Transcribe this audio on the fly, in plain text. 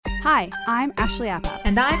Hi, I'm Ashley Appap.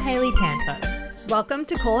 And I'm Hayley Tanto. Welcome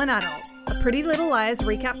to Call an Adult, a Pretty Little Liars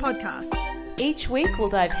recap podcast. Each week we'll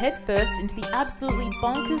dive headfirst into the absolutely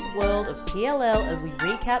bonkers world of PLL as we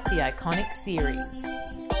recap the iconic series.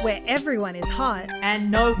 Where everyone is hot.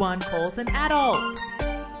 And no one calls an adult.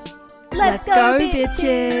 Let's go,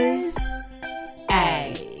 bitches!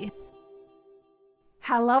 A.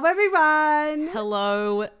 Hello, everyone!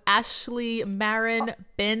 Hello, Ashley Marin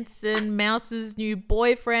Benson, Mouse's new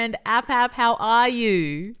boyfriend. Appap, how are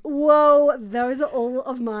you? Whoa, those are all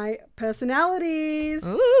of my personalities.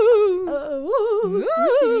 Ooh.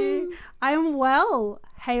 Spooky. I am well,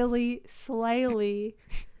 Hayley Slaley.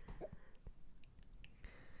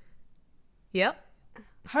 Yep.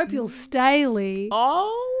 Hope you'll stay, Lee.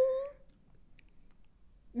 Oh.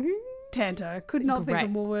 Tanto. Could not think Great.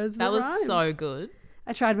 of more words That was rhymed. so good.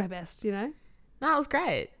 I tried my best, you know. That was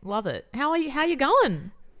great. Love it. How are you? How you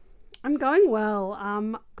going? I'm going well.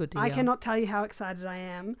 Good to I hear. cannot tell you how excited I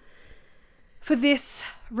am for this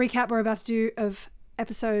recap we're about to do of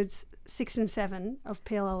episodes 6 and 7 of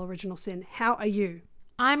PLL Original Sin. How are you?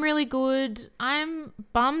 I'm really good. I'm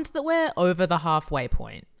bummed that we're over the halfway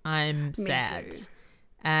point. I'm sad. too.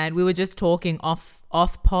 And we were just talking off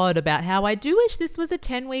pod about how I do wish this was a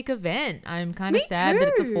 10-week event. I'm kind of Me sad that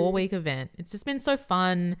it's a too. 4-week event. It's just been so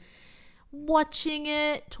fun watching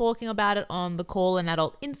it, talking about it on the Call an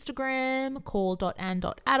Adult Instagram,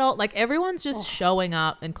 call.and.adult. Like everyone's just showing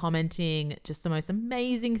up and commenting just the most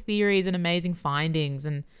amazing theories and amazing findings.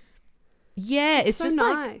 And yeah, it's so just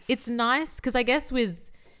nice. like, it's nice because I guess with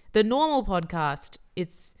the normal podcast,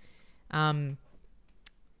 it's,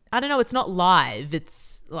 I don't know, it's not live.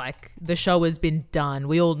 It's like the show has been done.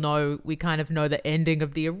 We all know, we kind of know the ending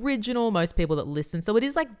of the original, most people that listen. So it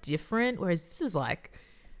is like different. Whereas this is like,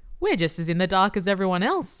 we're just as in the dark as everyone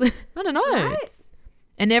else. I don't know. Right.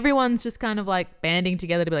 And everyone's just kind of like banding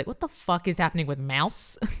together to be like, what the fuck is happening with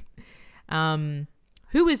Mouse?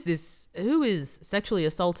 Who is this? Who is sexually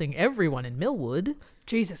assaulting everyone in Millwood?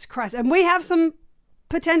 Jesus Christ. And we have some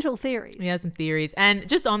potential theories. We have some theories. And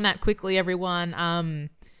just on that quickly, everyone,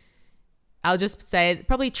 I'll just say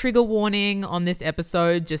probably trigger warning on this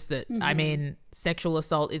episode, just that, I mean, sexual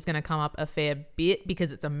assault is going to come up a fair bit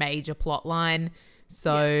because it's a major plot line.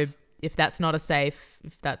 So Yes. if that's not if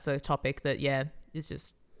that's a topic that, yeah, is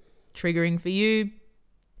just triggering for you,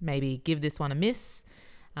 maybe give this one a miss.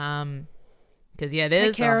 Because, yeah,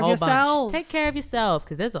 there's care a of whole bunch. yourselves. Take care of yourself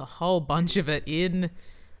because there's a whole bunch of it in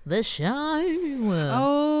the show.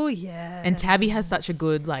 Oh, yeah. And Tabby has such a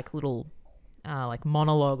good like little like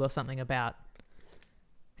monologue or something about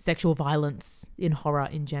sexual violence in horror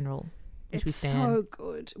in general, which we It's stand. so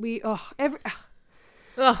good.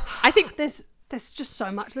 I think There's just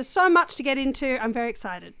so much. There's so much to get into. I'm very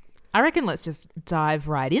excited. I reckon let's just dive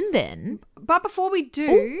right in then. But before we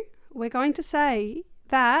do, we're going to say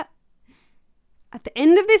that at the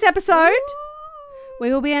end of this episode,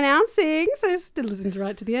 we will be announcing, so still listen to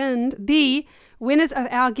right to the end, the winners of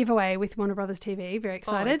our giveaway with Warner Brothers TV. Very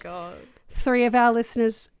excited. Oh my God. 3 of our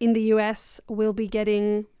listeners in the US will be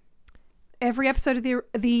getting every episode of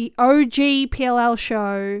the OG PLL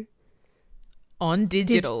show On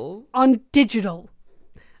digital. on digital.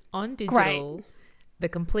 On digital. The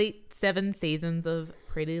complete 7 seasons of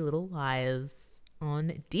Pretty Little Liars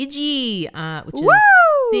on Digi, which Woo!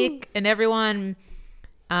 is sick. And everyone,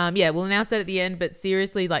 we'll announce that at the end, but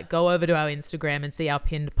seriously, like go over to our Instagram and see our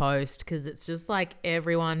pinned post because it's just like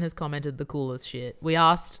everyone has commented the coolest shit. We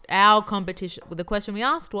asked our competition, the question we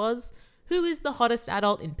asked was, who is the hottest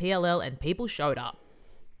adult in PLL? And people showed up.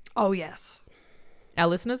 Oh, yes. Our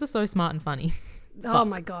listeners are so smart and funny. Oh,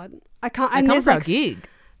 my God. I can't. They And come there's for our like gig.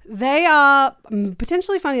 They are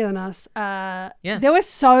potentially funnier than us. Yeah. There were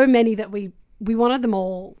so many that we wanted them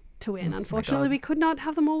all to win. Unfortunately, God. we could not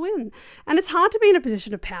have them all win. And it's hard to be in a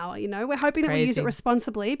position of power, you know. We're hoping that we use it Crazy.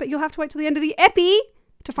 responsibly, but you'll have to wait till the end of the epi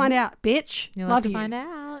to find out, bitch. You'll Love have to you. find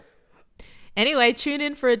out. Anyway, tune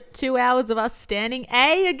in for 2 hours of us standing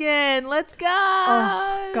A again. Let's go.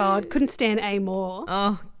 Oh, God. Couldn't stand A more.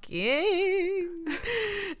 Oh, king.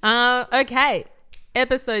 Okay.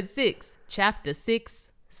 Episode 6, Chapter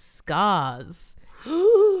 6, Scars.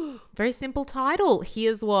 Very simple title.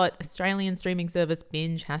 Here's what Australian streaming service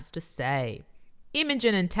Binge has to say.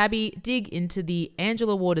 Imogen and Tabby dig into the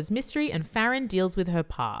Angela Waters mystery and Farron deals with her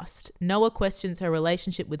past. Noah questions her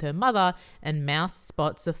relationship with her mother and Mouse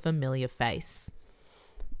spots a familiar face.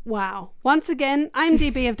 Wow. Once again,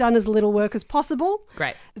 IMDb have done as little work as possible.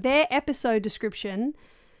 Great. Their episode description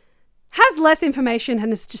has less information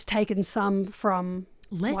and has just taken some from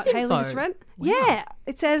Less what Hayley info? just read. Wow. Yeah.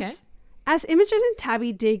 It says, Okay. As Imogen and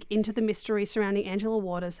Tabby dig into the mystery surrounding Angela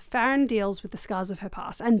Waters, Farron deals with the scars of her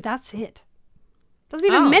past, and that's it. Doesn't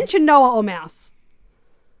even mention Noah or Mouse.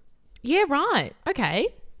 Yeah, right. Okay.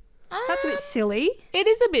 That's a bit silly. It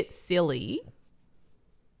is a bit silly.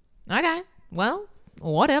 Okay. Well,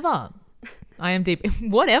 whatever. I am deep.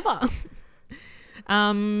 Whatever.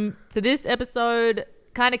 So this episode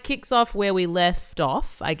kind of kicks off where we left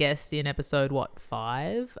off, I guess, in episode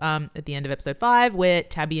 5? At the end of episode 5, where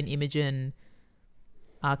Tabby and Imogen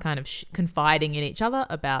are kind of confiding in each other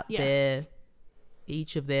about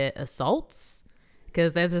each of their assaults,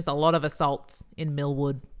 because there's just a lot of assaults in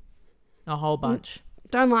Millwood, a whole bunch.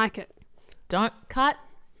 Don't like it. Don't cut.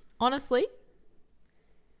 Honestly,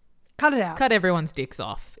 cut it out. Cut everyone's dicks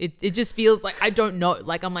off. It just feels like, I don't know.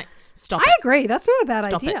 Like, I'm like, stop it. I agree. That's not a bad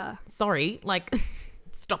Stop idea. It. Sorry. Like,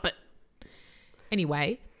 stop it.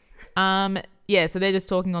 Anyway, yeah, so they're just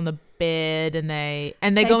talking on the bed, and they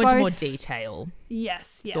go into more detail.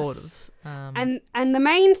 Yes. Sort of. And the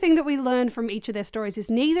main thing that we learn from each of their stories is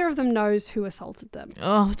neither of them knows who assaulted them.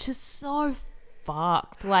 Oh, which is so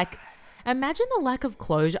fucked. Like, imagine the lack of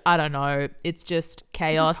closure. I don't know. It's just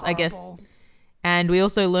chaos, I guess. And we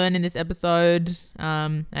also learn in this episode,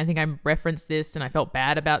 I think I referenced this and I felt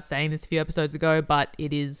bad about saying this a few episodes ago, but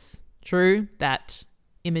it is true that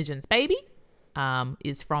Imogen's baby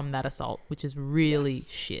is from that assault, which is really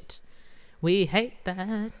shit. We hate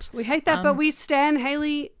that. We hate that, but we stan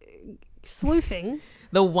Hayley sleuthing.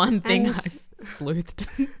 The one thing I've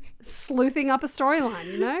sleuthed. Sleuthing up a storyline,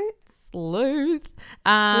 you know? Sleuth.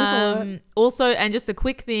 Also, and just a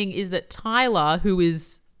quick thing is that Tyler, who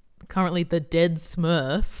is currently the dead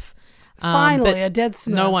Smurf. Finally, a dead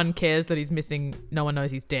Smurf. No one cares that he's missing. No one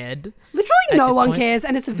knows he's dead. Literally no one cares,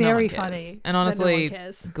 and it's very funny. And honestly, no one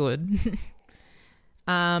cares. Good.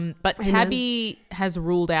 But Tabby has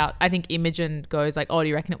ruled out, I think Imogen goes like, oh, do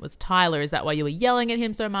you reckon it was Tyler? Is that why you were yelling at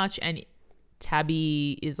him so much? And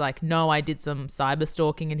Tabby is like, no, I did some cyber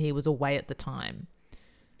stalking and he was away at the time.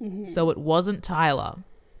 Mm-hmm. So it wasn't Tyler,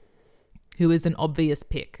 who is an obvious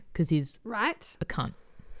pick because he's a cunt.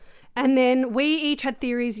 And then we each had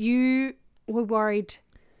theories. You were worried,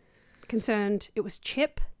 concerned it was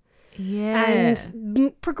Chip. Yeah.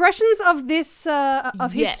 And progressions of this,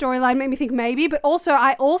 of his storyline made me think maybe, but also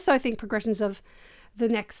I also think progressions of the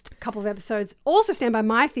next couple of episodes also stand by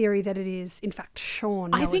my theory that it is in fact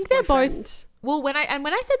Sean. I think they're both. Well, when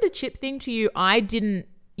I said the Chip thing to you, I didn't.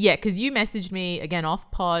 Yeah, because you messaged me again off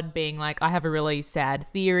pod being like, I have a really sad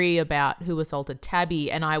theory about who assaulted Tabby,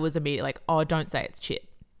 and I was immediately like, oh, don't say it's Chip.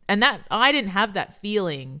 And that I didn't have that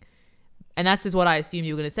feeling, and that's just what I assumed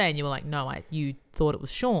you were going to say. And you were like, no, you thought it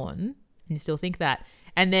was Sean, and you still think that.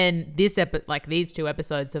 And then these two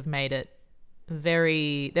episodes have made it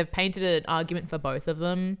they've painted an argument for both of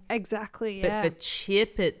them. Exactly. Yeah. But for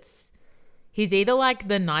Chip, he's either like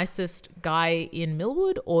the nicest guy in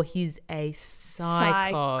Millwood or he's a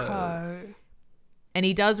psycho. And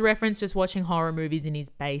he does reference just watching horror movies in his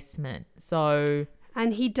basement. So.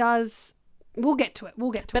 And he does. We'll get to it.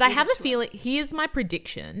 But I have a feeling, here's my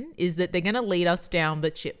prediction, is that they're going to lead us down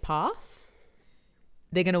the Chip path.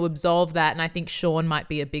 They're going to absolve that, and I think Sean might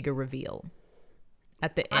be a bigger reveal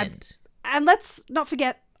at the end. And let's not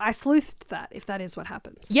forget, I sleuthed that, if that is what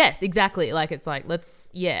happens. Yes, exactly. Like, it's like,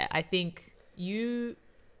 I think you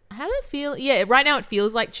have a feel. Yeah, right now it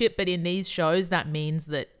feels like Chip, but in these shows, that means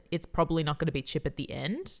that it's probably not going to be Chip at the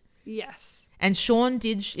end. Yes. And Sean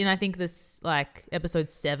did, in I think this, like, episode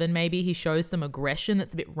 7 maybe, he shows some aggression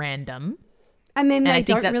that's a bit random. And then they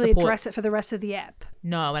don't really address it for the rest of the ep.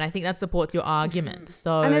 No, and I think that supports your argument.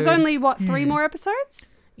 So. And there's only, 3 more episodes?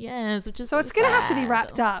 Yes, which is so it's going to have to be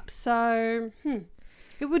wrapped up. So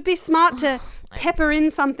it would be smart to pepper in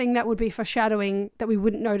something that would be foreshadowing that we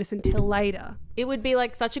wouldn't notice until later. It would be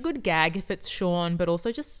like such a good gag if it's Sean, but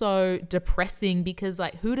also just so depressing because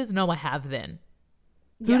like who does Noah have then?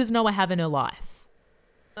 Who does Noah have in her life?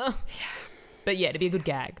 Ugh. But yeah, it'd be a good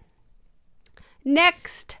gag.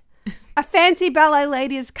 Next, a fancy ballet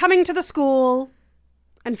lady is coming to the school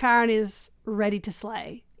and Farron is ready to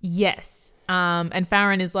slay. Yes. And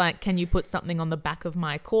Farron is like, can you put something on the back of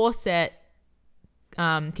my corset?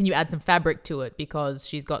 Can you add some fabric to it? Because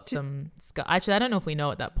she's got some scars. Actually, I don't know if we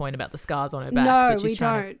know at that point about the scars on her back. No, we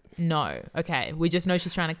don't. No. Okay. We just know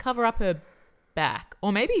she's trying to cover up her back.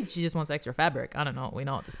 Or maybe she just wants extra fabric. I don't know what we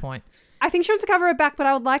know at this point. I think she wants to cover her back, but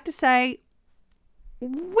I would like to say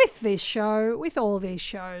with all these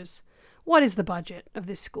shows, what is the budget of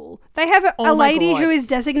this school? They have a lady who is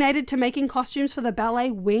designated to making costumes for the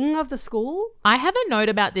ballet wing of the school. I have a note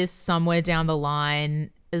about this somewhere down the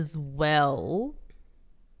line as well.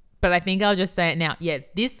 but I think I'll just say it now. Yeah,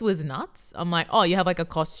 this was nuts. I'm like, oh, you have like a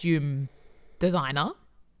costume designer.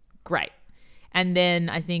 Great. And then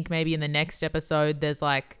I think maybe in the next episode, there's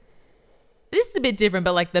like, this is a bit different,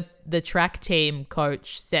 but like the track team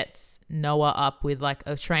coach sets Noah up with like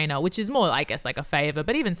a trainer, which is more, I guess, like a favor.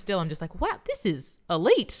 But even still, I'm just like, wow, this is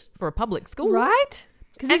elite for a public school. Right?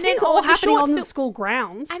 Because these And then things are all all the happening short on the fil- school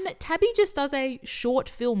grounds. And that Tabby just does a short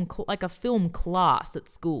film, like a film class at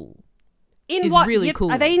school. in is what really year,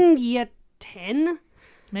 cool. Are they in year 10?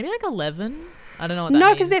 Maybe like 11. I don't know what that No,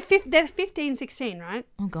 means. because they're 15, 16, right?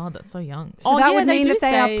 Oh God, that's so young. So that would mean do that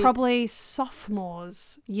they say- are probably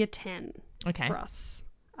sophomores, year 10 Okay. for us,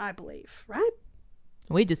 I believe, right?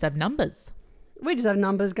 We just have numbers. We just have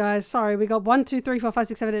numbers, guys. Sorry, we got 1, 2, 3, 4, 5,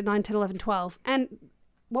 6, 7, 8, 9, 10, 11, 12. And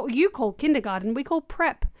what you call kindergarten, we call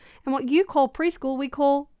prep. And what you call preschool, we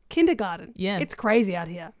call kindergarten. Yeah. It's crazy out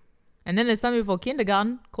here. And then there's something before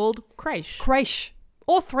kindergarten called creche. Creche.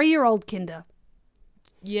 Or 3-year-old kinder.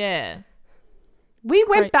 Yeah. We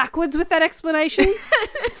went backwards with that explanation.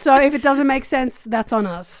 So if it doesn't make sense, that's on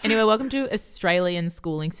us. Anyway, welcome to Australian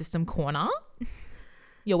Schooling System Corner.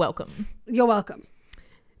 You're welcome. You're welcome.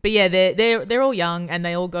 But yeah, they're all young and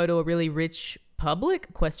they all go to a really rich public ?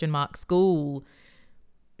 School.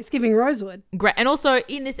 It's giving Rosewood. Great. And also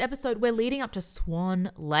in this episode, we're leading up to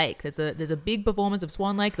Swan Lake. There's a big performance of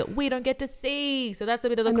Swan Lake that we don't get to see. So that's a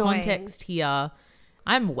bit of the Annoying. context here.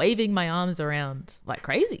 I'm waving my arms around like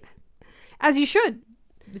crazy, As you should.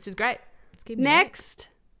 which is great. It's keeping me awake. Next,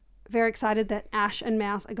 very excited that Ash and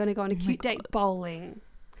Mouse are going to go on a cute date God. bowling.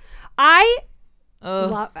 I Ugh.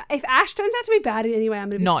 love... If Ash turns out to be bad in any way, I'm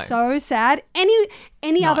going to be No. so sad. Any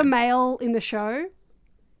No. other male in the show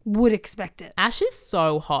would expect it. Ash is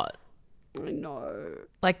so hot. I know.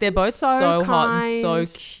 Like they're both So so hot and so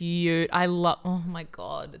kind. cute. I love, oh my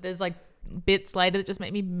God. There's like bits later that just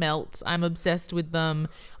make me melt. I'm obsessed with them.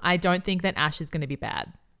 I don't think that Ash is going to be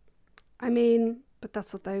bad. I mean, but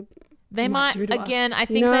that's what They might, do to again, us, I you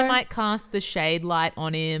think they know? might cast the shade light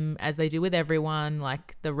on him as they do with everyone,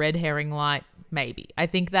 like the red herring light, maybe. I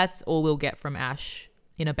think that's all we'll get from Ash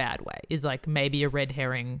in a bad way, is like maybe a red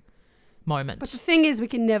herring moment. But the thing is, we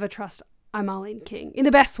can never trust Arlene King in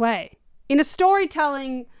the best way. In a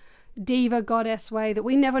storytelling diva goddess way that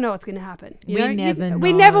we never know what's going to happen. You We know? never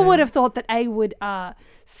We never know. would have thought that A would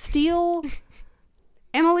steal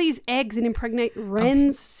Emily's eggs and impregnate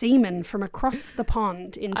Ren's semen from across the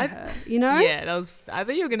pond into her. You know? Yeah, I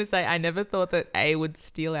thought you were going to say, I never thought that A would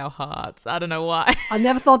steal our hearts. I don't know why. I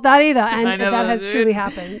never thought that either, I and never that has did. truly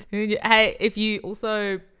happened. Hey, if you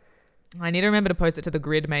also, I need to remember to post it to the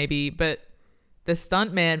grid maybe, but the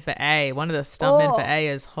stuntman for A, one of the stuntmen for A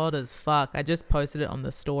is hot as fuck. I just posted it on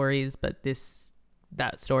the stories, but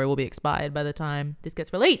that story will be expired by the time this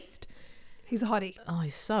gets released. He's a hottie. Oh,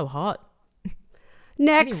 he's so hot.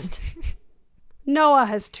 Next, Noah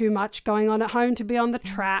has too much going on at home to be on the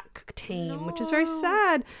track team, which is very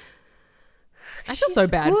sad. I feel She's so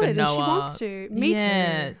bad for good and Noah. she wants to. Me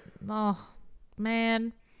too. Oh,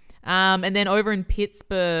 man. And then over in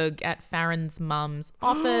Pittsburgh at Farron's mum's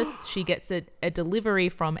office, she gets a delivery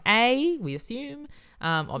from A, we assume,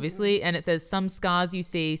 obviously, and it says, some scars you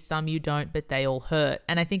see, some you don't, but they all hurt.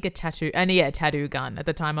 And I think a tattoo gun. At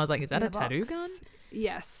the time, I was like, is that In a the tattoo box. gun?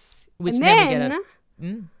 Yes. Which and then we then get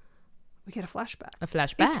we get a flashback. a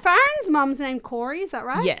flashback. Is Farron's mum's name Corey? Is that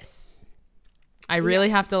right? Yes. I really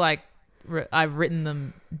have to I've written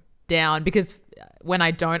them down because when I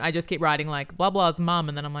don't, I just keep writing like blah blah's mum,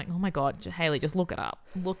 and then I'm like, oh my God, Haley, just look it up.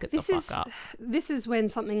 Look it the fuck up. This is when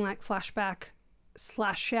something like flashback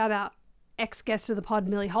 / shout out ex-guest of the pod,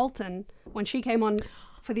 Millie Holton, when she came on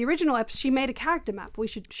for the original episode, she made a character map. We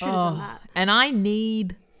should have done that. And I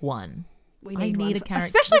need one. We I need need one a for- character,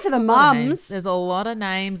 especially for the There's a lot of names. mums. There's a lot of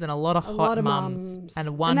names and a lot of A hot lot of mums mums.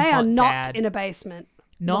 and one they hot are not dad. in a basement.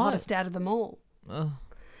 No. The hottest dad of them all. Ugh.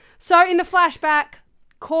 So in the flashback,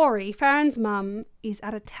 Corey, Farron's mum, is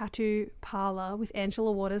at a tattoo parlor with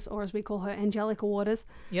Angela Waters, or as we call her, Angelica Waters.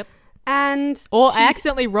 Yep. And Or I she's-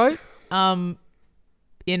 accidentally wrote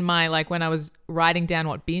in my when I was writing down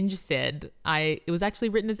what Binge said, it was actually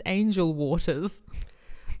written as Angel Waters.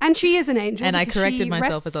 and she is an angel. And I because corrected she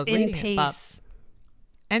myself as I was rests in reading it, but- peace.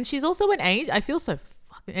 And she's also an angel. I feel so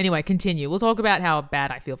fucking... Anyway, continue. We'll talk about how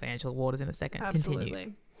bad I feel for Angela Waters in a second. Absolutely.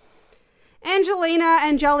 Continue. Angelina,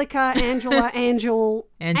 Angelica, Angela, Angel,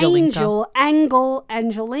 Angelinka. Angle,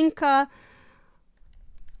 Angelinka,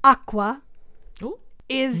 Aqua Ooh.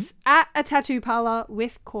 is at a tattoo parlor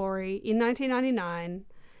with Corey in 1999.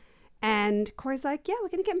 And Corey's like, yeah, we're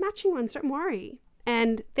going to get matching ones. Don't worry.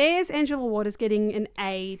 And there's Angela Waters getting an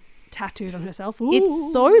A tattooed on herself. Ooh.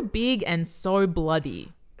 It's so big and so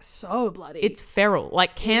bloody. so bloody. It's feral.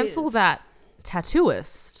 Like, cancel is. that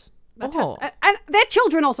tattooist. Oh, And their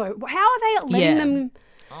children also. How are they letting Yeah. them?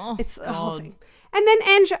 oh It's a whole God. thing. And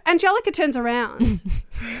then Angelica turns around.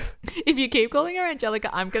 If you keep calling her Angelica,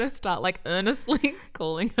 I'm going to start like earnestly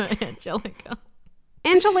calling her Angelica.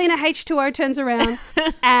 Angelina H2O turns around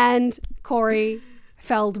and Corey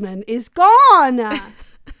Feldman is gone.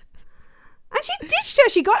 And she ditched her.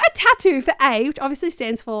 She got a tattoo for A, which obviously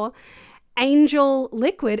stands for Angel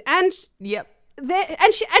Liquid. And Yep.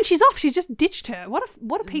 she's off. She's just ditched her. What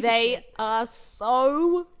a piece of shit. They are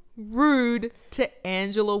so rude to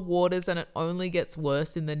Angela Waters, and it only gets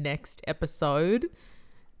worse in the next episode.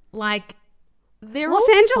 Like, they're Los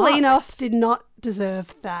all Angelinos fucked. did not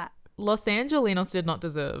deserve that. Los Angelinos did not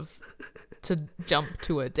deserve to jump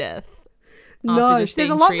to her death. No, after just there's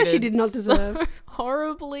a being lot that she treated did not deserve. so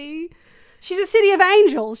horribly. She's a city of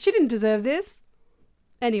angels. She didn't deserve this.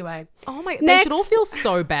 Anyway. Oh my! They should all Next. feel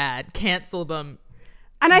so bad. Cancel them.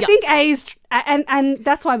 And I Yeah. think A's, and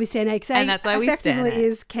that's why we stand A, because A And that's why we stand effectively A.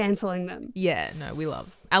 is cancelling them. Yeah, no, we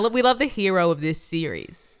love the hero of this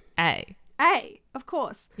series. A. A, of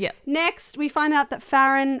course. Yep. Next, we find out that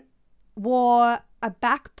Farron wore a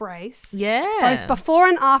back brace, Yeah. both before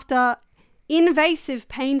and after invasive,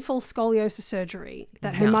 painful scoliosis surgery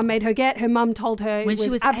that her Yeah. mum made her get. Her mum told her when it she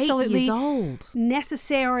was absolutely 8 years old.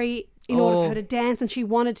 necessary in order for Oh. her to dance, and she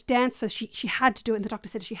wanted to dance, so she had to do it, and the doctor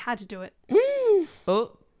said she had to do it.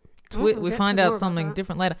 Oh. we'll We get find to more out about something that.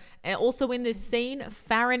 different later. And also in this scene,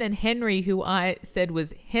 Farron and Henry, who I said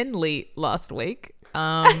was Henley last week.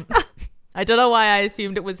 I don't know why I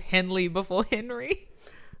assumed it was Henley before Henry.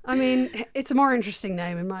 I mean, it's a more interesting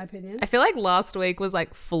name, in my opinion. I feel like last week was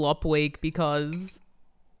like flop week because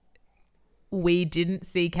we didn't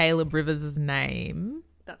see Caleb Rivers' name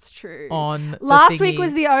That's true. on the Last week thingy,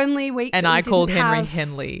 was the only week and that we I called didn't Henry have-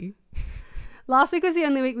 Henley. Last week was the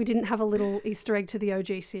only week we didn't have a little Easter egg to the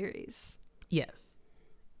OG series. Yes.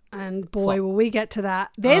 And boy, Flop. will we get to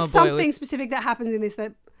that. There's Oh, boy, something specific that happens in this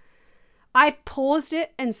that I paused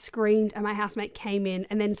it and screamed, and my housemate came in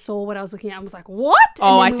and then saw what I was looking at and was like, what? And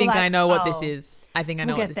Oh, then I we were think like, I know what oh. this is. I think I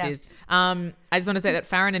know We'll what get this is. I just want to say that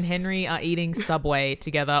Farron and Henry are eating Subway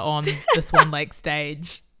together on the Swan Lake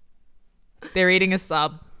stage. They're eating a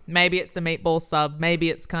sub. Maybe it's a meatball sub. Maybe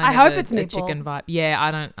it's kind I of hope a, it's a meatball. chicken vibe. Yeah,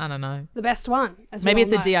 I don't know. The best one. As Maybe we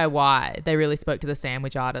it's a all know. DIY. They really spoke to the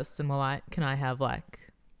sandwich artists and were like, "Can I have like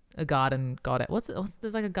a garden goddess? What's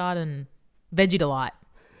there's like a garden veggie delight."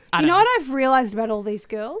 I You don't know what I've realised about all these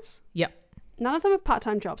girls? Yep, None of them have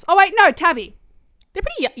part-time jobs. Oh, wait, no, Tabby. they're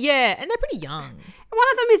pretty. Yeah, and they're pretty young. One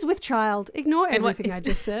of them is with child. Ignore And what- everything I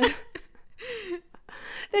just said.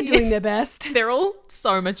 They're doing their best. They're all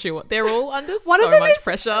so mature. They're all under One so of them much is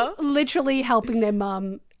pressure. literally helping their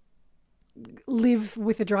mum live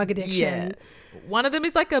with a drug addiction. Yeah. One of them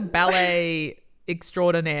is like a ballet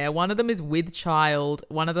extraordinaire. One of them is with child.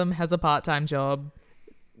 One of them has a part-time job.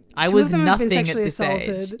 I Two was of them have been nothing at sexually this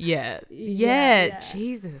assaulted. age. Yeah. Yeah, yeah.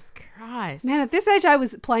 Jesus Christ. Man, at this age, I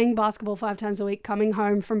was playing basketball 5 times a week, coming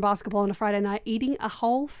home from basketball on a Friday night, eating a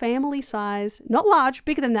whole family-size, not large,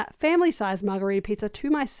 bigger than that, family-size margarita pizza to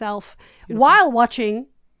myself while watching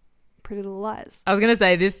Pretty Little Lies. I was going to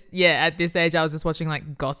say this. Yeah, at this age, I was just watching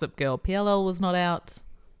like Gossip Girl. PLL was not out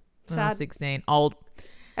when I was Sad. 16. Old.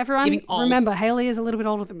 Everyone, giving old. remember, Haley is a little bit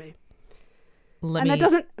older than me. Let And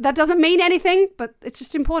me. that doesn't mean anything, but it's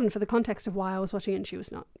just important for the context of why I was watching it and she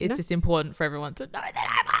was not. you It's know? just important for everyone to know that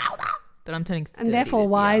I'm older. That I'm turning 30 And therefore this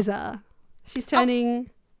year. wiser. She's turning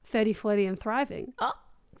 30, flirty, and thriving. Oh,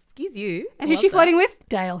 excuse you. And who's she flirting with?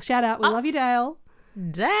 Dale. Shout out. We love you, Dale.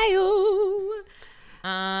 Dale.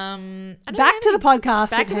 I don't Back have to any- the podcast.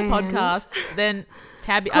 Back at to the hand. podcast. Then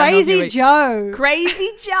Tabby. I don't know if Crazy you're Joe. Crazy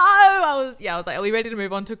Joe. I was like, are we ready to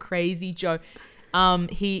move on to Crazy Joe?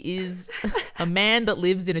 He is a man that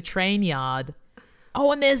lives in a train yard.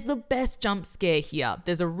 Oh, and there's the best jump scare here.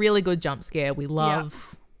 There's a really good jump scare. We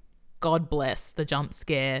love. God bless the jump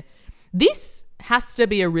scare. This has to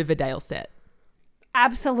be a Riverdale set.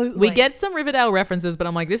 Absolutely. We get some Riverdale references, but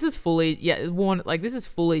I'm like, this is fully, this is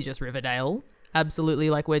fully just Riverdale. Absolutely,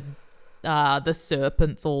 like where the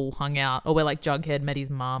serpents all hung out, or where like Jughead met his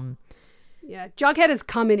mum. Yeah, Jughead has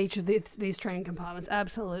come in each of these train compartments.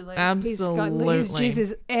 Absolutely. Absolutely. His jizz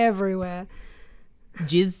is everywhere.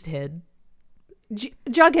 Jizzhead.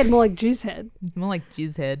 Jughead more like Juicehead. More like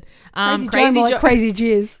Jizzhead. Crazy Joe more like Crazy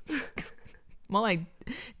Jizz. More like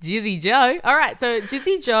Jizzy Joe. All right, so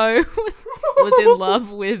Jizzy Joe was in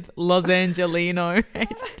love with Los Angelino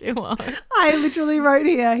H2O. I literally wrote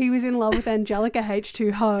here he was in love with Angelica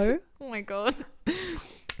H2Ho. Oh my God.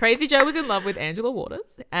 Crazy Joe was in love with Angela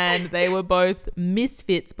Waters, and they were both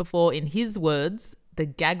misfits before, in his words, The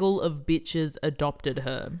gaggle of bitches adopted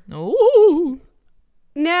her. Ooh.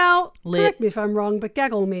 Now, Lit. correct me if I'm wrong, but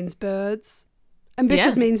gaggle means birds. And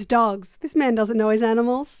bitches Yeah. means dogs. This man doesn't know his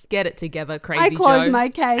animals. Get it together, Crazy I close Joe. my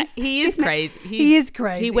case. He is This man- crazy. He is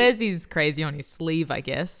crazy. He wears his crazy on his sleeve, I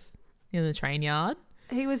guess, in the train yard.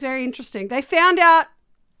 He was very interesting. They found out,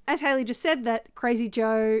 as Hayley just said, that Crazy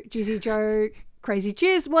Joe, Jizzy Joe, Crazy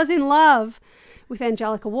Jizz was in love with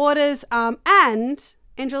Angelica Waters. And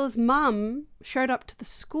Angela's mum showed up to the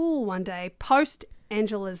school one day post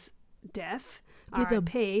Angela's death, With a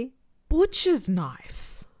R.I.P. butcher's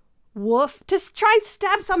knife. Woof. To try and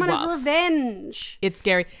stab someone as Woof. revenge. It's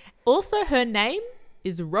scary. Also, her name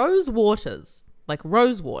is Rose Waters, like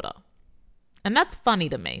rose water. And that's funny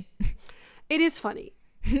to me. It is funny.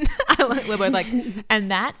 We're both like,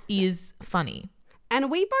 and that is funny.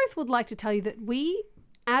 And we both would like to tell you that we,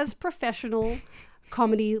 as professional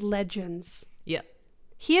comedy legends, Yep.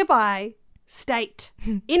 hereby state,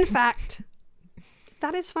 in fact,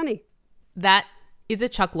 that is funny. That is a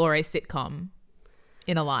Chuck Lorre sitcom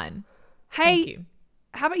in a line. Hey, Thank you.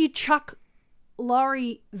 how about you chuck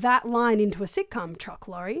Laurie that line into a sitcom, Chuck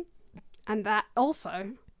Laurie? And that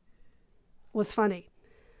also was funny.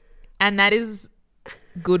 And that is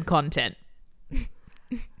good content.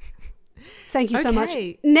 Thank you so much.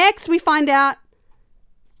 Okay. Next, we find out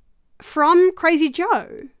from Crazy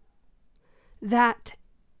Joe that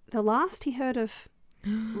the last he heard of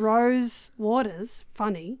Rose Waters,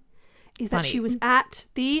 funny, is that Funny. she was at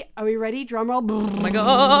the, are we ready? Drum roll. Oh my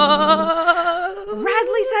God.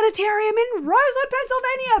 Radley Sanitarium in Rosewood,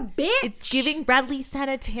 Pennsylvania, bitch. It's giving Bradley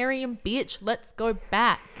Sanitarium, bitch. Let's go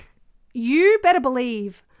back. You better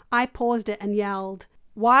believe I paused it and yelled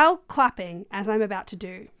while clapping, as I'm about to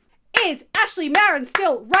do. Is Ashley Marin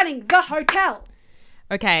still running the hotel?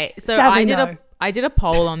 Okay, so Sadly, I did no. I did a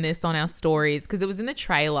poll on this on our stories because it was in the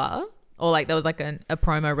trailer, or like there was like a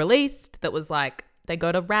promo released that was like they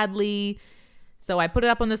go to Radley. So I put it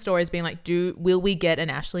up on the stories being like, will we get an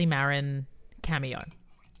Ashley Marin cameo?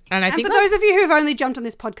 And I And think for those of you who've only jumped on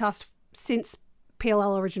this podcast since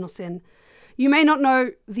PLL Original Sin, you may not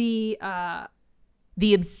know the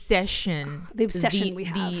obsession we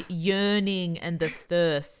have. the yearning and the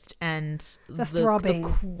thirst and The throbbing. the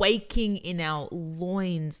quaking in our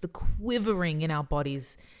loins, the quivering in our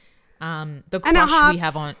bodies, the And our crush we hearts.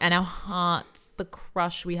 have on, and our hearts, the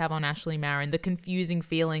crush we have on Ashley Marin, the confusing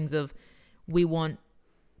feelings of we want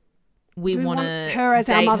want to her as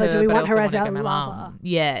our mother? Do we want her as our mum. lover?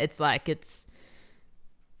 Yeah, it's like it's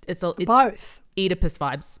both. Oedipus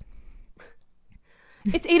vibes.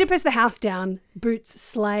 It's Oedipus the house down, Boots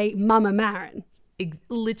slay Mama Marin.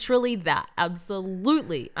 Literally that.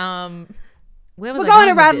 Absolutely. Where was We're I going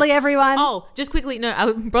to with this? Radley, everyone. Oh, just quickly. No,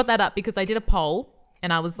 I brought that up because I did a poll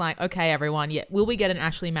and I was like, okay, everyone, yeah, will we get an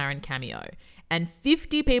Ashley Marin cameo? And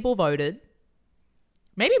 50 people voted.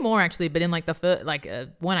 Maybe more actually, but in like the first,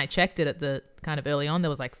 when I checked it at the kind of early on, there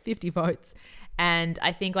was like 50 votes. And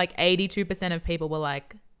I think like 82% of people were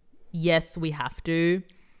like, yes, we have to.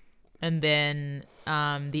 And then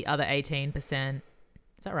the other 18%, is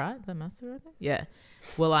that right? Is that maths right there? Yeah.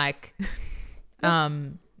 We're like,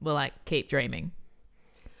 keep dreaming.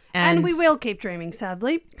 And we will keep dreaming,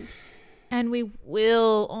 sadly. And we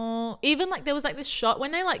will. Oh, even like there was like this shot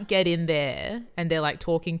when they like get in there and they're like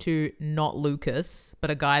talking to not Lucas, but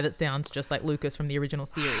a guy that sounds just like Lucas from the original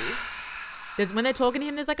series. When they're talking to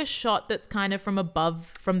him, there's like a shot that's kind of from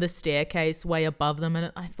the staircase way above them.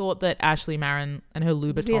 And I thought that Ashley Marin and her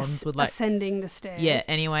Louboutins would like. Ascending the stairs. Yeah,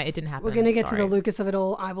 anyway, it didn't happen. We're going to get Sorry. to the Lucas of it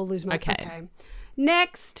all. I will lose my... Okay.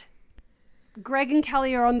 Next, Greg and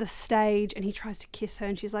Kelly are on the stage and he tries to kiss her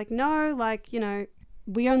and she's like, no, like, you know,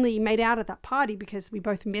 we only made out at that party because we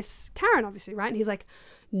both miss Karen, obviously, right? And he's like,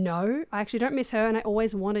 no, I actually don't miss her and I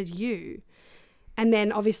always wanted you. And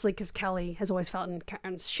then obviously because Kelly has always felt in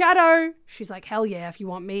Karen's shadow, she's like, hell yeah, if you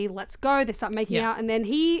want me, let's go. They start making out. And then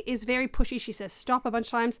he is very pushy. She says stop a bunch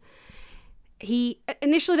of times. He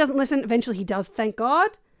initially doesn't listen. Eventually he does, thank God.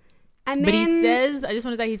 And But then... he says, I just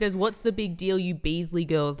want to say, he says, what's the big deal? You Beasley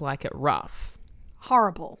girls like it rough.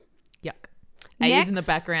 Horrible. Yuck. A is in the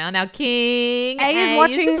background. Our king. A is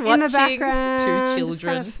watching just in the background. Two just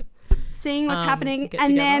kind children. of seeing what's happening. get And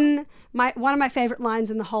together. then one of my favorite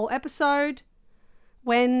lines in the whole episode,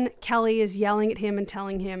 when Kelly is yelling at him and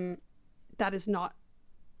telling him that is not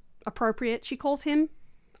appropriate, she calls him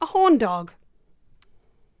a horn dog.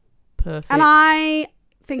 Perfect. And I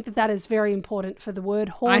think that is very important for the word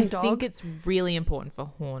horn dog I think it's really important for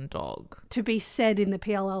horn dog. to be said in the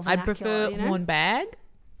PLL vernacular. I'd prefer you know? horn bag.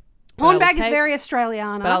 Horn but bag I'll is take- very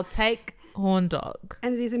Australiana. But I'll take horn dog.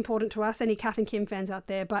 and it is important to us, any Kath and Kim fans out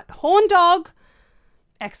there. But horn dog,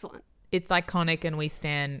 excellent. it's iconic, and we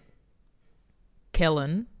stand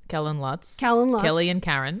Kellen Lutz, Callan Lutz. Kelly and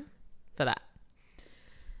Karen for that.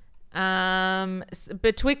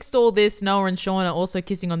 Betwixt all this, Noah and Sean are also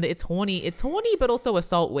kissing on it's horny, but also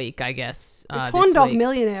assault week, I guess. It's this Horn Dog week.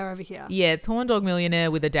 Millionaire over here. Yeah, it's Horn Dog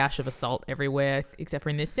Millionaire with a dash of assault everywhere, except for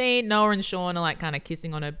in this scene. Noah and Sean are like kind of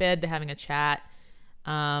kissing on her bed. They're having a chat.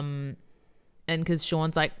 And because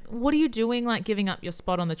Sean's like, what are you doing? Like giving up your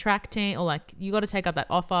spot on the track team, or like you got to take up that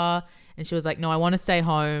offer. And she was like, no, I want to stay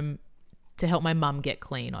home to help my mum get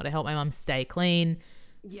clean, or to help my mum stay clean.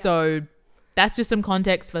 Yeah. So that's just some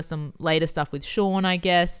context for some later stuff with Sean, I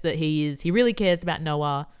guess, that he really cares about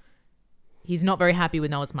Noah. He's not very happy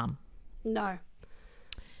with Noah's mum. No.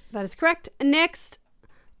 That is correct. Next,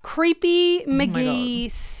 creepy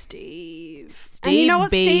McGee Steve. And you know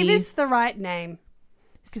what? B. Steve is the right name.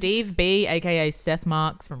 Steve B, aka Seth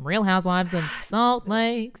Marks from Real Housewives of Salt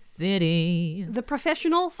Lake City. The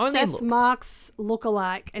professional Only Seth looks. Marks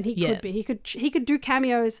lookalike, and he could be. He could do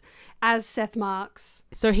cameos as Seth Marks.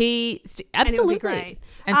 So absolutely, And it would be great.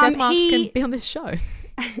 And Seth Marks can be on this show.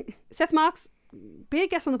 Seth Marks, be a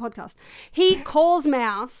guest on the podcast. He calls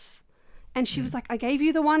Mouse. And she was like, I gave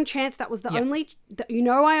you the one chance. That was the only,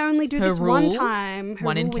 I only do Her this rule, one time. Her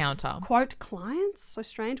one rule encounter. With, quote, clients. So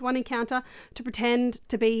strange. One encounter to pretend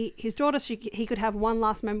to be his daughter so he could have one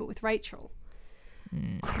last moment with Rachel.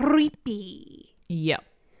 Creepy. Yep.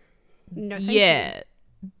 No, thank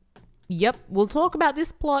you. Yep. We'll talk about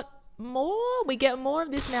this plot more. We get more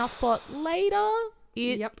of this Mouse plot later.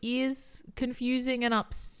 It is confusing and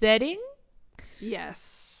upsetting.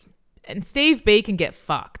 Yes. And Steve B can get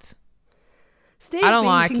fucked. Steve I don't B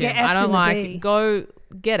like can him. get F'd I don't in the like D. it. Go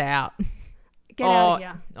get out. Get out of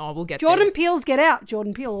here. Oh, we'll get Jordan there. Peele's Get Out.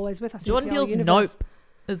 Jordan Peele always with us. Jordan in the PL Peele's universe. Nope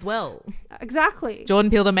as well. Exactly. Jordan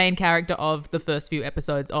Peele, the main character of the first few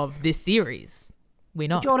episodes of this series. We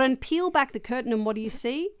know. Jordan, peel back the curtain and what do you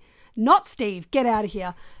see? Not Steve. Get out of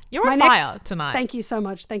here. You're on fire tonight. Thank you so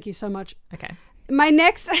much. Thank you so much. Okay. My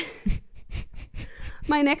next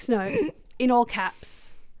note in all caps.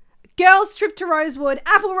 Girls trip to Rosewood.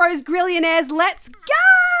 Apple Rose Grillionaires. Let's go.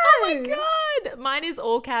 Oh my God. Mine is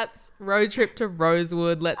all caps. Road trip to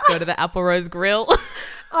Rosewood. Let's go to the Apple Rose Grill.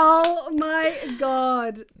 Oh my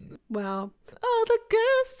God. Wow. All the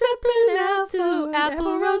girls stepping out to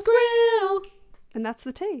Apple Rose Grill. And that's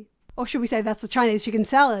the tea. Or should we say that's the Chinese chicken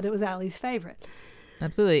salad? It was Ali's favourite.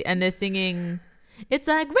 Absolutely. And they're singing, it's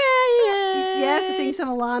like rain. Yes, they're singing some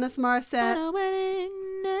Alanis Morissette. On a wedding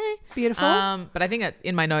day. Beautiful. But I think that's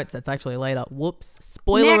in my notes. That's actually later. Whoops.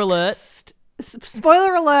 Spoiler alert.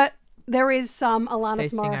 Spoiler alert. There is some They Alanis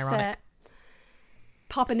sing Morissette ironic.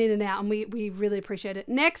 popping in and out, and we really appreciate it.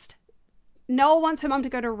 Next, Noah wants her mum to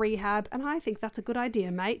go to rehab, and I think that's a good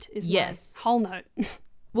idea, mate. Is Yes. my whole note.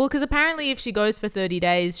 Well, because apparently if she goes for 30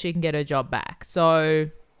 days, she can get her job back.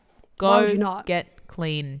 So Why would go you not? get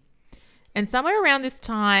clean. And somewhere around this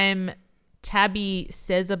time, Tabby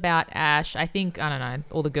says about Ash, I don't know,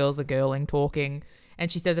 all the girls are girling, talking. And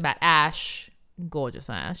she says about Ash, gorgeous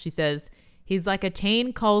Ash, she says, he's like a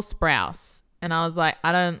teen Cole Sprouse. And I was like,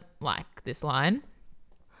 I don't like this line.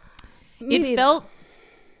 It felt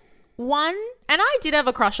one, and I did have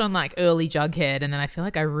a crush on like early Jughead, and then I feel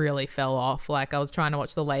like I really fell off. Like I was trying to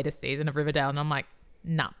watch the latest season of Riverdale, and I'm like,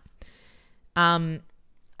 nah. I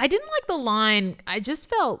didn't like the line. I just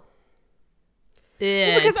felt too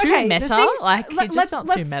meta. It just felt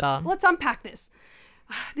too meta. Let's unpack this.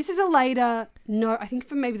 This is a later, no, I think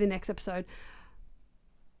for maybe the next episode.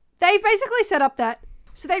 They've basically set up that,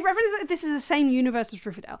 so they've referenced that this is the same universe as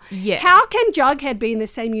Riverdale. Yeah. How can Jughead be in the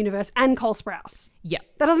same universe and Cole Sprouse? Yeah.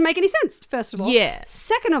 That doesn't make any sense, first of all. Yeah.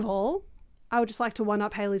 Second of all, I would just like to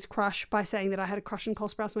one-up Hayley's crush by saying that I had a crush on Cole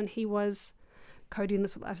Sprouse when he was Cody in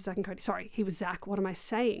This With Life of Zach and Cody. Sorry, he was Zach. What am I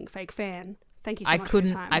saying? Fake fan. Thank you so much for your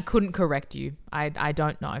time. I couldn't correct you. I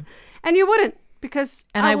don't know. And you wouldn't, because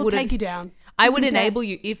And I I will wouldn't. take you down. I would enable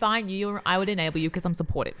you. If I knew you, I would enable you because I'm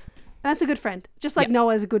supportive. That's a good friend. Just like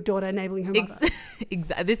Noah is a good daughter enabling her mother.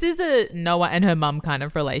 Exactly. This is a Noah and her mum kind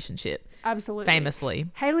of relationship. Absolutely. Famously.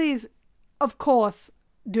 Hayley's, of course,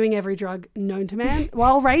 doing every drug known to man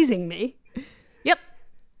while raising me. Yep.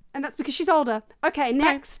 And that's because she's older. Okay,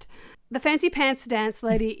 next. The fancy pants dance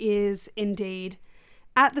lady is indeed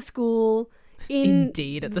at the school.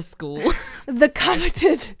 Indeed at the school. The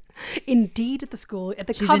coveted... Indeed at the school. At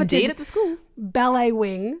the She's coveted indeed at the school. ballet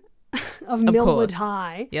wing of Millwood course.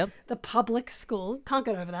 High. Yep. The public school. Can't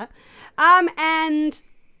get over that. And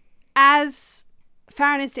as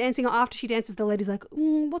Farron is dancing, or after she dances, the lady's like,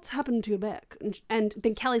 what's happened to your back? And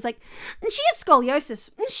then Kelly's like, she has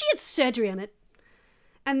scoliosis. She had surgery on it.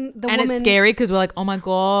 And the and woman, it's scary because we're like, oh my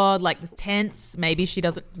God, like this tense. Maybe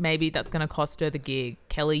that's going to cost her the gig.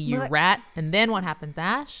 Kelly, you Like- rat. And then what happens,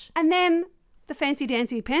 Ash? and then the fancy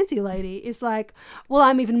dancy pantsy lady is like, well,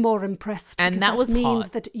 I'm even more impressed. And because that was means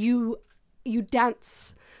hot. that you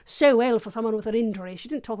dance so well for someone with an injury. She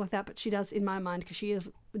didn't talk like that, but she does in my mind because she is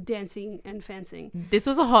dancing and fancying. This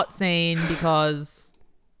was a hot scene because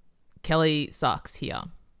Kelly sucks here.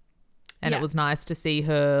 And Yeah. it was nice to see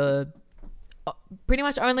her pretty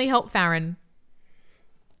much only help Farron,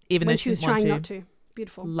 even When though she she was didn't want trying to. not to.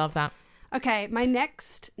 Beautiful. Love that. Okay, my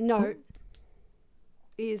next note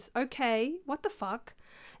is, okay, what the fuck?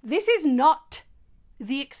 This is not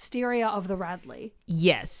the exterior of the Radley.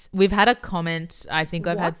 Yes, we've had a comment. I think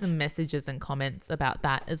I've had What? some messages and comments about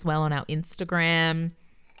that as well on our Instagram.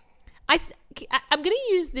 I'm going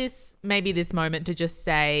to use this moment to just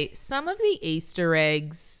say some of the Easter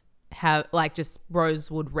eggs have, like, just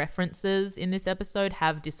Rosewood references in this episode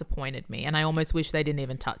have disappointed me, and I almost wish they didn't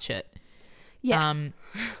even touch it. Yes.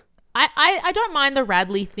 I don't mind the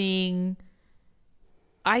Radley thing.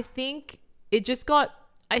 I think it just got,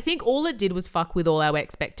 I think all it did was fuck with all our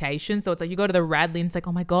expectations. So it's like you go to the Radley and it's like,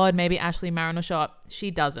 oh my God, maybe Ashley Marin will show up.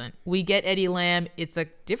 She doesn't. We get Eddie Lamb. It's a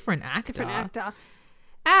different actor. Different actor.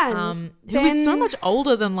 And Who is so then- much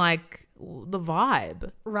older than, like, the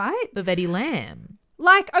vibe right? of Eddie Lamb.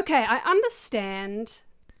 Like, okay, I understand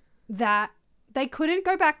that they couldn't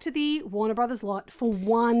go back to the Warner Brothers lot for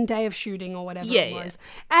one day of shooting or whatever Yeah, it was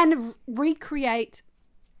and recreate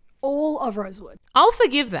all of Rosewood. I'll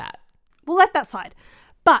forgive that. We'll let that slide.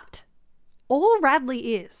 But all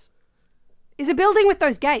Radley is a building with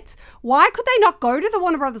those gates. Why could they not go to the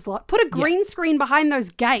Warner Brothers lot, put a green screen behind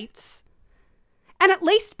those gates, and at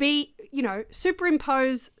least be, you know,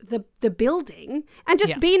 superimpose the building and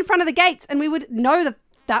just Yeah. be in front of the gates, and we would know that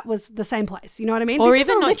that was the same place. You know what I mean? Or This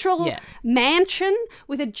even is a not- literal yeah. mansion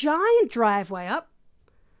with a giant driveway up.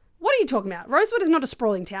 What are you talking about? Rosewood is not a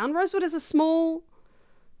sprawling town. Rosewood is a small,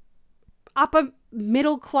 upper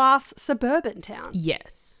middle class suburban town.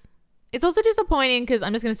 Yes. It's also disappointing because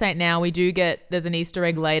I'm just going to say it now. There's an Easter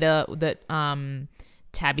egg later that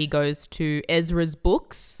Tabby goes to Ezra's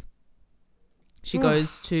books. She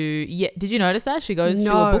goes to, did you notice that? She goes to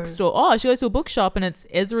No. a bookstore. Oh, she goes to a bookshop and it's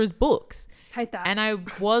Ezra's books. Hate that. And I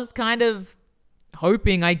was kind of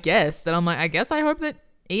hoping, I guess, that I'm like, I hope that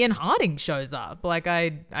Ian Harding shows up. Like,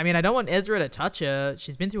 I mean, I don't want Ezra to touch her.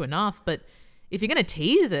 She's been through enough. But if you're going to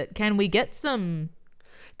tease it, can we get some...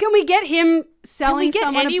 Can we get him Can selling we get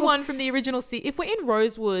someone a book? anyone from the original series? If we're in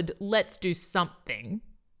Rosewood, let's do something.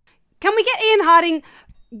 Can we get Ian Harding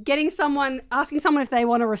asking someone if they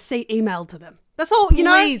want a receipt emailed to them? That's all, you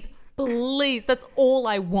know? Please. That's all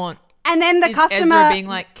I want. And then the Is customer Ezra being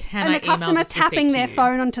like, can and I the email customer this receipt tapping to their you?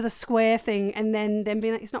 phone onto the square thing and then them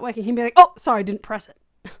being like, it's not working. Him being like, oh, sorry, didn't press it.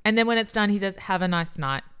 And then when it's done, he says, have a nice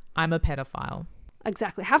night. I'm a pedophile.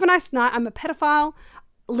 Exactly. Have a nice night. I'm a pedophile.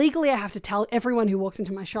 Legally, I have to tell everyone who walks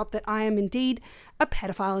into my shop that I am indeed a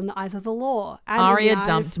pedophile in the eyes of the law. And in Aria the eyes-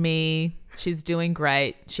 dumped me. She's doing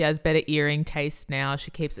great. She has better earring taste now.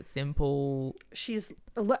 She keeps it simple. She's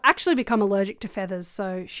actually become allergic to feathers,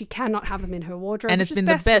 so she cannot have them in her wardrobe. And which it's is been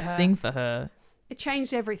the for best her. thing for her. It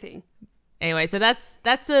changed everything. Anyway, so that's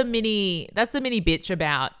a mini bitch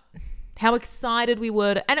about how excited we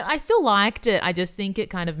were and I still liked it. I just think it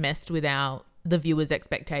kind of messed with the viewers'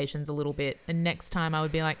 expectations a little bit. And next time I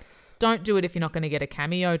would be like, don't do it if you're not going to get a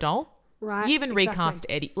cameo doll. Right. You even exactly. recast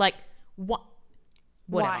Eddie. Like, what?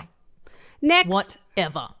 Whatever. Why? Next,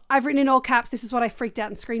 Whatever. I've written in all caps, this is what I freaked out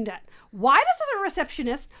and screamed at. Why does the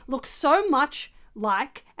receptionist look so much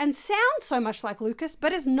like and sound so much like Lucas,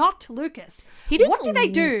 but is not Lucas? He didn't What did they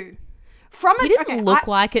do? He didn't look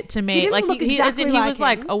like it to me. didn't Like look he exactly he like was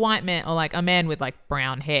like him. a white man or like a man with like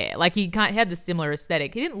brown hair. Like he had the similar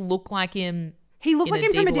aesthetic. He didn't look like him. He looked in like a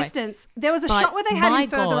him from a deeper way. distance. There was a But shot where they had my him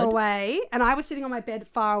further God. away, and I was sitting on my bed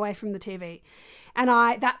far away from the TV. And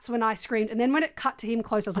that's when I screamed. And then when it cut to him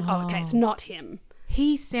close, I was like, oh, okay, it's not him.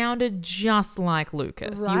 He sounded just like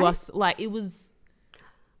Lucas. Right? You are like it was.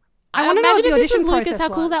 I wanna know what imagine the if this was audition Lucas. How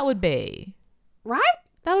process cool that was. would be. Right?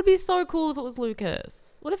 That would be so cool if it was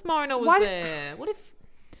Lucas. What if Marina was Why- there? What if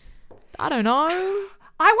I don't know.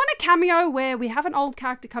 I want a cameo where we have an old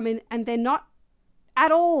character come in and they're not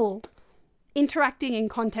at all interacting in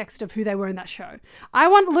context of who they were in that show. I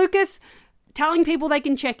want Lucas telling people they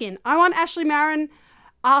can check in. I want Ashley Marin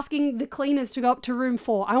asking the cleaners to go up to room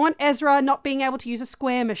 4. I want Ezra not being able to use a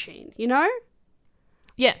square machine, you know?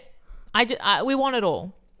 Yeah, we want it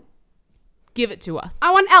all. Give it to us.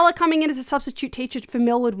 I want Ella coming in as a substitute teacher for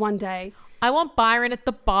Millwood one day. I want Byron at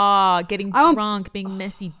the bar, getting I want- drunk, being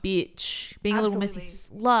messy bitch, being a little messy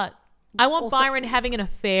Absolutely. slut. I want Also- Byron having an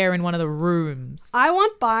affair in one of the rooms. I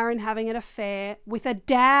want Byron having an affair with a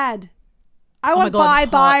dad. I Oh my want God, By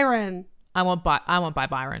hot. Byron. I want by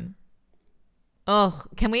Byron. Ugh,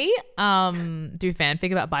 can we do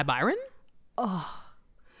fanfic about by Byron? Oh,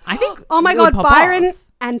 I think. oh my it would God, pop Byron off.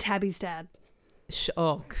 and Tabby's dad.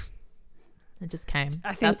 Oh, it just came. I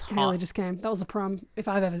think That's it really hot. just came. That was a prom, if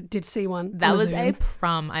I've ever did see one. That on was Zoom. a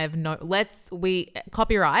prom. I have no. We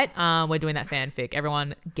copyright. We're doing that fanfic.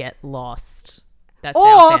 Everyone get lost. That's our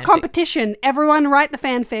Or fanfic. competition. Everyone write the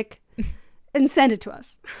fanfic and send it to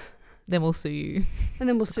us. Then we'll sue you. And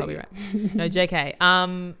then we'll sue you. Copyright. No,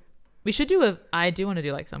 JK. We should do I do want to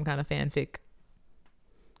do like some kind of fanfic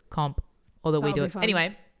comp, although we That'll do be it fun.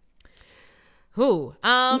 anyway. Who?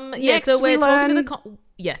 Yeah. Next So we're we talking to learn- the.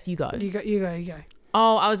 Yes, you go. You go.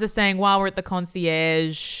 Oh, I was just saying while we're at the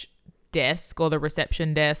concierge desk or the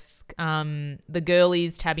reception desk, the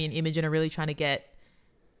girlies, Tabby and Imogen, are really trying to get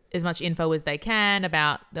as much info as they can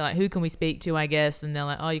about, they're like, who can we speak to, I guess? And they're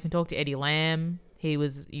like, oh, you can talk to Eddie Lamb. He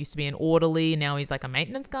used to be an orderly. Now he's like a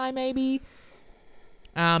maintenance guy, maybe.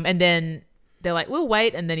 And then they're like, we'll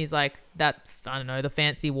wait. And then he's like, I don't know, the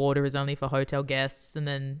fancy water is only for hotel guests. And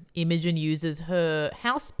then Imogen uses her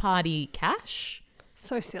house party cash.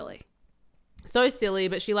 So silly. So silly,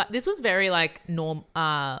 but this was very like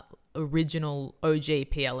original OG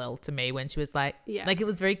PLL to me when she was like, Yeah. like it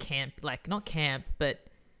was very camp, like not camp, but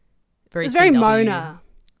very It was very CW. Mona.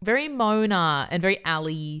 Very Mona and very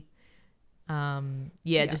Ally.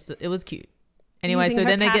 Just it was cute. Anyway, Using so her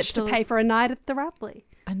then they get cash to pay for a night at the Rapley.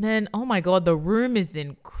 and then, oh my God, the room is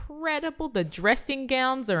incredible. The dressing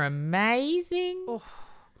gowns are amazing. Oh.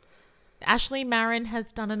 Ashley Marin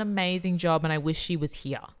has done an amazing job and I wish she was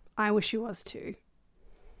here. I wish she was too.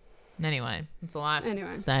 Anyway, that's all I have Anyway.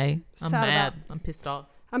 to say. I'm Sad mad. about- I'm pissed off.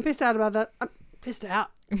 I'm pissed out about that. I'm pissed out.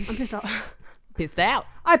 I'm pissed off. Pissed out.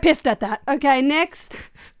 I pissed at that. Okay, next.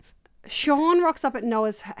 Sean rocks up at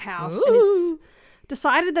Noah's house and is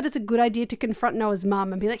decided that it's a good idea to confront Noah's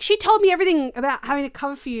mum and be like, she told me everything about having to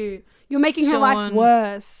cover for you. You're making her life Sean,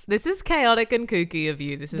 worse. This is chaotic and kooky of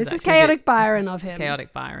you. This is This is actually chaotic a bit- Byron this is of him.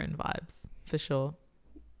 Chaotic Byron vibes. For sure.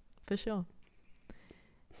 For sure.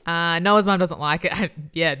 Noah's mum doesn't like it.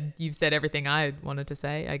 Yeah, you've said everything I wanted to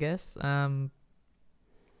say, I guess.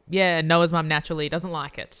 Yeah, Noah's mum naturally doesn't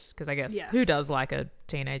like it because I guess who Yes. does like a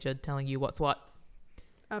teenager telling you what's what?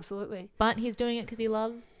 Absolutely. But he's doing it because he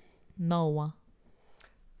loves Noah.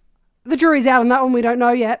 The jury's out on that one. We don't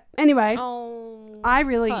know yet. Anyway, Oh. I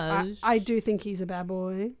hush. do think he's a bad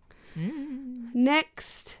boy. Mm.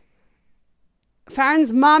 Next,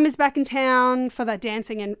 Farron's mum is back in town for that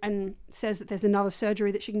dancing and says that there's another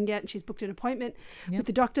surgery that she can get and she's booked an appointment with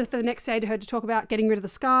the doctor for the next day to her to talk about getting rid of the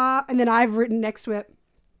scar. And then I've written next to it,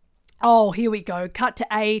 oh, here we go. Cut to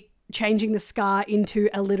A, changing the scar into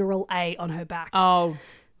a literal A on her back. Oh,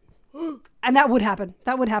 And that would happen.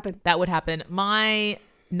 That would happen. that would happen. My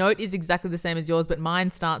note is exactly the same as yours, but mine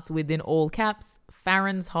starts with in all caps,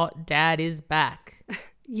 Farron's hot dad is back.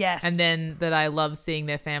 Yes. And then that I love seeing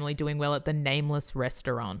their family doing well at the nameless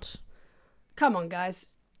restaurant. Come on,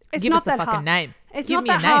 guys. It's Give not us a that fucking hard. name. It's Give not me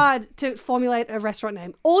a that name. hard to formulate a restaurant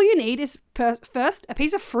name. All you need is first a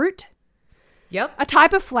piece of fruit, Yep. a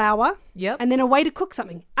type of flour, Yep. and then a way to cook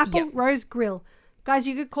something. Apple Yep. Rose Grill. Guys,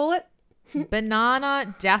 you could call it.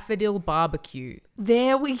 Banana daffodil barbecue.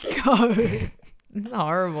 There we go.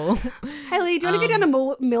 Horrible. Haley, do you want to go down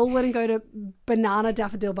to Millwood and go to Banana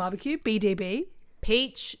Daffodil Barbecue, BDB?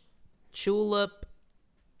 Peach tulip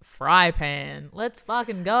fry pan. Let's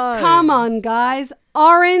fucking go. Come on, guys.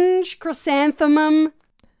 Orange chrysanthemum.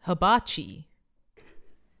 Hibachi.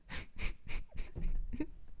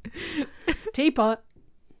 Teapot.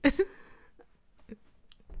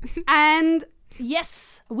 And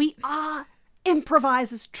yes, we are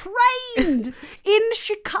improvisers trained in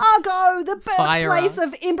Chicago, the Fire birthplace us.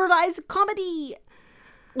 of improvised comedy.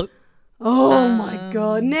 Oh my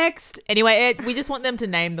God. Next. Anyway, we just want them to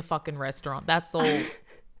name the fucking restaurant. That's all.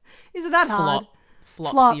 Is it that hard?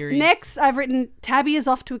 Flop series. Next, I've written Tabby is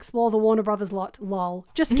off to explore the Warner Brothers lot. Lol.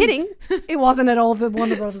 Just kidding. It wasn't at all the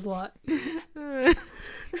Warner Brothers lot.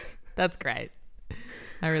 That's great.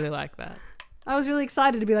 I really like that. I was really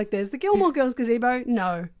excited to be like, there's the Gilmore Girls gazebo.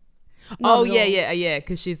 No. Not Oh, at yeah, all. yeah.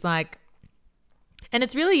 Because she's like, and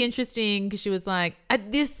it's really interesting because she was like,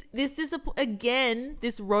 this is, again,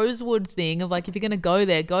 this Rosewood thing of like, if you're going to go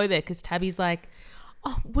there, go there. Because Tabby's like,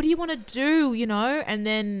 oh, what do you want to do, you know? And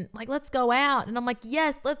then like, let's go out. And I'm like,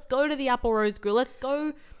 yes, let's go to the Apple Rose Grill. Let's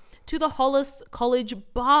go to the Hollis College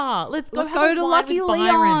Bar. Let's go Let's have go a to wine Lucky with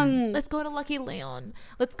Byron. Leon. Let's go to Lucky Leon.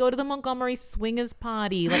 Let's go to the Montgomery Swingers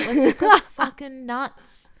Party. Like, let's just go fucking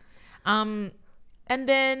nuts. And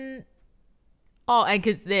then Oh, and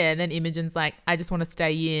because then Imogen's like, I just want to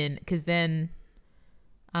stay in. Because then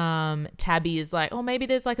Tabby is like, oh, maybe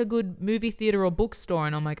there's like a good movie theater or bookstore.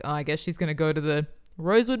 And I'm like, oh, I guess she's going to go to the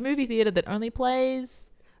Rosewood movie theater that only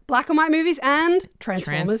plays black and white movies and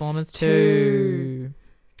Transformers 2.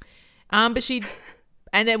 But she,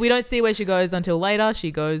 and then we don't see where she goes until later.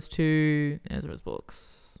 She goes to Ezra's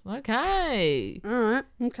books. Okay. All right.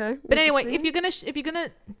 Okay. But anyway, if you're gonna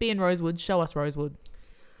be in Rosewood, show us Rosewood.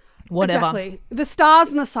 Whatever. Exactly. The stars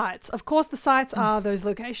and the sites. Of course, the sites are those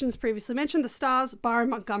locations previously mentioned. The stars, Byron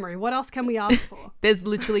Montgomery. What else can we ask for? There's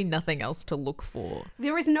literally nothing else to look for.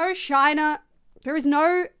 There is no shiner. There is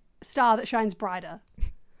no star that shines brighter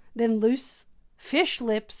than loose fish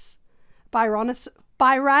lips,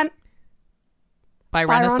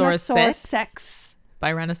 Byronosaurus sex.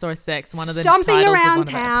 Byronosaurus sex. One of the stomping titles around of one of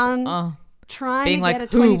town, oh, trying being to like,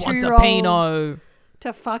 get a who wants a 22-year-old Pinot?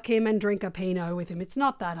 to fuck him and drink a Pinot with him. It's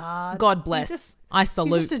not that hard. God bless. I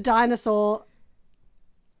salute. He's just a dinosaur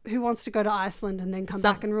who wants to go to Iceland and then come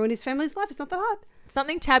back and ruin his family's life. It's not that hard.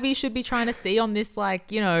 Something Tabby should be trying to see on this,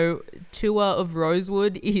 like, you know, tour of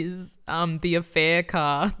Rosewood is the affair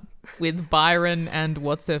car with Byron and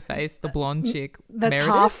what's her face, the blonde chick. That's Meredith?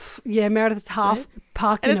 half. Yeah, Meredith's half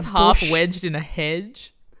parked And in it's a half bush. wedged in a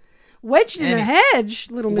hedge. Wedged in a hedge.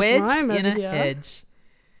 Little Miss Wedged Rhyme in over a here. hedge.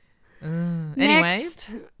 Anyway, Next,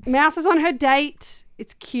 Mouse is on her date.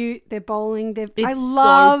 It's cute. They're bowling. I It's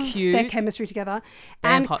love so cute. their chemistry together. They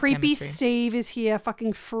have And hot creepy chemistry. Steve is here.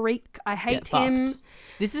 Fucking freak. I hate Get him. fucked.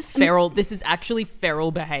 This is feral. This is actually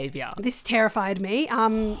feral behavior. This terrified me.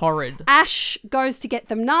 Horrid. Ash goes to get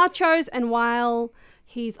them nachos, and while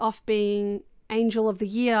he's off being Angel of the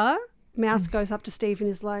Year, Mouse goes up to Steve and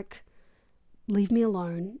is like, "Leave me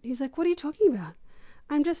alone." He's like, "What are you talking about?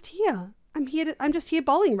 I'm just here. I'm just here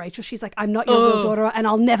bowling, Rachel." She's like, "I'm not your real daughter, and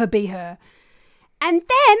I'll never be her." And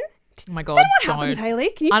then, Oh my God. what happens, Haley?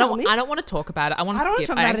 Can you tell me? I don't want to talk about it. I want to I don't wanna skip.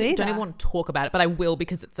 talk about it actually don't either. even want to talk about it, but I will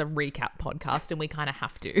because it's a recap podcast and we kind of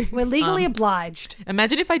have to. We're legally obliged.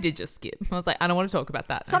 Imagine if I did just skip. I was like, I don't want to talk about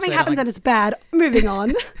that. Something Actually, I happens don't and it's bad. Moving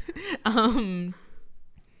on.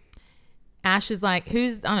 Ash is like,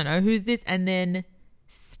 who's this? And then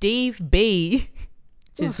Steve B,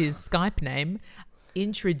 which is his Skype name,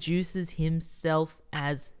 introduces himself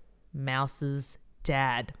as Mouse's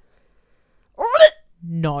dad.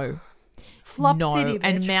 No. Flop No. City, bitch.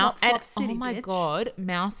 And Mouse, Flop City, oh my bitch. God,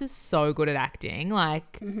 Mouse is so good at acting.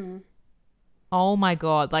 Like, oh my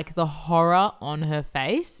God, like the horror on her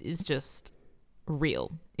face is just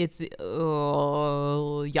real. It's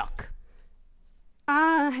yuck.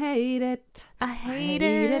 I hate it. I hate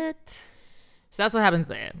it. So that's what happens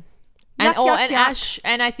there. Yuck, yuck, And yuck. Ash,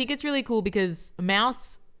 and I think it's really cool because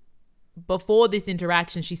Mouse, before this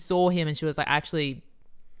interaction, she saw him and she was like, actually,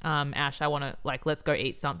 Ash, I want to, like, let's go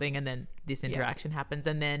eat something. And then this interaction happens.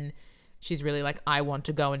 And then she's really like, I want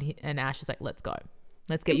to go. And Ash is like, let's go.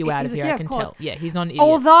 Let's get you out of He's like, here. yeah, I of can course. tell. Yeah, he's on idiot.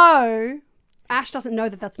 Although Ash doesn't know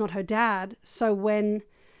that that's not her dad. So when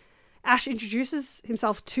Ash introduces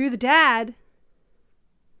himself to the dad,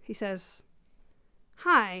 he says,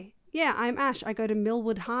 "Hi, yeah, I'm Ash. I go to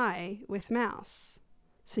Millwood High with Mouse."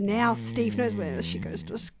 So now Steve knows where she goes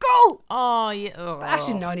to school. Oh, yeah. Oh. But Ash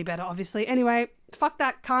didn't know any better, obviously. Anyway, fuck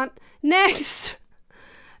that cunt. Next,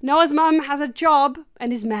 Noah's mum has a job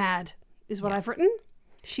and is mad, is what I've written.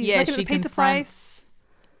 She's working at the pizza place.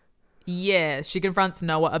 Yeah, she confronts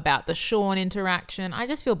Noah about the Sean interaction. I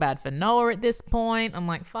just feel bad for Noah at this point. I'm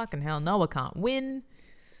like, fucking hell, Noah can't win.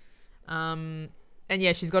 And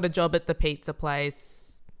yeah, she's got a job at the pizza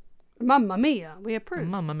place. Mamma mia, we approve.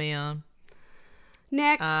 Mamma mia.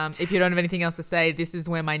 Next. If you don't have anything else to say, this is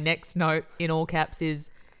where my next note in all caps is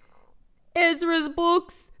Ezra's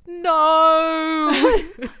books. No.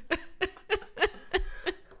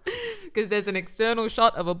 Because there's an external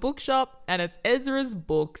shot of a bookshop and it's Ezra's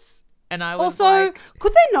books. And I was also, like,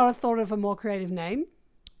 could they not have thought of a more creative name?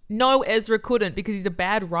 no, Ezra couldn't because he's a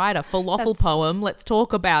bad writer. Falafel poem. Let's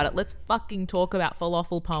talk about it. Let's fucking talk about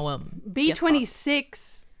falafel poem.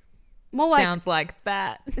 B26. More like Sounds like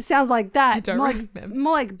that. it sounds like that. I don't remember.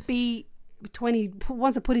 More like B20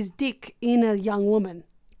 wants to put his dick in a young woman.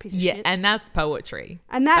 Piece of Yeah, shit. and that's poetry.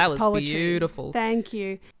 And that's that was poetry. beautiful. Thank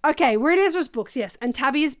you. Okay, we're at Ezra's books, yes. And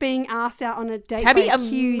Tabby is being asked out on a date. Tabby by a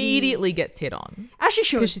cutie. immediately gets hit on As she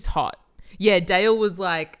should. because she's hot. Yeah, Dale was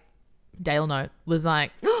like,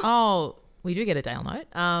 oh, we do get a Dale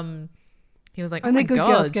note. He was like, Only oh my good God.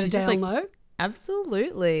 girls get a She's just Dale like, note.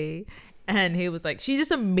 Absolutely. And he was like, she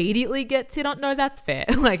just immediately gets hit on. No, that's fair.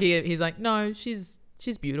 Like he's like, no, she's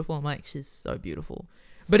beautiful. I'm like, she's so beautiful.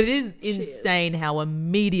 But it is insane how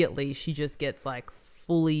immediately she just gets like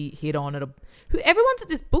fully hit on at everyone's at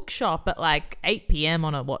this bookshop at like 8 p.m.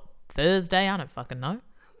 on a Thursday? I don't fucking know.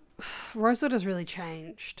 Rosewood has really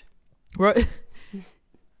changed.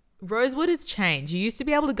 Rosewood has changed. You used to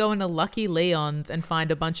be able to go into Lucky Leon's and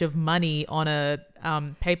find a bunch of money on a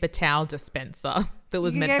paper towel dispenser that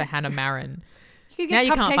was meant for Hannah Marin. Now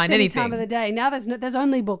you can't find anything. Time of the day. Now there's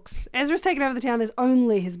only books. Ezra's taken over the town. There's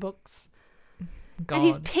only his books. God. And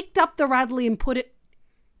he's picked up the Radley and put it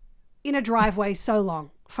in a driveway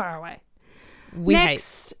far away.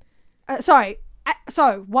 Next,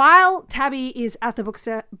 so while Tabby is at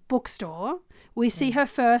the bookstore, we see her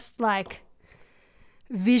first not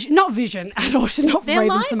vision at all. She's not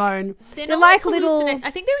Raven-Symoné. They're like little. I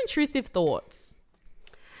think they're intrusive thoughts.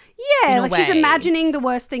 Yeah, she's imagining the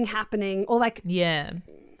worst thing happening, or yeah.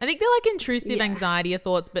 I think they're like intrusive anxiety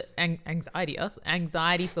thoughts, but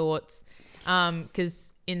anxiety thoughts.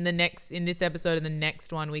 Because in this episode and the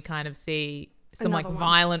next one, we kind of see some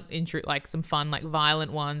violent some fun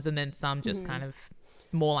violent ones, and then some just kind of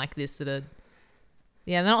more like this sort of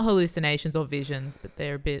they're not hallucinations or visions, but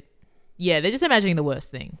they're a bit they're just imagining the worst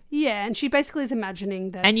thing. Yeah, and she basically is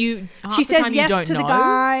imagining that. And she says yes to the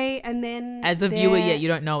guy, and then as a viewer, you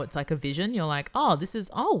don't know it's like a vision. You're like, oh, this is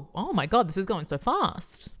oh my God, this is going so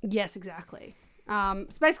fast. Yes, exactly. So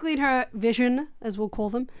basically in her vision, as we'll call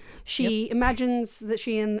them, she imagines that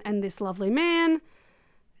she and this lovely man,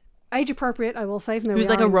 age appropriate, I will say, who's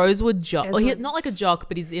like a Rosewood jock. Well, he's not like a jock,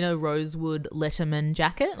 but he's in a Rosewood Letterman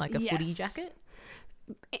jacket, like a footy jacket.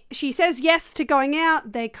 She says yes to going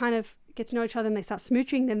out. They kind of get to know each other and they start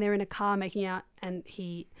smooching. Then they're in a car making out and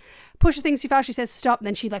he pushes things too fast. She says stop.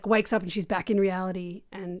 Then she wakes up and she's back in reality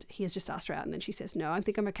and he has just asked her out. And then she says, no, I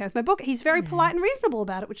think I'm okay with my book. He's very polite and reasonable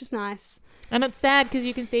about it, which is nice. And it's sad because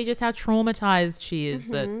you can see just how traumatized she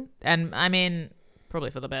is. And I mean,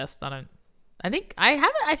 probably for the best. I think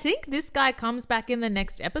this guy comes back in the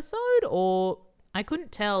next episode, or I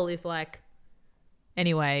couldn't tell if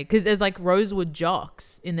anyway, because there's Rosewood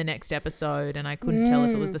jocks in the next episode, and I couldn't tell if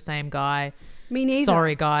it was the same guy. Me neither.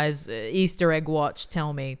 Sorry, guys. Easter egg watch.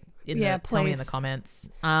 Tell me in the comments.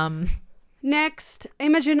 Next,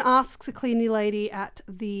 Imogen asks a cleaning lady at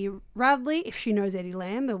the Radley if she knows Eddie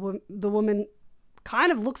Lamb. The woman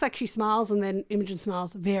kind of looks like she smiles, and then Imogen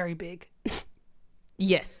smiles very big.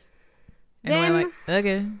 Yes. And then we're like,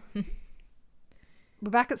 okay. We're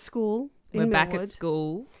back at school. We're back at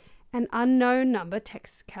school. An unknown number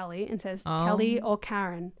texts Kelly and says, Kelly or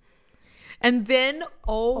Karen. And then,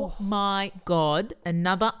 oh my God,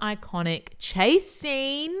 another iconic chase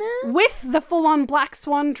scene. With the full-on black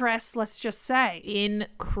swan dress, let's just say.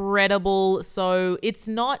 Incredible. So it's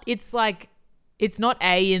not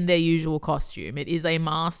A in their usual costume. It is a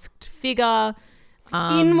masked figure.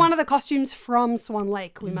 In one of the costumes from Swan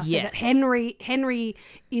Lake, we must say that Henry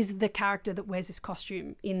is the character that wears this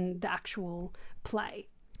costume in the actual play.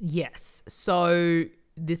 Yes. So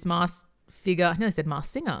this masked figure, I know I said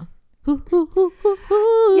masked singer.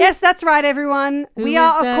 Yes, that's right, everyone. We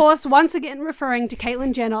are, of course, once again referring to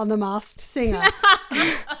Caitlyn Jenner on The Masked Singer.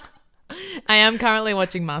 I am currently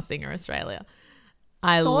watching Masked Singer Australia.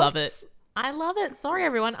 I love it. Sorry,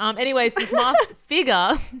 everyone. Anyways, this masked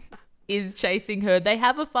figure is chasing her. They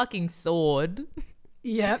have a fucking sword.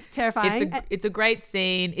 Yep, terrifying. It's a great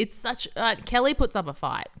scene. It's such Kelly puts up a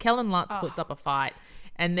fight. Kellen Lutz puts up a fight.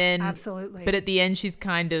 And then absolutely. But at the end she's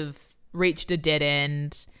kind of reached a dead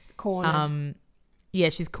end. Cornered.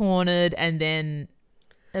 She's cornered, and then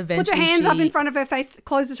eventually puts her hands up in front of her face,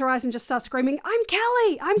 closes her eyes and just starts screaming, I'm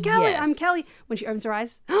Kelly, I'm Kelly, yes. I'm Kelly. When she opens her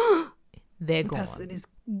eyes, they're the gone. person is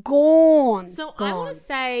gone. So gone. I want to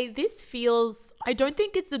say this feels, I don't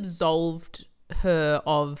think it's absolved her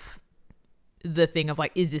of the thing of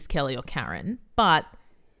is this Kelly or Karen? But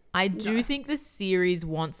I do think the series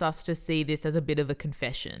wants us to see this as a bit of a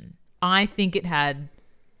confession. I think it had,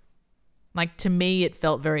 to me, it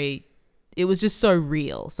felt it was just so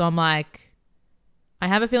real. So I'm I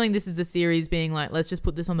have a feeling this is the series being let's just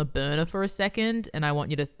put this on the burner for a second, and I want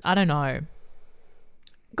you to, I don't know.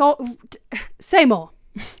 Say more.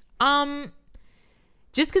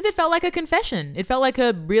 Just because it felt like a confession. It felt like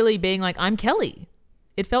her really being I'm Kelly.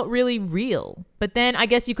 It felt really real. But then I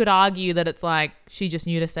guess you could argue that it's she just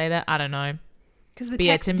knew to say that. I don't know. Because the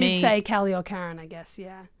text did say Kelly or Karen, I guess,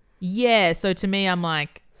 yeah. Yeah, so to me, I'm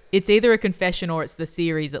it's either a confession or it's the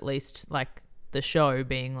series, at least, the show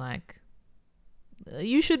being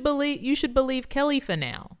you should believe Kelly for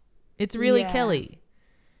now. It's really Kelly.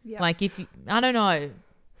 Yeah. If you, I don't know.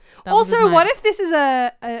 Also, what if this is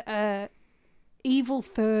a evil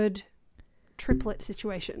third triplet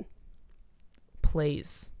situation?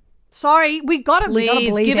 Please. Sorry, we gotta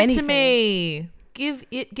believe give anything. It to me.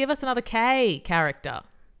 give us another K character.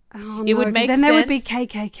 Oh, It no, would 'cause make then there would be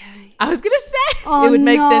sense. KKK. I was gonna say Oh, it would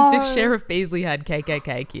make sense no. if Sheriff Beasley had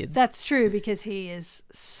KKK kids. That's true because he is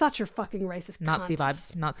such a fucking racist Nazi cunt.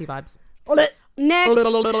 vibes. Nazi vibes.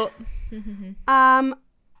 Next,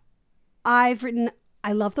 I've written,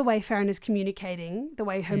 I love the way Farron is communicating, the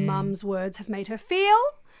way her mum's words have made her feel.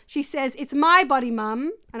 She says, "It's my body,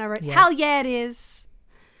 mum." And I wrote, Yes. "Hell yeah, it is."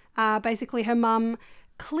 Basically, her mum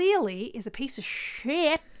clearly is a piece of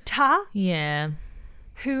shit Yeah.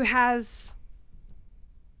 who has...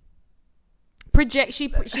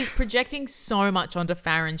 She's projecting so much onto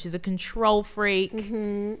Farron. She's a control freak.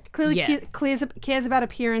 Clearly Yeah. cares about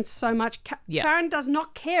appearance so much. Yeah. Farron does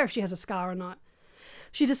not care if she has a scar or not.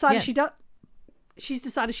 She decided Yeah. she's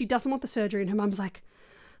decided she doesn't want the surgery, and her mum's like,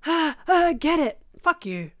 get it. Fuck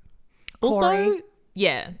you. Also, Corey.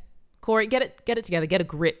 yeah, Corey, get it together. Get a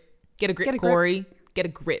grip. Get a grip, Get a grip. Corey. Get a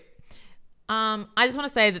grip. I just want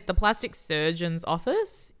to say that the plastic surgeon's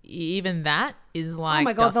office, even that is like, Oh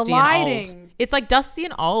my God, the dusty and old. lighting. It's like dusty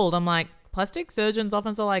and old. I'm like, plastic surgeons'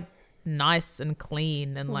 office are like nice and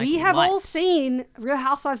clean and like We have all light. seen Real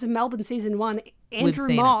Housewives of Melbourne season 1. Andrew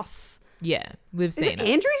seen it. Moss. Yeah, we've Is seen it it.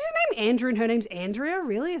 Andrew? Is his name Andrew and her name's Andrea?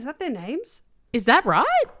 Really? Is that their names? Is that right?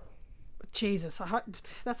 Jesus, I hope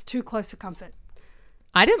that's too close for comfort.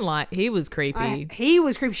 I didn't like. He was creepy. He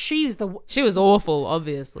was creepy. She was She was awful,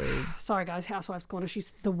 obviously. sorry guys, Housewives Corner.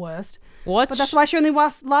 She's the worst. Watch But that's why she only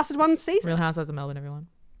lasted one season. Real Housewives of Melbourne, everyone.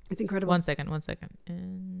 It's incredible. One second.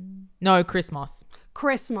 No, Chris Moss.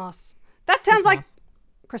 Christmas. That sounds like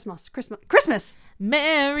Christmas.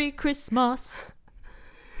 Merry Christmas.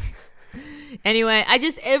 Anyway,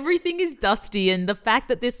 everything is dusty, and the fact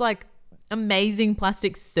that this like amazing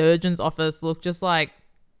plastic surgeon's office looked just like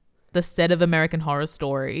the set of American Horror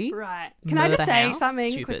Story. Right. Can I just Murder say House?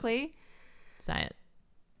 something Stupid. quickly? Say it.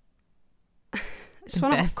 I just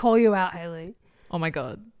want to Confess. call you out, Hayley. Oh my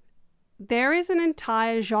God. There is an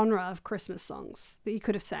entire genre of Christmas songs that you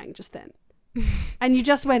could have sang just then. And you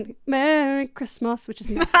just went, Merry Christmas, which is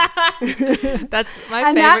nothing. That's my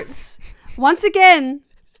And favorite. that's, once again,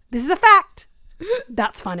 this is a fact.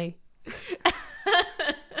 That's funny.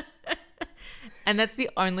 And that's the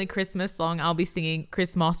only Christmas song I'll be singing,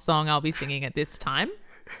 Christmas song I'll be singing at this time.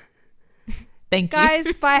 Thank you.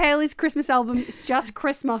 Guys, by Hayley's Christmas album, it's just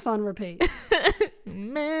Christmas on repeat.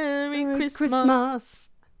 Merry Christmas. Christmas.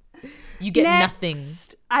 You get Next, nothing.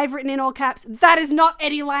 I've written in all caps, that is not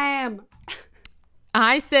Eddie Lamb.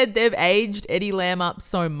 I said they've aged Eddie Lamb up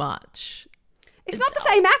so much. It's not the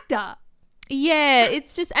same actor. Yeah,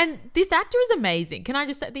 it's just, and this actor is amazing. Can I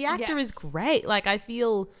just say, the actor is Yes. great. Like, I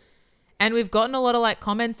feel, and we've gotten a lot of like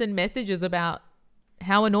comments and messages about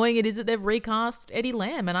how annoying it is that they've recast Eddie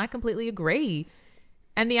Lamb, and I completely agree.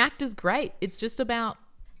 And the actor's great. It's just about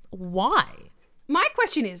why. My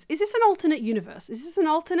question is this an alternate universe? Is this an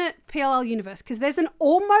alternate PLL universe? Because there's an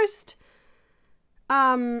almost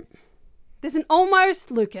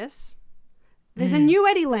Lucas, there's a new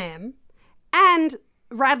Eddie Lamb, and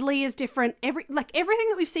Radley is different. Everything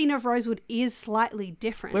that we've seen of Rosewood is slightly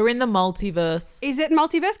different. We're in the multiverse. Is it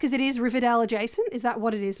multiverse? Because it is Riverdale adjacent. Is that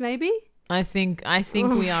what it is? Maybe. I think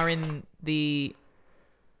we are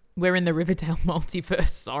we're in the Riverdale multiverse.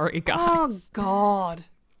 Sorry, guys. Oh God.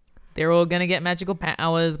 They're all gonna get magical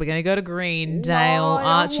powers. We're gonna go to Greendale. No, I don't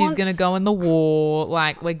Archie's want gonna go in the war.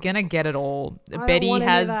 Like, we're gonna get it all. don't Betty want any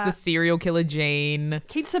of has that. the serial killer gene.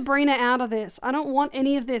 Keep Sabrina out of this. I don't want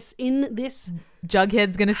any of this in this.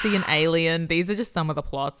 Jughead's gonna see an alien. These are just some of the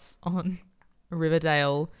plots on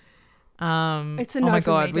Riverdale. It's a oh no my from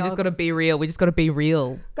God, me, we just dog. gotta be real. We just gotta be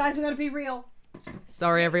real. Guys, we gotta be real.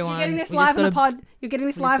 Sorry, everyone. You're getting this We live just on the gotta- pod. You're getting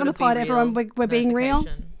this we just live on the gotta be pod, everyone. real. We're being real.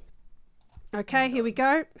 Notification. Okay, here we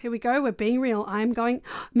go. Here we go. We're being real. I'm going.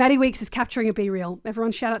 Maddie Weeks is capturing a Be Real.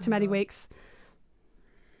 Everyone shout out to Maddie Weeks.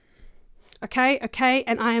 Okay.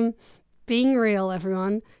 And I am being real,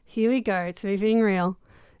 everyone. Here we go. It's me being real.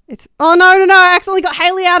 Oh, no. I accidentally got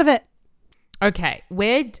Hayley out of it. Okay,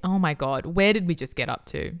 oh my God, where did we just get up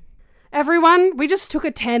to? Everyone, we just took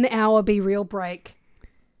a 10-hour Be Real break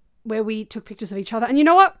where we took pictures of each other. And you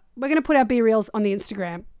know what? We're going to put our Be Reals on the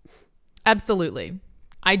Instagram. Absolutely.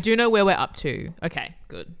 I do know where we're up to. Okay,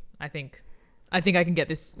 good. I think I can get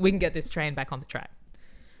this. We can get this train back on the track.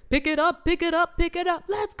 Pick it up.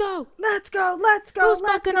 Let's go. Who's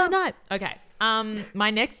back in the night? Okay.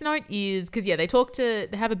 My next note is because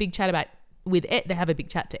they have a big chat they have a big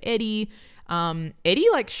chat to Eddie. Eddie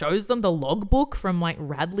like shows them the logbook from like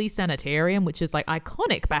Radley Sanitarium, which is like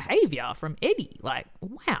iconic behavior from Eddie. Like,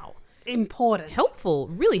 wow. Important. Helpful,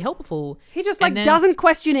 really helpful. He just And then- doesn't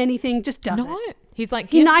question anything, just does No, it. he's like,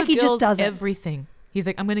 He give Nike the just girls does it. everything. He's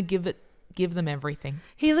like, I'm gonna give it give them everything.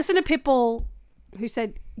 He listened to Pitbull, who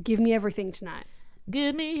said, "Give me everything tonight."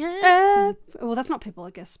 Give me Well, that's not Pitbull,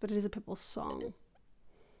 I guess, but it is a Pitbull song.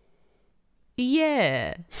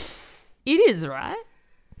 Yeah. It is, right?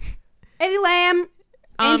 Eddie Lamb,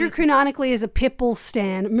 Andrew Cunanically is a Pitbull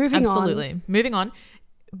stan. Moving on. Absolutely. Moving on.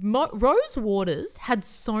 Rose Waters had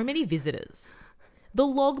so many visitors. The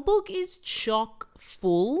logbook is chock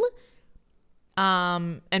full.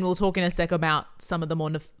 And we'll talk in a sec about some of the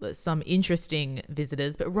more some interesting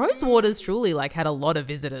visitors. But Rose Waters truly had a lot of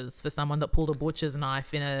visitors for someone that pulled a butcher's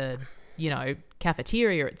knife in a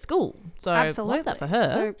cafeteria at school. So Absolutely. love that for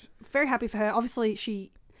her. So very happy for her. Obviously,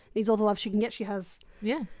 she needs all the love she can get. She has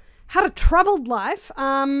had a troubled life.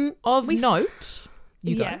 Of note,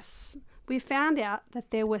 yes, we found out that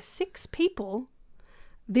there were 6 people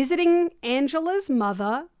visiting Angela's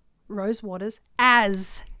mother, Rose Waters,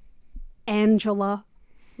 as Angela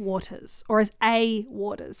Waters, or as A.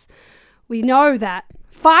 Waters. We know that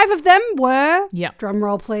 5 of them were, drum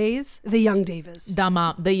roll please, the Young Divas.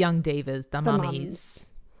 The Young Divas, the mummies.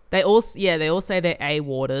 mums. They all say they're A.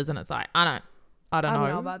 Waters, and it's like, I don't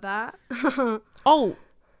know about that. Oh,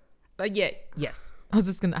 but yes. I was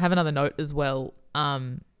just going to have another note as well.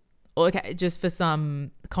 Okay, just for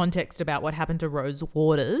some context about what happened to Rose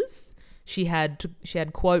Waters. She had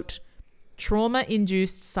quote,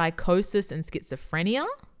 trauma-induced psychosis and schizophrenia.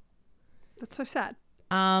 That's so sad.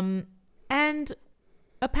 And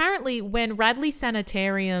apparently when Radley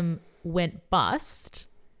Sanitarium went bust,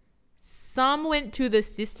 some went to the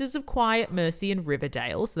Sisters of Quiet Mercy in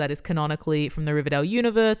Riverdale. So that is canonically from the Riverdale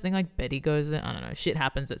universe. I think Betty goes there. I don't know. Shit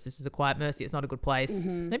happens at Sisters of Quiet Mercy. It's not a good place.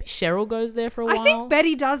 Mm-hmm. Maybe Cheryl goes there for a while. I think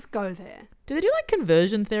Betty does go there. Do they do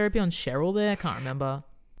conversion therapy on Cheryl there? I can't remember.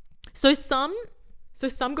 So some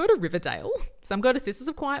go to Riverdale. Some go to Sisters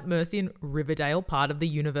of Quiet Mercy in Riverdale, part of the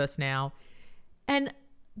universe now. And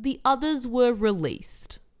the others were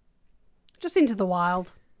released. Just into the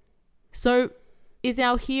wild. So is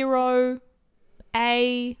our hero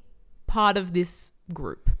a part of this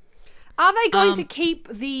group? Are they going to keep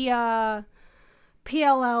the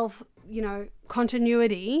PLL,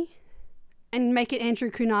 continuity and make it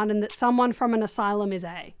Andrew Cunanan that someone from an asylum is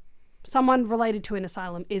A? Someone related to an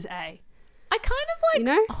asylum is A. I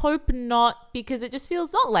kind of hope not, because it just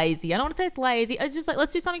feels not lazy. I don't want to say it's lazy. It's just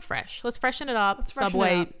let's do something fresh. Let's freshen it up.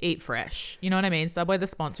 Subway, eat fresh. You know what I mean? Subway, the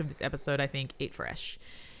sponsor of this episode, I think. Eat fresh.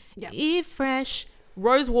 Yeah. Eat fresh.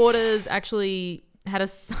 Rose Waters actually had a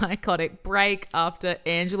psychotic break after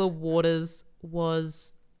Angela Waters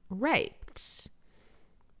was raped.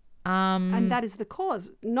 And that is the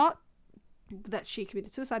cause. Not that she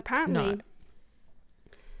committed suicide. Apparently,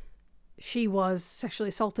 she was sexually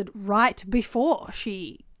assaulted right before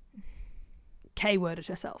she K-worded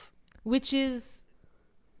herself. Which is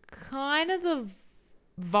kind of the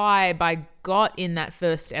vibe I got in that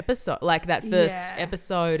first episode.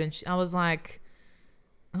 Episode. And I was like,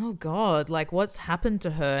 oh God, what's happened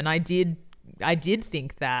to her? And I did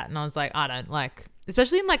think that. And I was like, I don't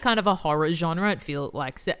especially in kind of a horror genre, it feels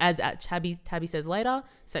as Tabby says later,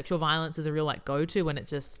 sexual violence is a real go-to, when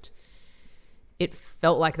it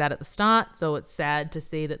felt like that at the start. So it's sad to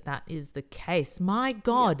see that is the case. My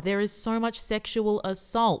God, there is so much sexual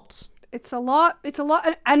assault. It's a lot. And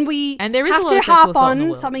there is have a lot to of harp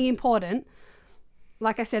on something important.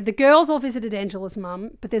 Like I said, the girls all visited Angela's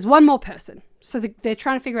mum, but there's one more person. So they're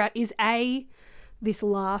trying to figure out, is this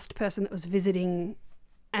last person that was visiting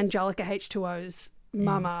Angelica H2O's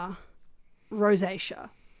mama, Rosacea?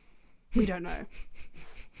 We don't know.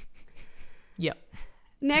 Yep.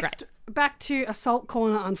 Next, back to Assault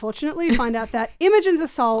Corner, unfortunately. We find out that Imogen's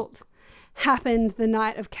assault happened the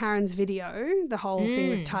night of Karen's video, the whole thing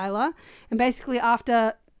with Tyler. And basically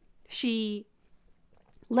after she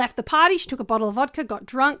left the party, she took a bottle of vodka, got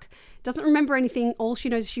drunk, doesn't remember anything. All she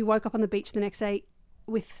knows is she woke up on the beach the next day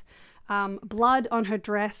with blood on her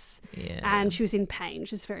dress, and she was in pain,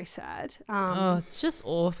 which is very sad. It's just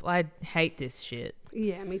awful. I hate this shit.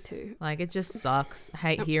 Yeah, me too. It just sucks. I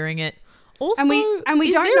hate hearing it. Also, and we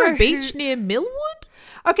is don't there know a beach near Millwood?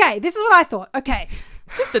 Okay, this is what I thought. Okay.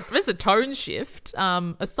 Just a tone shift.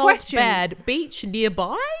 Assault's bad. Beach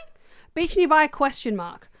nearby? Beach nearby, question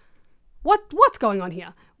mark. What's going on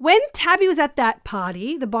here? When Tabby was at that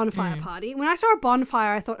party, the bonfire party, when I saw a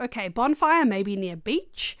bonfire, I thought, okay, bonfire maybe near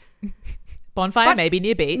beach. Bonfire maybe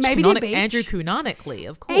near beach. Maybe near beach. Andrew Cunanically,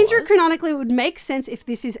 of course. Andrew Cunanically would make sense if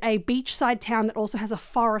this is a beachside town that also has a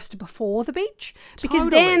forest before the beach. Because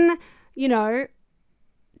then,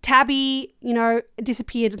 Tabby,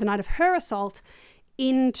 disappeared the night of her assault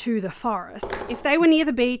into the forest. If they were near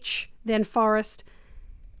the beach, then forest.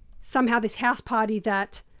 Somehow this house party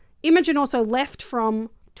that Imogen also left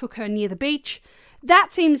from took her near the beach.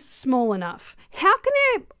 That seems small enough. How can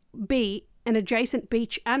there be an adjacent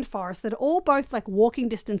beach and forest that are all both like walking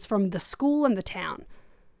distance from the school and the town?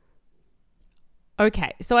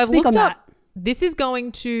 Okay, so I've Speak looked on up. This is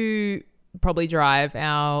going to probably drive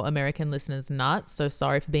our American listeners nuts. So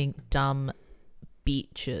sorry for being dumb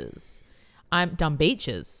beaches. I'm dumb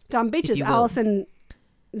beaches. Dumb beaches. you will. Alison,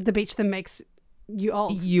 the beach that makes you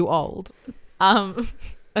old. You old.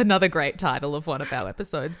 Another great title of one of our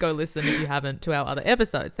episodes. Go listen if you haven't to our other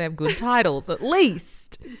episodes. They have good titles at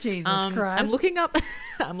least. Jesus Christ.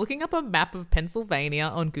 I'm looking up a map of Pennsylvania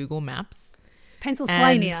on Google Maps.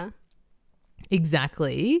 Pennsylvania.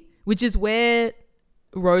 Exactly. Which is where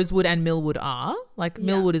Rosewood and Millwood are. Like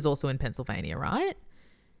Millwood is also in Pennsylvania, right?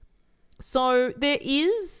 So there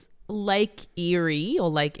is Lake Erie or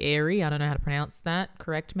Lake Erie. I don't know how to pronounce that.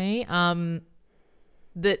 Correct me.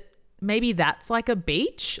 That maybe that's like a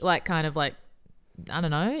beach, like kind of like, I don't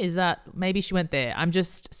know. Is that, maybe she went there.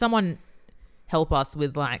 Someone help us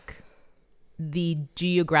with like the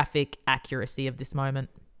geographic accuracy of this moment,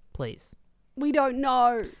 please. We don't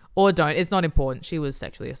know. Or don't. It's not important. She was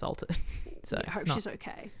sexually assaulted. So I hope she's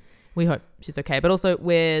okay. We hope she's okay. But also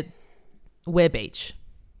we're beach.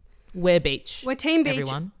 We're beach. We're team beach.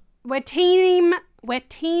 Everyone. We're team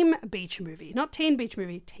beach movie. Not teen beach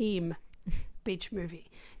movie. Team beach movie.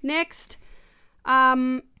 Next,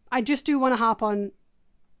 I just do want to harp on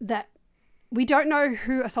that we don't know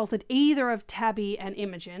who assaulted either of Tabby and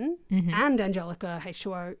Imogen and Angelica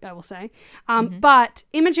H2O, I will say. But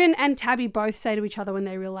Imogen and Tabby both say to each other when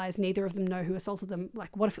they realise neither of them know who assaulted them,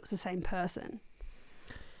 like, what if it was the same person?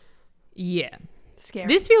 Yeah. Scary.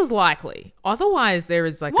 This feels likely. Otherwise, there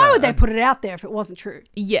is like Why would they put it out there if it wasn't true?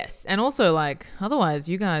 Yes. And also, like, otherwise,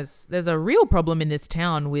 you guys, there's a real problem in this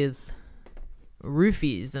town with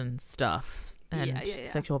roofies and stuff. And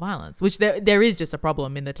sexual violence, which there is just a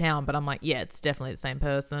problem in the town, but I'm like, yeah, it's definitely the same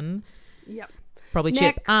person. Yep. Probably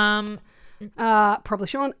Next, Chip. Probably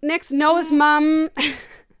Sean. Next, Noah's mum.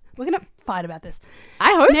 We're going to fight about this.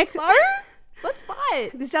 I hope Next, so. Let's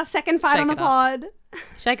fight. This is our second fight Shake on the it up. pod.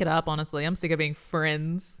 Shake it up, honestly. I'm sick of being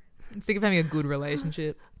friends. I'm sick of having a good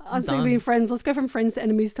relationship. I'm sick of done. being friends. Let's go from friends to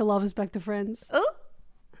enemies to lovers back to friends.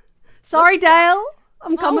 Sorry, Dale.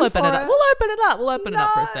 I'm coming We'll open for it up. it. We'll open it up. We'll open it up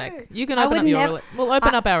for a sec. You can open up your. We'll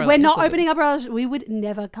open up our. We're not it's all opening good. up our. We would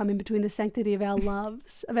never come in between the sanctity of our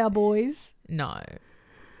loves, of our boys. No.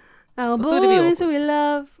 Our Also, it'd be boys who awkward. we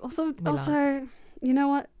love. Also, love. you know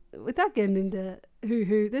what? Without getting into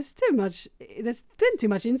who, there's been too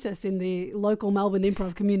much incest in the local Melbourne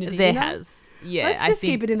improv community. There you know? has. Yeah. Let's just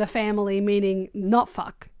keep it in the family, meaning not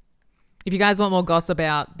fuck. If you guys want more gossip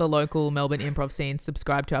about the local Melbourne improv scene,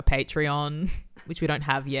 subscribe to our Patreon, which we don't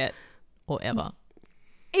have yet or ever.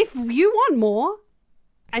 If you want more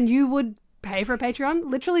and you would pay for a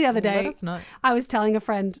Patreon, literally the other day, Let us know. I was telling a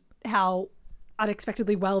friend how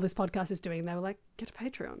unexpectedly well this podcast is doing. They were like, get a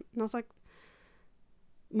Patreon. And I was like,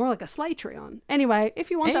 more like a Slaytreon. Anyway, if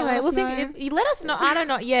you want that, let us know. If you let us know. I don't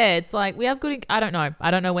know. Yeah, it's like we have good. I don't know. I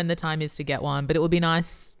don't know when the time is to get one, but it would be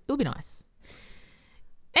nice. It would be nice.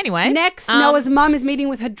 Anyway, Next, Noah's mum is meeting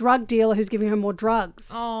with her drug dealer who's giving her more drugs.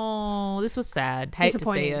 Oh, this was sad. Hate to see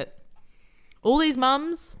Disappointing. it. All these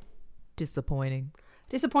mums, disappointing.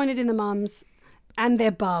 Disappointed in the mums and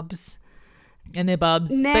their bubs. And their bubs.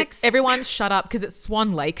 Next. But everyone shut up because it's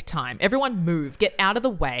Swan Lake time. Everyone move. Get out of the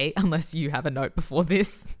way unless you have a note before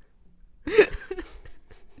this.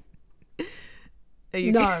 Are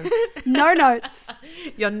you No. No notes.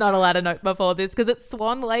 You're not allowed a note before this because it's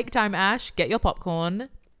Swan Lake time, Ash. Get your popcorn.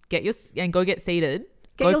 And go get seated.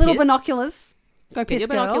 Get Go your little piss. binoculars. Go Get piss, your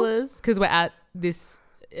girl. binoculars because we're at this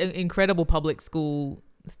incredible public school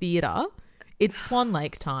theatre. It's Swan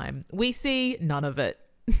Lake time. We see none of it.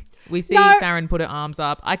 We see No. Farron put her arms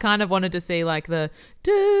up. I kind of wanted to see like the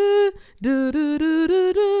do do do do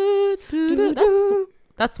do do do.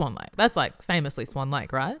 That's Swan Lake. That's like famously Swan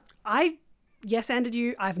Lake, right? I yes-anded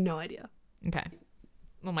you. I have no idea. Okay.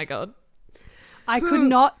 Oh my god. I could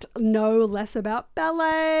not know less about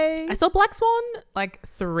ballet. I saw Black Swan like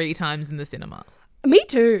 3 times in the cinema. Me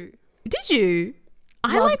too. Did you?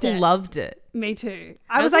 I Loved it. loved it. Me too.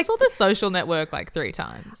 I was like, saw The Social Network like 3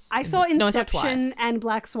 times. I saw No, I saw it Inception twice. and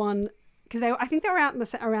Black Swan because I think they were out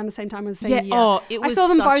around the same time as the same Yeah, year. oh, it I was saw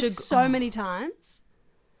them such both so many times.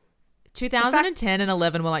 2010 and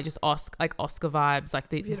 11 were like just Oscar vibes. Like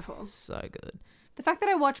the Beautiful. So good. The fact that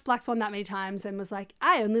I watched Black Swan that many times and was like,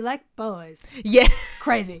 I only like boys. Yeah.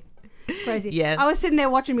 Crazy. Yeah. I was sitting there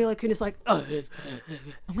watching Mila Kunis like, Oh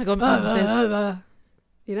my god. they're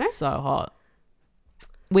you know? so hot.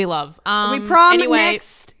 We love. We prom anyway,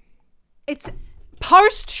 next. It's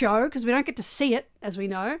post show because we don't get to see it. as we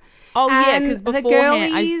know. Oh, yeah, And because the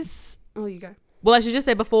beforehand... girlies... Oh, you go. Well, I should just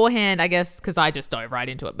say beforehand, I guess, because I just dove right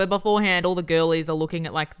into it. But beforehand, all the girlies are looking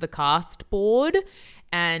at like the cast board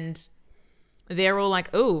and they're all like,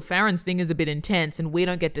 oh, Farron's thing is a bit intense and we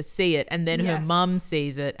don't get to see it. And then her Yes. mum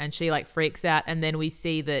sees it and she like freaks out. And then we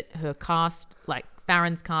see that her cast, like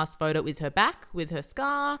Farron's cast photo is her back with her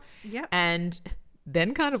scar. Yep. And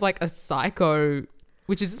then kind of like a psycho,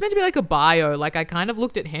 which is just meant to be like a bio. Like I kind of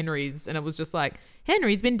looked at Henry's and it was just like,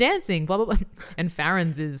 Henry's been dancing, blah, blah, blah. And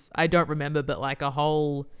Farron's is, I don't remember, but like a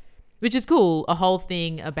whole, which is cool, a whole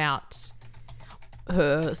thing about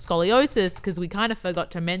her scoliosis, because we kind of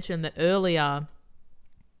forgot to mention that earlier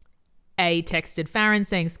A texted Farron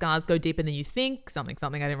saying scars go deeper than you think, something, I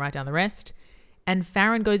didn't write down the rest. And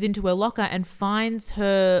Farron goes into her locker and finds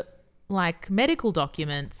her like medical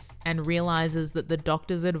documents and realizes that the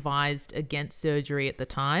doctors advised against surgery at the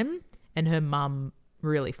time and her mum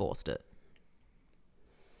really forced it.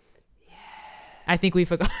 I think we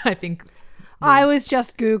forgot. I was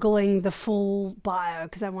just Googling the full bio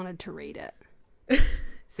because I wanted to read it.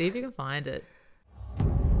 See if you can find it.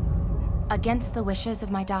 Against the wishes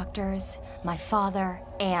of my doctors, my father,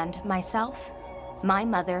 and myself, my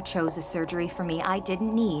mother chose a surgery for me I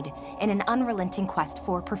didn't need in an unrelenting quest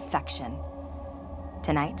for perfection.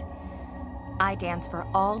 Tonight, I dance for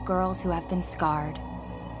all girls who have been scarred,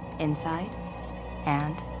 inside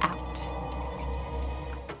and out.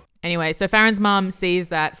 Anyway, so Farron's mum sees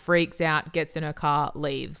that, freaks out, gets in her car,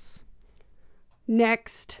 leaves.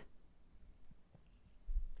 Next,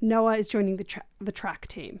 Noah is joining the track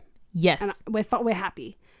team. Yes. And we're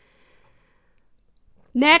happy.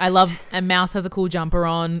 Next. I love, and Mouse has a cool jumper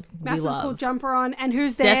on. Mouse has a cool love. jumper on. And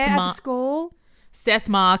who's Seth there at the school? Seth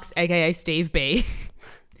Marks, aka Steve B,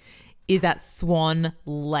 is at Swan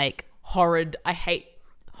Lake. Horrid. I hate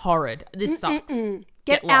horrid. This sucks.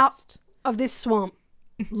 Get lost. out of this swamp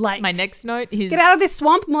lake. My next note is Get out of this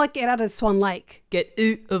swamp, more like get out of Swan Lake. get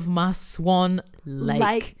out of my Swan Lake.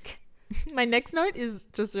 Lake. My next note is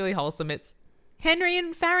just really wholesome. It's Henry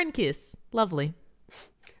and Farron kiss. Lovely.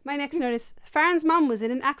 My next note is Farron's mum was in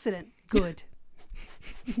an accident. Good.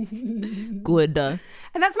 Good. And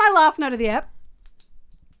that's my last note of the app.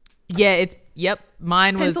 Yeah,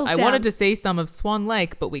 mine was, Pencils I down. wanted to see some of Swan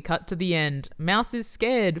Lake, but we cut to the end. Mouse is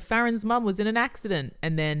scared. Farron's mum was in an accident.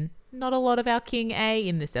 And then not a lot of our King A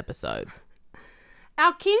in this episode.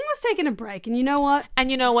 Our king was taking a break, and you know what? And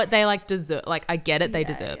you know what? They like deserve, like I get it, they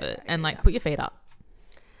deserve it. And like put your feet up.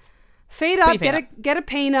 Feet Put up, your feet get a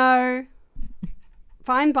Pinot,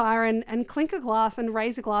 find Byron, and clink a glass and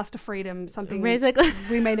raise a glass to freedom, something Raise a glass.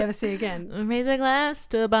 we may never see again. Raise a glass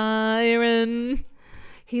to Byron.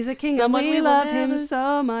 He's a king Someone and we we will love him never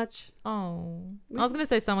so much. Oh. I was going to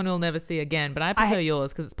say someone we'll never see again, but I prefer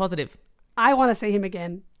yours because it's positive. I want to see him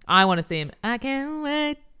again. I want to see him. I can't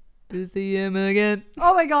wait to see him again.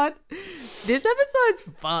 Oh my God. This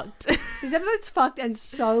episode's fucked. This episode's fucked and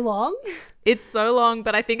so long. It's so long,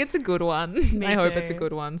 but I think it's a good one. Me I hope too. it's a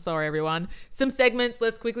good one. Sorry, everyone. Some segments.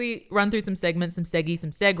 Let's quickly run through some segments, some seggies,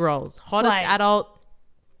 some seg rolls. Hottest Slay. adult.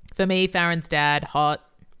 For me, Farron's dad. Hot.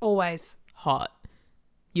 Always. Hot.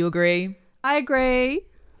 You agree? I agree.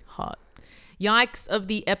 Hot. Yikes of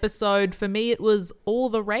the episode. For me, it was all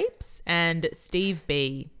the rapes and Steve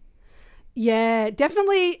B. Yeah,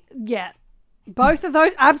 definitely. Yeah. Both of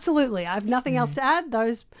those. Absolutely. I have nothing else to add.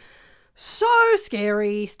 Those so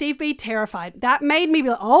scary. Steve B terrified. That made me be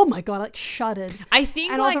like, oh my God, like shuddered. I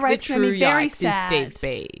think And all like the the rapes made true me very yikes sad. is Steve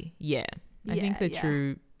B. Yeah. I think the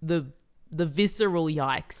true, the visceral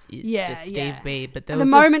yikes is just Steve B. But there the was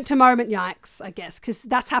moment to moment yikes, I guess, because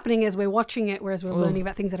that's happening as we're watching it, whereas we're learning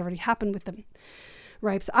about things that already happened with the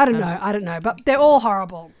rapes. I don't know, but they're all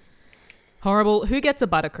horrible. horrible. Who gets a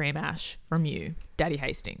buttercream ash from you, Daddy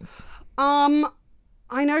Hastings?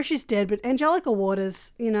 I know she's dead, but Angelica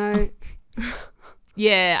Waters, you know,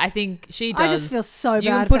 Yeah, I think she does. I just feel so You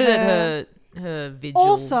can bad put for it at her vigil.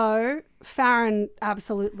 also Farron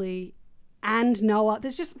absolutely, and Noah.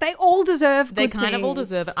 There's just they all deserve. They good kind of all things.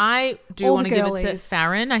 deserve it. I do All want the to give it to girlies.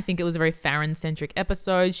 Farron. I think it was a very Farron-centric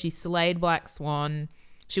episode. She slayed Black Swan.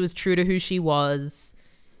 She was true to who she was.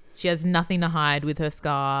 She has nothing to hide with her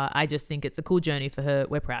scar. I just think it's a cool journey for her.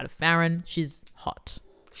 We're proud of Farron. She's hot.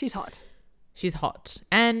 She's hot. She's hot.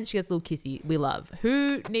 And she gets a little kissy. We love.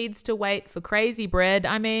 Who needs to wait for Crazy Bread?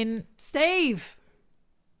 I mean, Steve.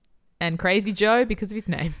 and Crazy Joe because of his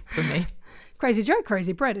name for me. Crazy Joe,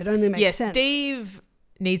 Crazy Bread. It only makes Yes, sense. Steve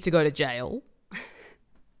needs to go to jail.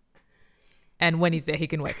 And when he's there, he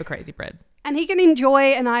can wait for Crazy Bread. And he can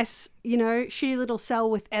enjoy a nice, you know, shitty little cell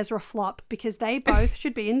with Ezra Flop because they both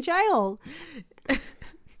should be in jail.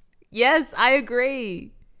 Yes, I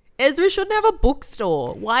agree. Ezra shouldn't have a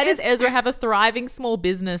bookstore. Why does Ezra have a thriving small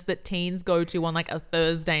business that teens go to on like a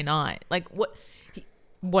Thursday night? Like what?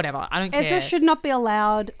 Whatever. I don't care. Ezra should not be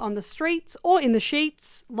allowed on the streets or in the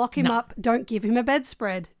sheets. Lock him up. Don't give him a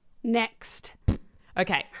bedspread. Next.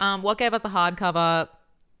 Okay. What gave us a hardcover?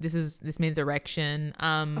 This means erection.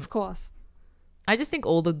 Of course. I just think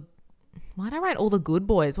why'd I write all the good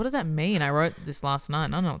boys? What does that mean? I wrote this last night. I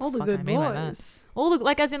don't know what All the the fuck good I mean by that. boys. All the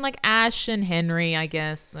like as in like Ash and Henry, I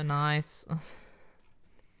guess, are nice.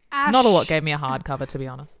 Ash, Not a lot gave me a hardcover, to be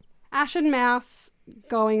honest. Ash and Mouse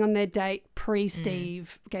going on their date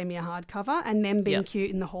pre-Steve gave me a hardcover, and them being cute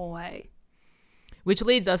in the hallway. Which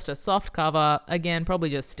leads us to soft cover. Again, probably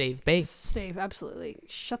just Steve B. Steve, absolutely.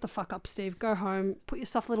 Shut the fuck up, Steve. Go home. Put your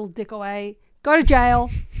soft little dick away. Go to jail.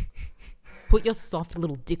 Put your soft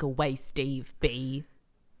little dick away, Steve B.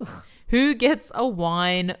 Who gets a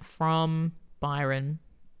wine from Byron?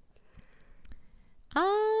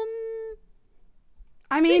 I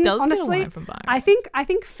mean, does get a honestly, wine from Byron. I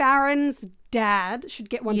think Farron's dad should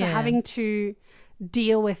get one for having to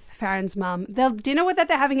deal with Farron's mum. The dinner that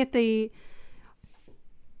they're having at the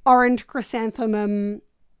Orange Chrysanthemum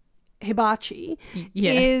Hibachi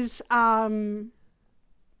is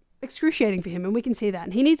excruciating for him, and we can see that.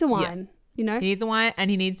 And he needs a wine, you know? He needs a wine,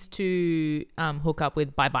 and he needs to hook up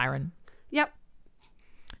with By Byron. Yep.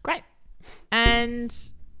 Great. And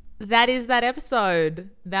that is that episode.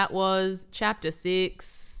 That was chapter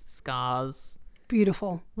 6, Scars.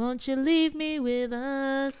 Beautiful. Won't you leave me with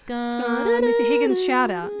a scar? Scar. Missy Higgins shout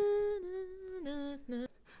out.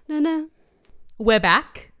 Na-na. We're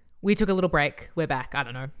back. We took a little break. We're back. I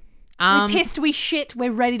don't know. We pissed, we shit,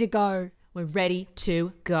 we're ready to go. We're ready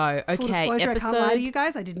to go. Okay, Full disclosure, episode. I can't lie to you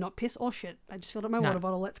guys. I did not piss or shit. I just filled up my water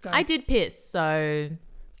bottle. Let's go. I did piss, so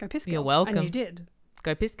Go piss, girl. You're welcome. And you did.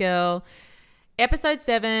 go piss, girl. Episode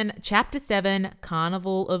 7, Chapter 7,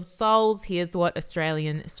 Carnival of Souls. Here's what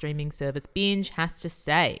Australian streaming service Binge has to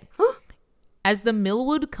say. As the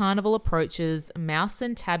Millwood Carnival approaches, Mouse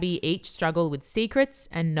and Tabby each struggle with secrets,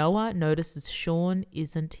 and Noah notices Sean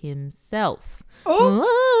isn't himself.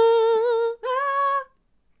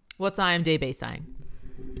 What's IMDb saying?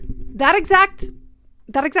 That exact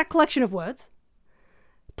collection of words.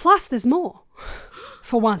 Plus, there's more.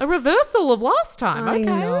 For once. A reversal of last time.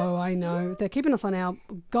 Okay. I know. They're keeping us on our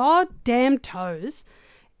goddamn toes.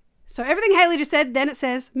 So everything Hayley just said, then it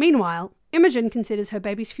says, meanwhile, Imogen considers her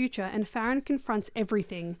baby's future and Farron confronts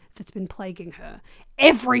everything that's been plaguing her.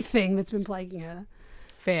 Everything that's been plaguing her.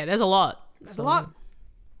 Fair. There's a lot. There's a lot.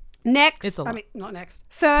 Next. It's a lot. I mean, not next.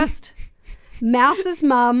 First, Mouse's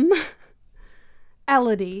mum,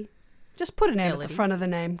 Elodie. Just put a name at the front of the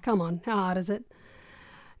name. Come on. How hard is it?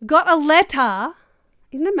 Got a letter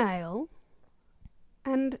in the mail,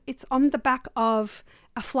 and it's on the back of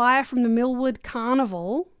a flyer from the Millwood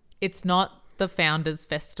Carnival. It's not the Founders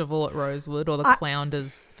Festival at Rosewood or the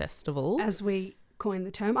Clounders Festival. As we coined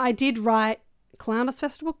the term. I did write Clounders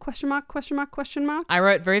Festival, question mark. I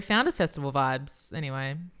wrote very Founders Festival vibes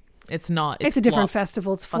anyway. It's not. It's a different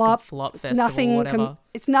festival. It's flop. Flop it's festival, nothing. whatever.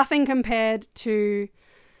 It's nothing compared to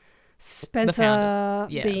Spencer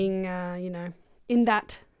Founders, yeah. being, in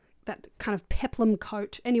that kind of peplum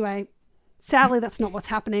coat. Anyway, sadly, that's not what's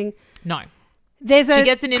happening. No. She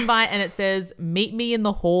gets an invite and it says, meet me in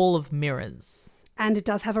the Hall of Mirrors. And it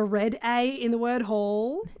does have a red A in the word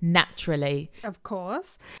hall. Naturally. Of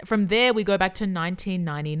course. From there, we go back to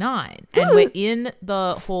 1999 and we're in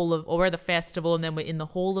the we're at the festival, and then we're in the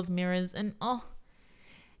Hall of Mirrors, and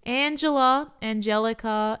Angela,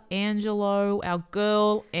 Angelica, Angelo, our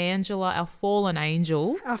girl, Angela, our fallen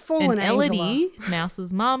angel. And Elodie,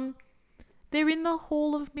 Mouse's mum, they're in the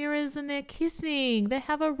Hall of Mirrors and they're kissing. They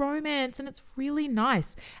have a romance and it's really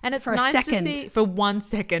nice. And it's nice to see. For 1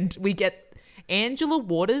 second, we get Angela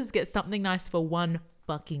Waters gets something nice for 1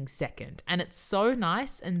 fucking second. And it's so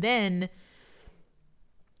nice. And then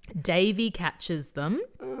Davey catches them.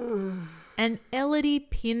 And Elodie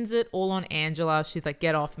pins it all on Angela. She's like,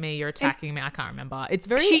 get off me. You're attacking me. I can't remember. It's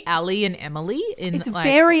very Allie and Emily. It's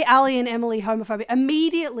very Allie and Emily homophobic.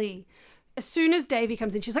 Immediately, as soon as Davey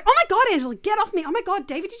comes in, she's like, oh my God, Angela, get off me. Oh my God,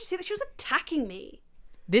 Davey, did you see that? She was attacking me.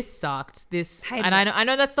 This sucked. I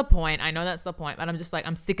know that's the point. But I'm just like,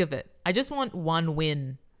 I'm sick of it. I just want one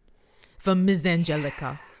win for Ms.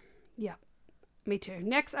 Angelica. Yeah, me too.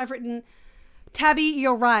 Next, I've written... Tabby,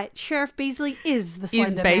 you're right. Sheriff Beasley is the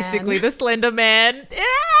Slender Man. Is basically the Slender Man.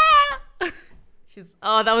 Yeah!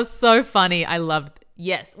 That was so funny. I loved.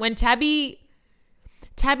 Yes, when Tabby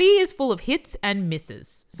is full of hits and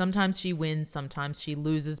misses. Sometimes she wins, sometimes she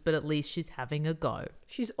loses, but at least she's having a go.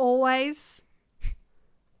 She's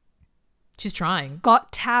trying. Got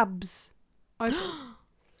Got tabs.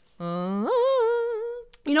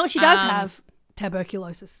 You know what she does have?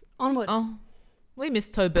 Tuberculosis. Onwards. Oh, we miss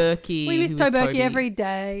Toberky. We miss who was Toberky Toby. every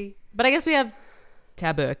day. But I guess we have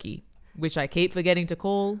Taberky, which I keep forgetting to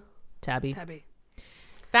call Tabby. Tabby.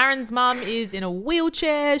 Farron's mum is in a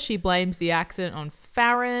wheelchair. She blames the accident on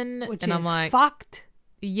Farron. Which and is I'm like, fucked.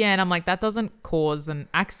 yeah, and I'm like, that doesn't cause an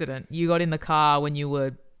accident. You got in the car when you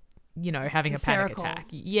were, having Hysterical. a panic attack.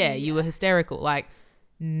 Yeah, you were hysterical. Like,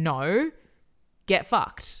 no, get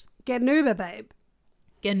fucked. Get an Uber, babe.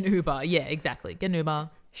 Get an Uber. Yeah, exactly. Get an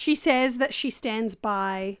Uber. She says that she stands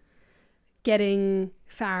by getting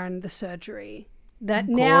Farron the surgery. That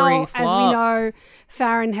now, as we know,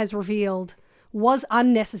 Farron has revealed was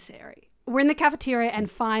unnecessary. We're in the cafeteria and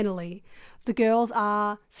finally the girls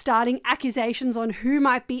are starting accusations on who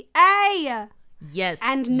might be A. Yes.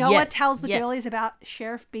 And Noah yes, tells the yes. girlies about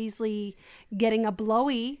Sheriff Beasley getting a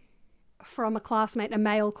blowy from a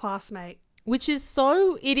male classmate. Which is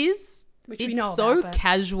so, it is, Which it's we know so about, but-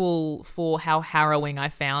 casual for how harrowing I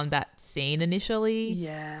found that scene initially.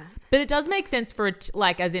 Yeah. But it does make sense for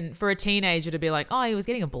for a teenager to be like, oh, he was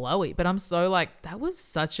getting a blowy. But I'm so like, that was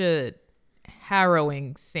such a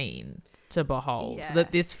harrowing scene to behold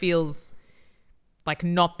that this feels like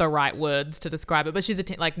not the right words to describe it. But she's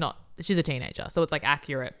she's a teenager, so it's like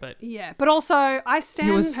accurate. But Yeah. But also, I stand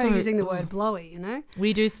her was so- using the word blowy, you know?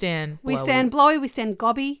 we do stand. We stand blowy, we stand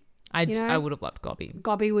gobby. I know? would have loved Gobby.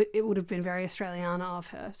 Gobby, it would have been very Australiana of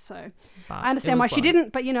her. So But I understand it why was she blowy.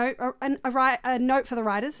 didn't. But, a note for the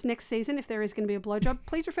writers next season, if there is going to be a blowjob,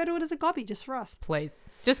 please refer to it as a gobby just for us. Please.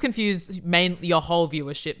 Just confuse your whole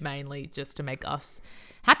viewership mainly just to make us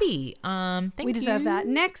happy. Thank you. We deserve that.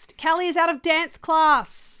 Next, Callie is out of dance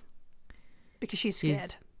class because she's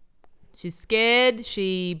scared. She's scared.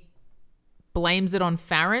 She blames it on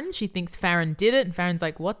Farron. She thinks Farron did it, and Farron's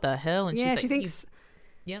like, what the hell? And Yeah, she's she like, thinks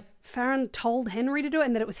Yep. Farron told Henry to do it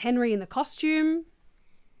and that it was Henry in the costume.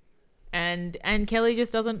 And Kelly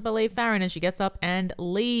just doesn't believe Farron, and she gets up and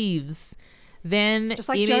leaves. Then Just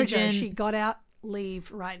like Imogen, JoJo, she got out,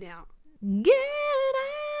 leave right now. get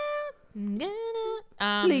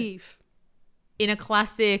out. Leave. In a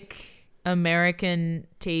classic American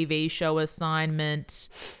TV show assignment,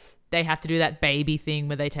 they have to do that baby thing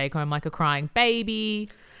where they take home like a crying baby.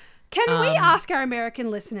 Can we ask our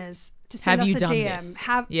American listeners to send Have us you a done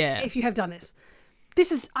DM? this? If you have done this.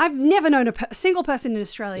 I've never known a single person in the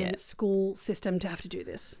Australian school system to have to do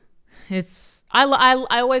this. I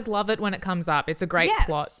always love it when it comes up. It's a great Yes,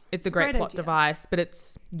 plot. It's a a great great plot idea. device, but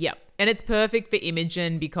and it's perfect for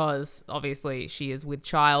Imogen because obviously she is with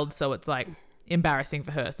child, so it's like embarrassing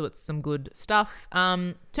for her. So it's some good stuff.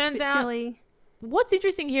 Turns Bit out silly. what's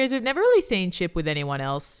interesting here is we've never really seen Chip with anyone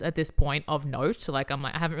else at this point of note. I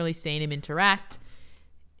haven't really seen him interact.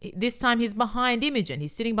 This time he's behind Imogen.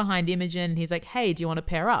 He's sitting behind Imogen. And he's like, hey, do you want to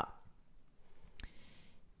pair up?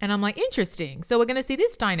 And I'm like, interesting. So we're going to see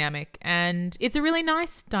this dynamic. And it's a really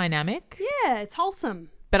nice dynamic. Yeah, it's wholesome.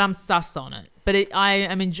 But I'm sus on it. But I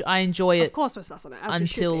enjoy it Of course we're sus on it. As we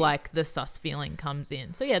should until be. like the sus feeling comes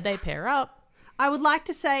in. So yeah, they pair up. I would like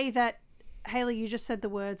to say that, Hayley, you just said the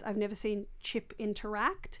words, I've never seen Chip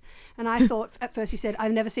interact. And I thought at first you said,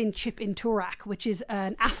 I've never seen Chip in Toorak, which is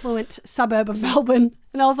an affluent suburb of Melbourne.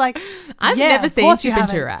 And I was like, I've yeah, never of seen course you Chip in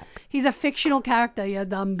haven't. Toorak. He's a fictional character, you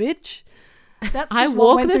dumb bitch. That's I just what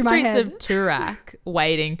walk went the through my streets head. of Toorak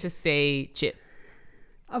waiting to see Chip.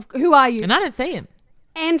 Who are you? And I don't see him.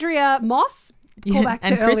 Andrea Moss. Call Yeah, back to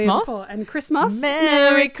and Chris earlier Moss. before. And Chris Moss.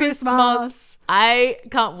 Merry Christmas. I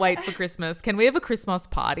can't wait for Christmas. Can we have a Christmas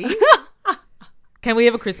party? Can we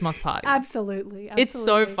have a Christmas party? Absolutely. It's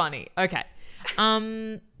so funny. Okay.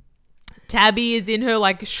 Tabby is in her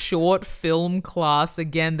like short film class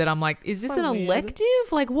again that I'm like, is this So an weird.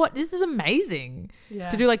 elective? Like what? This is amazing. Yeah.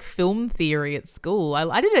 To do like film theory at school.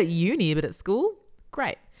 I did it at uni, but at school,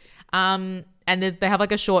 great. And they have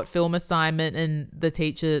like a short film assignment and the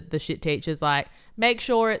shit teacher's like, make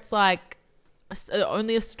sure it's like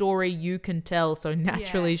only a story you can tell. So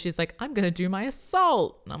naturally she's like, I'm going to do my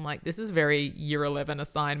assault. And I'm like, this is very year 11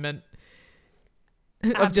 assignment.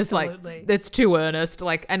 Of just like, Absolutely. it's too earnest.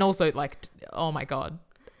 Like, and also like, oh my God,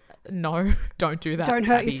 no, don't do that. Don't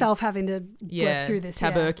hurt Tabby. yourself having to work through this.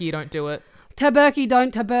 Taberky, don't do it. Taberky,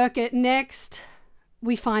 don't taberk it. Next,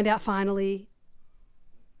 we find out finally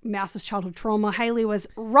Mouse's childhood trauma. Hayley was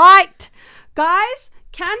right. Guys,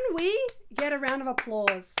 can we get a round of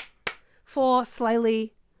applause for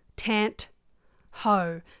Slaley Tant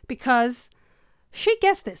Ho? Because she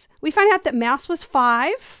guessed this. We found out that Mouse was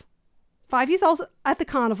 5 years old at the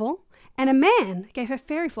carnival, and a man gave her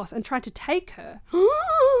fairy floss and tried to take her.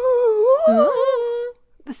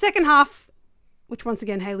 The second half, which once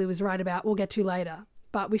again Hayley was right about, we'll get to later.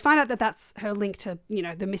 But we find out that that's her link to,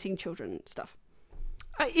 the missing children stuff.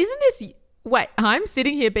 Isn't this... Wait, I'm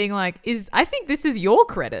sitting here being like, I think this is your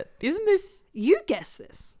credit. Isn't this... You guessed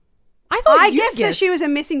this. I guessed that she was a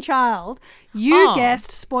missing child. You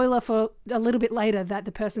guessed, spoiler for a little bit later, that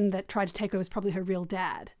the person that tried to take her was probably her real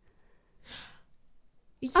dad.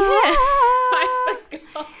 Yeah. I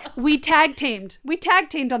forgot. We tag teamed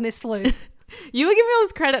on this sleuth. You were giving me all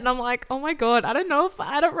this credit and I'm like, oh my God, I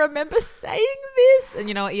don't remember saying this. And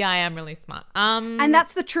you know what? Yeah, I am really smart. And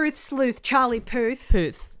that's the truth sleuth, Charlie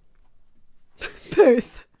Puth.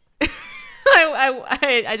 Puth.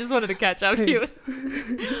 I just wanted to catch up to you.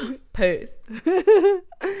 Puth.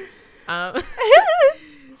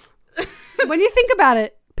 When you think about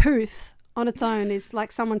it, Puth on its own is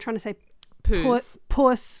like someone trying to say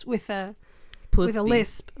puss with a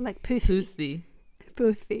lisp, like Puthie.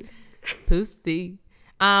 Puthie.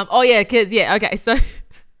 Oh yeah, because okay, so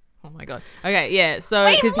oh my God. Okay, yeah,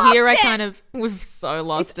 so because here we've so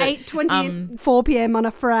lost it. It's 8:24 p.m. on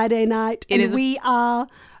a Friday night, and we are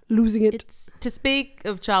losing it. To speak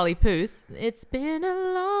of Charlie Puth, it's been a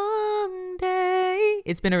long day.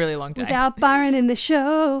 It's been a really long day. Without Byron in the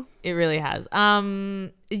show. It really has.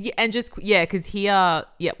 And just, because here,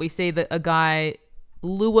 we see that a guy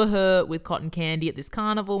lure her with cotton candy at this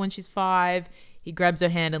carnival when she's 5. He grabs her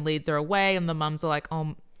hand and leads her away, and the mums are like,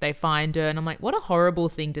 oh, they find her. And I'm like, what a horrible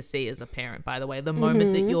thing to see as a parent, by the way. The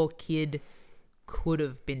moment that your kid could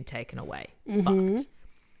have been taken away. Fucked.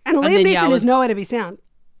 And Liam Neeson is nowhere to be found.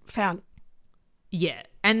 Yeah.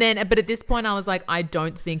 And then, but at this point I was like, I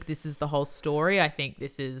don't think this is the whole story. I think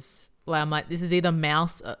this is, this is either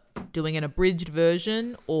Mouse doing an abridged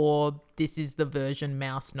version, or this is the version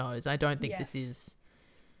Mouse knows. I don't think this is...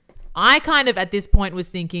 I kind of at this point was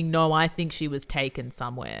thinking, no, I think she was taken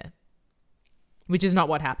somewhere, which is not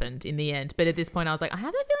what happened in the end. But at this point I was like, I have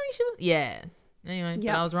a feeling she was... Yeah. Anyway,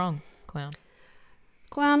 but I was wrong.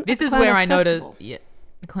 Clown. This is where I noticed... Yeah.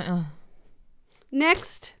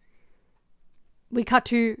 Next, we cut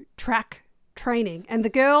to track training, and the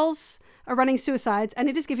girls are running suicides, and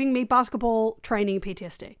it is giving me basketball training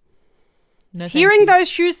PTSD. No, hearing those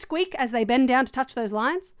shoes squeak as they bend down to touch those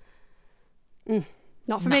lines,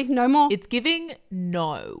 not for me, no more. It's giving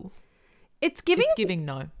no. It's giving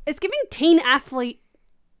no. It's giving teen athlete.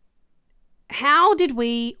 How did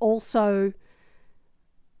we also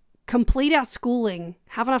complete our schooling,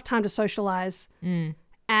 have enough time to socialize,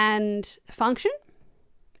 and function?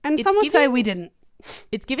 And some would say we didn't.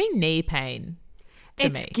 It's giving knee pain to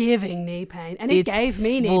me. It's giving knee pain. And it gave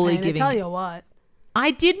me knee pain, I tell you what. I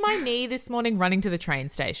did my knee this morning running to the train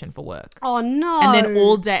station for work. Oh, no. And then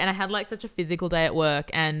all day, and I had such a physical day at work,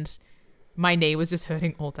 and my knee was just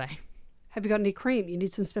hurting all day. Have you got any cream? You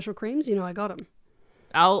need some special creams? You know I got them.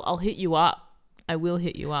 I'll hit you up. I will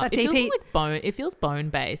hit you up. That it DP feels like bone. It feels bone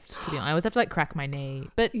based. To be honest, I always have to crack my knee.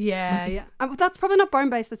 But yeah. That's probably not bone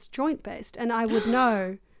based. That's joint based, and I would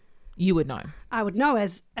know. You would know. I would know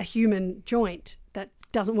as a human joint that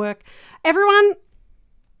doesn't work. Everyone,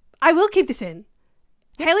 I will keep this in.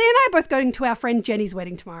 Haley and I are both going to our friend Jenny's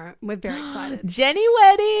wedding tomorrow, and we're very excited. Jenny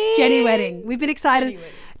wedding. We've been excited.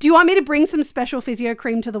 Do you want me to bring some special physio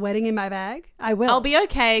cream to the wedding in my bag? I will. I'll be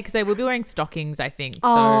okay because I will be wearing stockings, I think.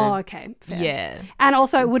 Oh, okay. Fair. Yeah. And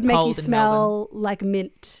also it would make you smell like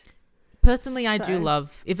mint. Personally, I do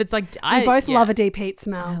love, if it's like... We both love a deep heat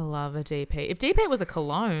smell. I love a deep heat. If deep heat was a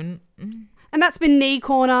cologne... And that's been knee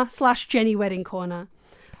corner / Jenny wedding corner.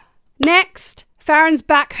 Next, Farron's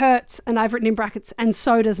back hurts, and I've written in brackets, and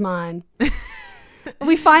so does mine.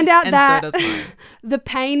 We find out that so does mine. The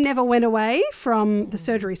pain never went away from the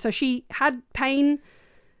surgery. So she had pain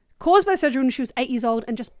caused by surgery when she was 8 years old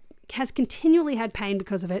and just has continually had pain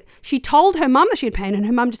because of it. She told her mum that she had pain, and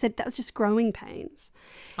her mum just said that was just growing pains.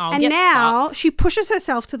 And now she pushes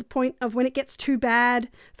herself to the point of when it gets too bad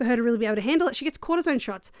for her to really be able to handle it, she gets cortisone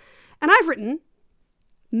shots. And I've written,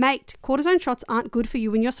 mate, cortisone shots aren't good for you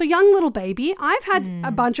when you're so young, little baby. I've had a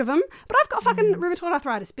bunch of them, but I've got fucking rheumatoid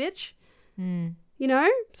arthritis, bitch. You know,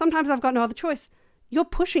 sometimes I've got no other choice. You're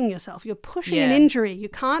pushing yourself. You're pushing an injury. You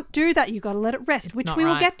can't do that. You got to let it rest, which we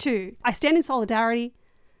will get to. I stand in solidarity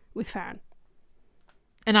with Farron.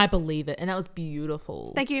 And I believe it. And that was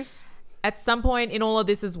beautiful. Thank you. At some point in all of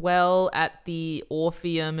this as well, at the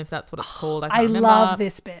Orpheum, if that's what it's called. I remember. Love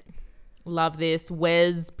this bit. Love this.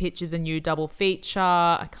 Wes pitches a new double feature.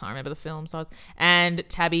 I can't remember the film stars. And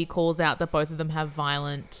Tabby calls out that both of them have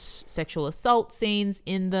violent sexual assault scenes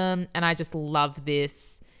in them. And I just love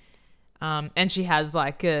this. And she has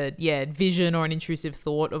a vision or an intrusive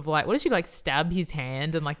thought of what does she stab his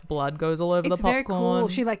hand and blood goes all over the popcorn. It's very cool.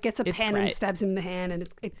 She gets a pen and stabs him in the hand, and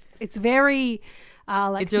it's very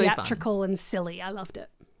like It's really fun. theatrical and silly. I loved it.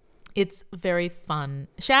 It's very fun.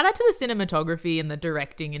 Shout out to the cinematography and the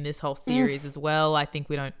directing in this whole series as well. I think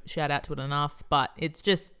we don't shout out to it enough, but it's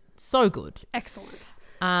just so good. Excellent.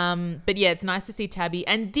 But yeah, it's nice to see Tabby.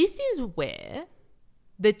 And this is where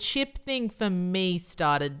the Chip thing for me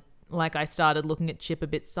started. Like, I started looking at Chip a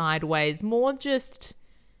bit sideways. More just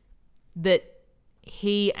that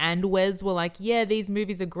he and Wes were like, yeah, these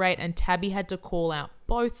movies are great. And Tabby had to call out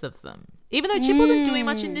both of them. Even though Chip wasn't doing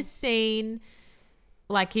much in this scene.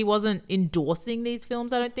 Like, he wasn't endorsing these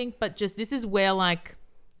films, I don't think. But just this is where, like,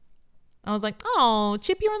 I was like, oh,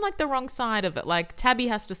 Chip, you're on, like, the wrong side of it. Like, Tabby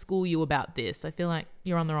has to school you about this. I feel like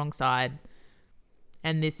you're on the wrong side.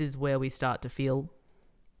 And this is where we start to feel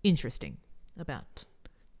interesting about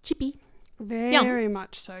Chippy. Very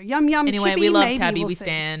much so. Yum, yum, Anyway, Chippy, we love maybe, Tabby. we'll We see.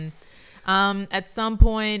 stan. At some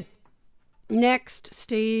point, Next,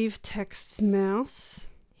 Steve texts Mouse.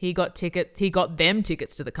 he got tickets. He got them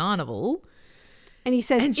tickets to the carnival. And he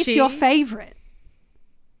says, And it's she- your favourite.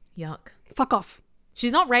 Yuck. Fuck off.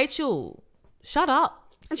 She's not Rachel. Shut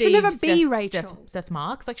up. And she'll never be Seth- Rachel. Seth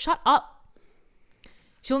Marks. Like, shut up.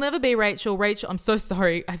 She'll never be Rachel. Rachel, I'm so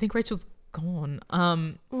sorry. I think Rachel's gone.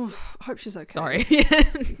 Oof, I hope she's okay. Sorry.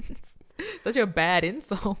 Such a bad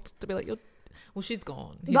insult to be like, well, she's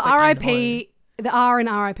gone. He's The like, I know. RIP, the R in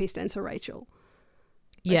RIP stands for Rachel.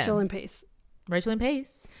 Yeah. Rachel in peace. Rachel in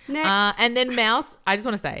peace. Next. And then Mouse, I just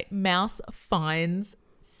want to say, Mouse finds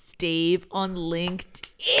Steve on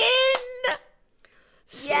LinkedIn.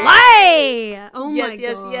 Slay! Oh my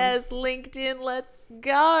Yes, God. yes. LinkedIn, let's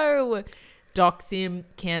go. Dox him,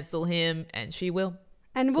 cancel him, and she will.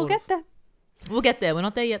 And we'll Sort get of. there. We'll get there. We're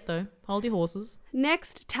not there yet, though. Hold your horses.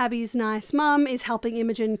 Next, Tabby's nice mum is helping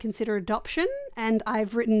Imogen consider adoption. And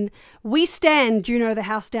I've written, we stand Juno the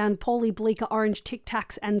house down, Paulie Bleecker, Orange Tic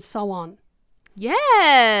Tacs, and so on.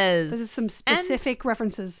 Yes. This is some specific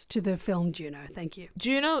references to the film Juno. Thank you. And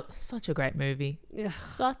Juno, such a great movie. Ugh.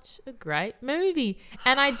 Such a great movie.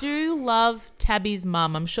 And I do love Tabby's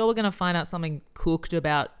mum. I'm sure we're going to find out something cooked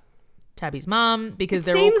about Tabby's mum because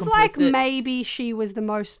they're all Seems complicit. like maybe she was the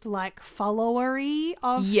most like followery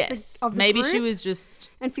of Yes. the, of the Maybe group she was just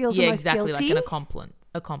and feels the most exactly guilty. like an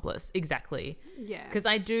accomplice. Exactly. Yeah. Because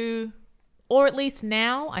I do, or at least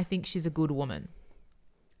now, I think she's a good woman.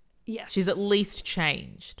 Yes. She's at least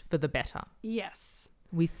changed for the better. Yes.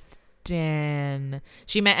 We stan.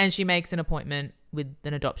 She makes an appointment with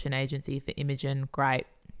an adoption agency for Imogen. Great.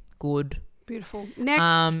 Good. Beautiful.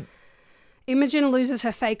 Next, Imogen loses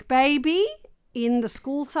her fake baby in the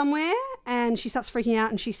school somewhere and she starts freaking out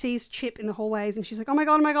and she sees Chip in the hallways and she's like, oh my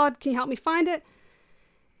God, can you help me find it?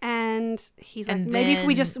 And he's like, And maybe if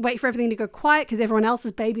we then- just wait for everything to go quiet because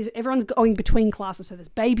everyone's going between classes. So there's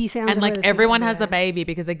baby sounds. and like everywhere, there's everyone people has a everywhere. baby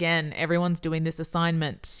because again, everyone's doing this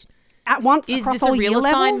assignment. At once Is across this a all real year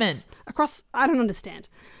levels. assignment? Across, I don't understand.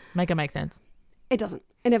 Make it make sense. It doesn't.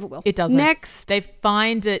 It never will. It doesn't. Next. They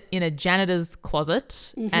find it in a janitor's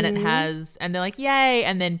closet and it has, and they're like, yay.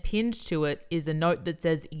 And then pinned to it is a note that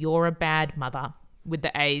says, you're a bad mother with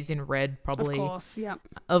the A's in red, probably. Of course, yeah.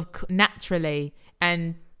 Naturally.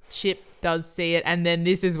 And Chip does see it. And then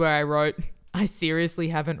this is where I wrote, I seriously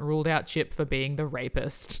haven't ruled out Chip for being the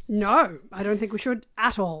rapist. No, I don't think we should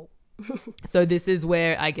at all. So this is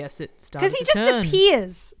where I guess it started Because he to just turn.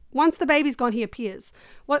 appears. Once the baby's gone, he appears.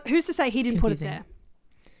 Who's to say he didn't put it Confusing. there?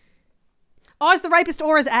 Oh, is the rapist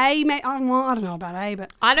or is A? Well, I don't know about A,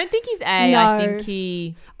 but I don't think he's A. No. I think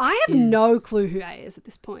he... I have is- no clue who A is at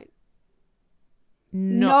this point.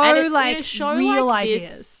 No, and in like a show real like this-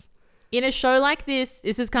 ideas. In a show like this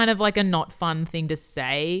is kind of like a not fun thing to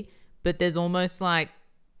say, but there's almost like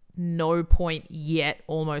no point yet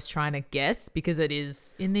almost trying to guess because it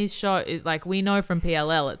is in these shows, like we know from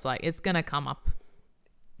PLL, it's like it's going to come up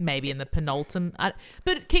maybe in the penultimate,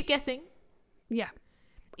 but keep guessing. Yeah.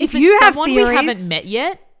 If you it's have someone theories, we haven't met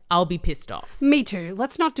yet, I'll be pissed off. me too.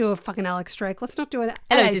 Let's not do a fucking Alex Drake. Let's not do it.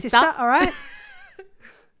 Hello, Hey, sister. All right.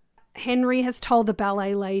 Henry has told the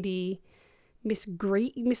ballet lady, Miss the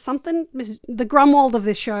Grumwald of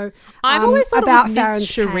this show. I've always thought about it was Farron's Miss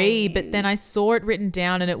Cherie, pain. but then I saw it written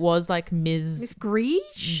down and it was like Miss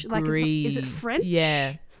Grige? Like, is it Grige. French?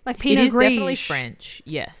 Yeah. Like It Pinot is Grigio. definitely French,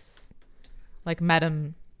 yes. Like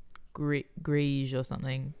Madame Grige or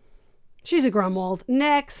something. She's a Grumwald.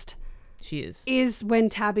 Next She is. is when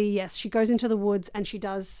Tabby, yes, she goes into the woods and she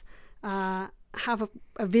does have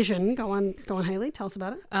a vision. Go on, Hayley. Tell us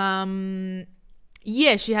about it.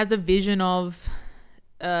 Yeah, she has a vision of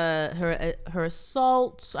her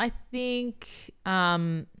assault, I think.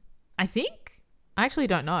 I actually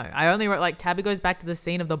don't know. I only wrote like Tabby goes back to the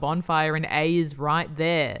scene of the bonfire and A is right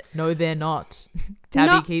there. No, they're not.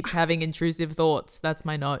 Tabby keeps having intrusive thoughts. That's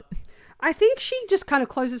my note. I think she just kind of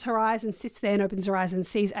closes her eyes and sits there and opens her eyes and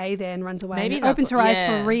sees A there and runs away. Maybe and that's opens her eyes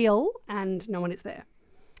for real and no one is there.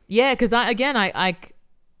 Yeah, because I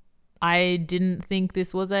didn't think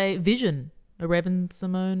this was a vision, a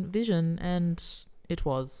Raven-Symoné vision, and it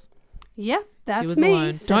was. Yeah, that's she was me.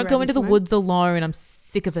 alone. Don't go into the woods alone. I'm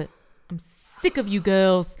sick of it. I'm sick of you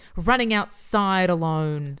girls running outside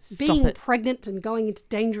alone. Stop Being it. pregnant and going into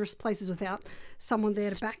dangerous places without someone there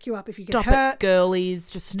to back you up if you get Stop hurt. it,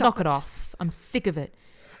 girlies. Just Stop knock it off. I'm sick of it.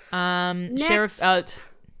 Next. Sheriff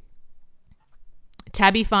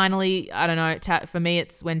Tabby finally, I don't know, for me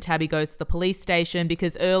it's when Tabby goes to the police station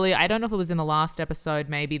because earlier, I don't know if it was in the last episode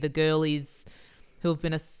maybe, the girlies who have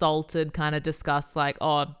been assaulted kind of discuss like,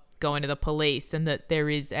 going to the police and that there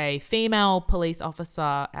is a female police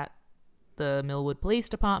officer at the Millwood Police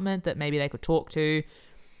Department that maybe they could talk to.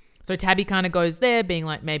 So Tabby kind of goes there being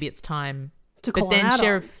like, maybe it's time to call an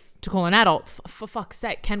adult. To call an adult. For fuck's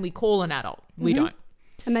sake, can we call an adult? We don't.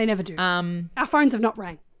 And they never do. Our phones have not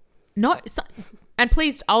rang. No, and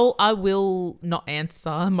please, I will not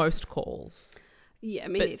answer most calls. Yeah,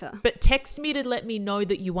 me neither. But text me to let me know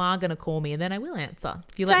that you are going to call me and then I will answer.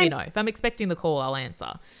 If you let me know. If I'm expecting the call, I'll answer.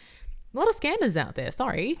 A lot of scammers out there.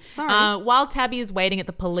 Sorry. While Tabby is waiting at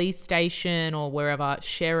the police station or wherever,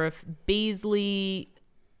 Sheriff Beasley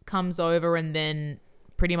comes over and then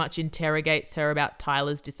pretty much interrogates her about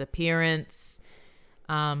Tyler's disappearance,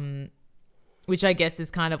 which I guess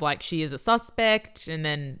is kind of like she is a suspect, and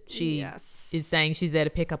then she is saying she's there to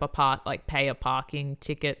pick up pay a parking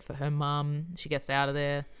ticket for her mum. She gets out of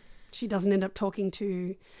there. She doesn't end up talking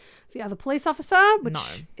to the other police officer,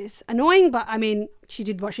 which is annoying, but I mean, she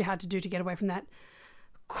did what she had to do to get away from that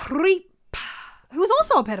creep, who was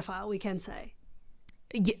also a pedophile, we can say.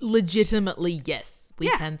 Legitimately, yes, we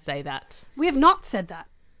can say that. We have not said that,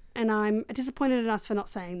 and I'm disappointed in us for not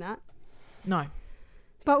saying that. No.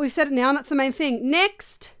 But we've said it now, and that's the main thing.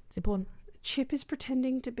 Next. It's important. Chip is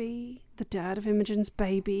pretending to be the dad of Imogen's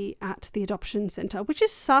baby at the adoption centre, which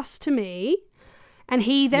is sus to me. And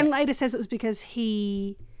he then later says it was because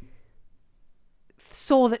he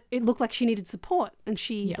saw that it looked like she needed support. And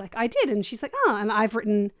she's like, I did. And she's like, and I've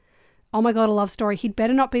written, oh my God, a love story. He'd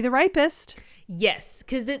better not be the rapist. Yes,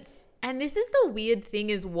 because and this is the weird thing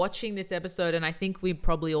is watching this episode, and I think we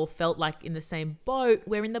probably all felt like in the same boat,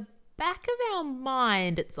 where in the back of our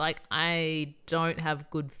mind, it's like, I don't have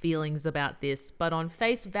good feelings about this, but on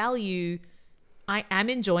face value, I am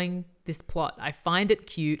enjoying this plot. I find it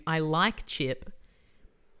cute. I like Chip.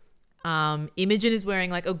 Imogen is wearing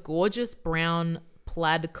like a gorgeous brown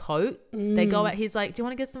plaid coat. They go out, he's like, do you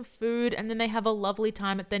want to get some food? And then they have a lovely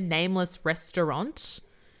time at the Nameless restaurant.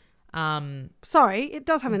 Sorry, it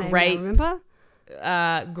does have a name now,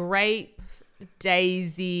 remember? Grape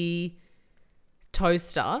Daisy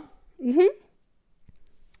Toaster.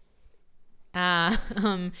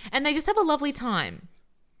 And they just have a lovely time.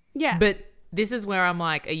 Yeah. But this is where I'm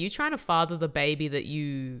like, are you trying to father the baby that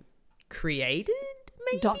you created?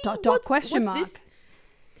 Maybe? Question mark. This?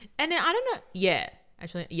 And I don't know. Yeah.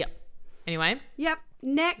 Actually, yep. Anyway. Yep.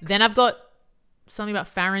 Next. Then I've got something about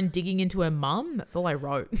Farron digging into her mum. That's all I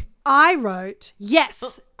wrote. I wrote,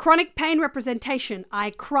 yes, chronic pain representation. I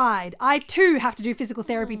cried. I too have to do physical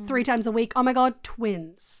therapy 3 times a week. Oh my God,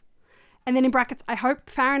 twins. And then in brackets, I hope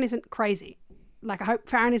Farron isn't crazy. Like, I hope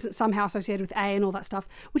Farron isn't somehow associated with A and all that stuff,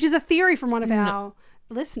 which is a theory from one of our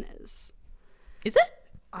listeners. Is it?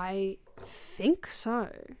 I think so.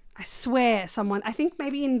 I swear I think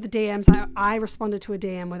maybe in the DMs, I responded to a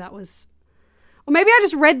DM where that was, or maybe I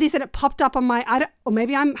just read this and it popped up on or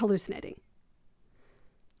maybe I'm hallucinating.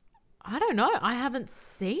 I don't know. I haven't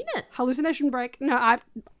seen it. Hallucination break. No,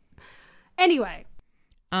 anyway.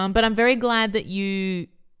 But I'm very glad that you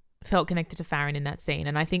felt connected to Farron in that scene,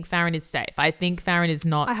 and I think Farron is safe. I think Farron is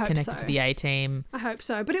not connected to the A-team. I hope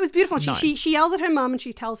so. But it was beautiful. She yells at her mum and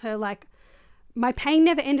she tells her, like, my pain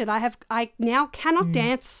never ended. I now cannot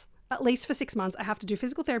dance at least for 6 months. I have to do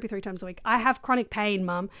physical therapy 3 times a week. I have chronic pain,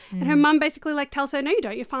 mum. And her mum basically like tells her, no, you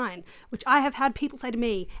don't, you're fine. Which I have had people say to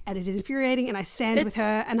me, and it is infuriating, and I stand with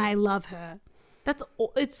her and I love her.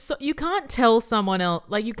 You can't tell someone else,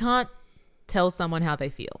 like you can't tell someone how they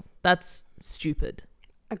feel. That's stupid.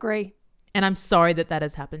 Agree. And I'm sorry that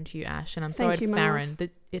has happened to you, Ash. And I'm sorry to Farron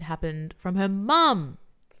that it happened from her mum.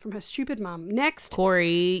 From her stupid mum. Next.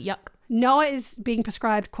 Corey, yuck. Noah is being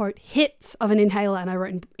prescribed, quote, hits of an inhaler. And I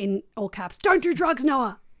wrote in all caps, don't do drugs,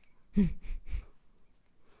 Noah.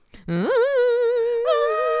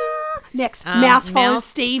 Next. Mouse follows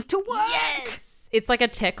Steve to work. Yes. it's like a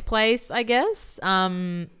tech place, I guess.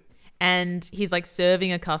 And he's like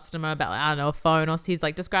serving a customer about, I don't know, a phone, or he's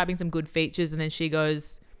like describing some good features. And then she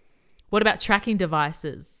goes, what about tracking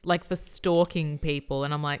devices, like for stalking people?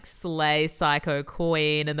 And I'm like, slay, psycho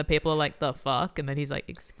queen. And the people are like, the fuck? And then he's like,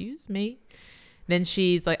 excuse me. Then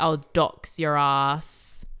she's like, I'll dox your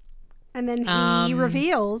ass. And then he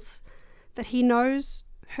reveals that he knows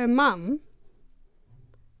her mum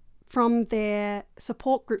from their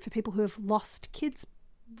support group for people who have lost kids,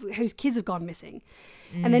 whose kids have gone missing.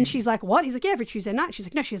 And then she's like, what? He's like, yeah, every Tuesday night. She's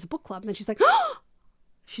like, no, she has a book club. And then she's like, oh,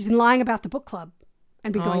 she's been lying about the book club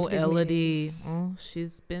and been going to these meetings. Oh,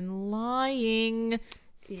 she's been lying.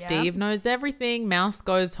 Steve knows everything. Mouse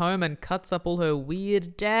goes home and cuts up all her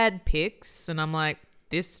weird dad pics. And I'm like,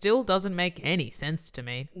 this still doesn't make any sense to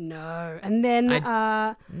me. No. And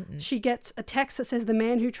then she gets a text that says the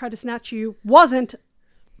man who tried to snatch you wasn't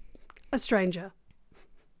a stranger.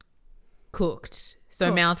 Cooked. So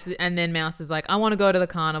Mouse is like, I want to go to the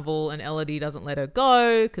carnival, and Elodie doesn't let her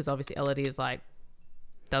go because obviously Elodie is like,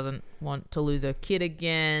 doesn't want to lose her kid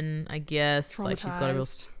again, I guess. Like she's got a real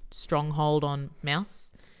stronghold on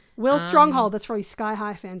Mouse. Will Stronghold, that's for you Sky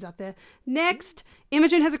High fans out there. Next,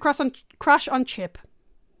 Imogen has a crush on Chip.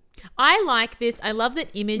 I like this. I love that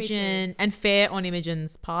Imogen, and fair on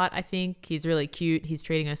Imogen's part, I think. He's really cute. He's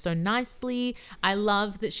treating her so nicely. I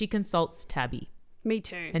love that she consults Tabby. Me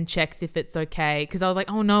too. And checks if it's okay. Because I was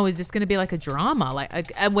like, oh no, is this going to be like a drama?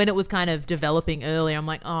 Like when it was kind of developing earlier, I'm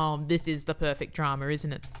like, oh, this is the perfect drama,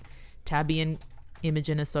 isn't it? Tabby and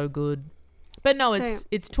Imogen are so good. But no, it's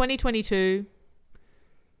 2022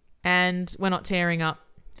 and we're not tearing up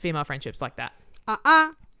female friendships like that.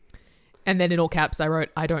 And then in all caps, I wrote,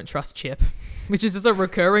 I don't trust Chip, which is just a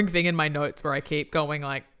recurring thing in my notes where I keep going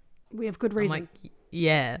like, we have good reason. I'm like,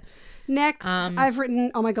 yeah. Next, I've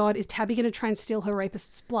written, oh my God, is Tabby going to try and steal her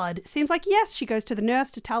rapist's blood? Seems like yes. She goes to the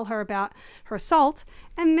nurse to tell her about her assault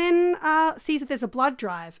and then sees that there's a blood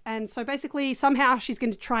drive. And so basically somehow she's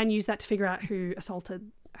going to try and use that to figure out who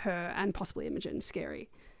assaulted her and possibly Imogen. Scary.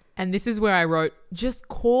 And this is where I wrote, just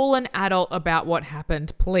call an adult about what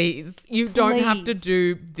happened, please. You don't have to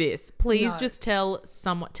do this. Please just tell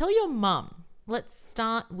someone. Tell your mum. Let's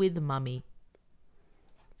start with mummy.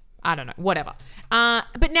 I don't know, whatever.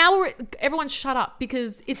 But now everyone shut up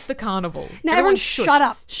because it's the carnival. Now everyone shut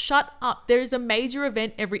up. Shut up. There is a major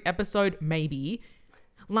event every episode, maybe.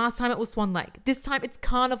 Last time it was Swan Lake. This time it's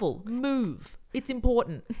carnival. Move. It's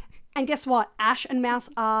important. And guess what? Ash and Mouse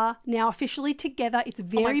are now officially together. It's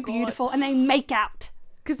very beautiful and they make out.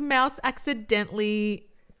 Because Mouse accidentally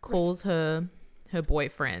calls her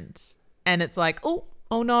boyfriend. And it's like, oh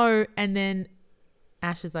no. And then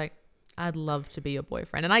Ash is like, I'd love to be your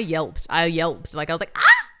boyfriend. And I yelped. Like I was like,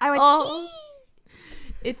 ah! I went,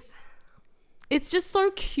 It's just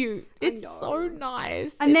so cute. It's so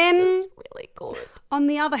nice. And then just really good. On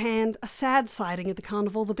the other hand, a sad sighting at the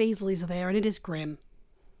carnival. The Beasleys are there and it is grim.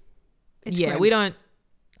 It's grim.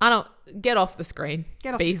 I don't get off the screen.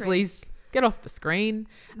 Get off Beasleys. the screen. Get off the screen.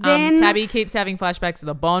 Then, Tabby keeps having flashbacks to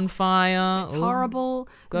the bonfire. It's horrible.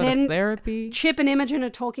 Go to therapy. Chip and Imogen are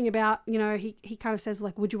talking about, he kind of says,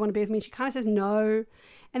 like, would you want to be with me? And she kind of says no.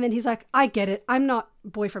 And then he's like, I get it. I'm not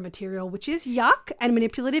boyfriend material, which is yuck and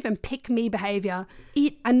manipulative and pick me behavior.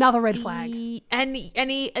 Another red flag. And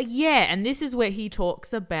this is where he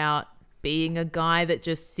talks about being a guy that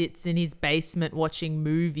just sits in his basement watching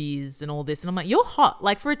movies and all this. And I'm like, you're hot.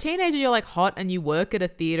 Like for a teenager, you're like hot and you work at a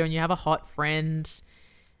theater and you have a hot friend.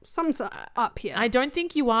 Sums up here. I don't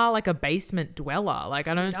think you are like a basement dweller. Like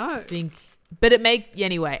I don't think, but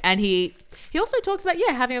anyway. And he also talks about,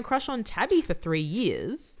 having a crush on Tabby for 3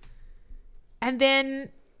 years. And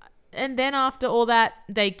then after all that,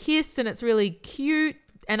 they kiss and it's really cute.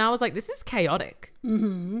 And I was like, this is chaotic.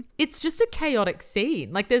 Mm-hmm. It's just a chaotic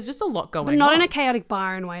scene. Like there's just a lot going on. But not in a chaotic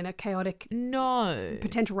Byron way, in a chaotic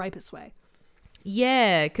potential rapist way.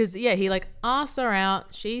 Yeah, because he like asks her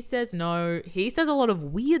out. She says no. He says a lot of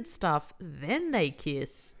weird stuff. Then they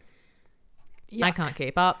kiss. Yuck. I can't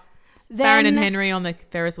keep up. Farron and Henry on the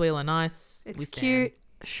Ferris wheel are nice. It's cute.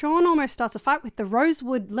 Sean almost starts a fight with the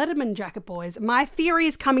Rosewood Letterman Jacket Boys. My theory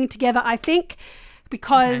is coming together, I think,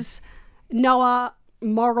 because Noah,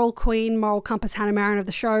 moral queen, moral compass, Hannah Marin of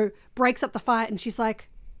the show, breaks up the fight and she's like,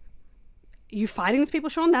 you fighting with people,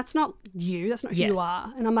 Sean? That's not you. That's not who you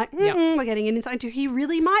are. And I'm like, we're getting an insight into who he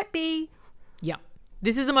really might be. Yeah.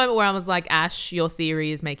 This is a moment where I was like, Ash, your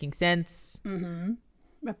theory is making sense. Mm-hmm.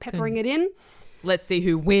 We're peppering it in. Let's see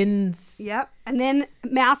who wins. Yep. And then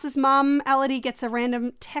Mouse's mum, Elodie, gets a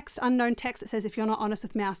random unknown text that says, if you're not honest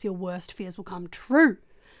with Mouse, your worst fears will come true.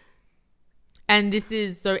 And this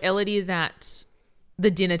is, so Elodie is at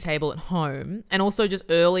the dinner table at home, and also just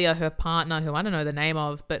earlier her partner, who I don't know the name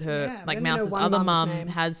of, but her we only know Mouse's one other mum's mum name.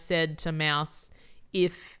 has said to Mouse,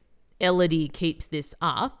 if Elodie keeps this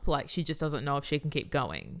up, like she just doesn't know if she can keep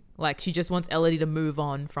going. Like she just wants Elodie to move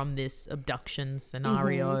on from this abduction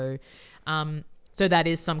scenario. So that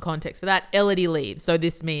is some context for that. Elodie leaves, so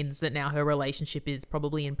this means that now her relationship is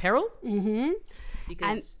probably in peril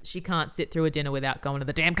because she can't sit through a dinner without going to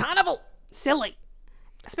the damn carnival. Silly.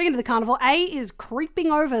 Speaking of the carnival, A is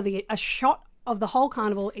creeping over a shot of the whole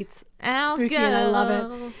carnival. It's Our spooky and I love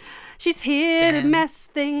girl. it. She's here to Stan. mess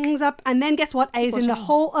things up. And then guess what? A is in the watching.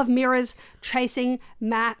 Hall of Mirrors chasing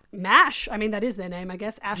Mash. I mean, that is their name, I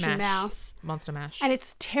guess. Ash and Mash. Mouse. Monster Mash. And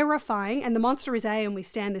it's terrifying. And the monster is A and we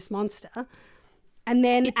stand this monster. And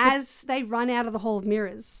then as they run out of the Hall of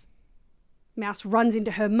Mirrors, Mouse runs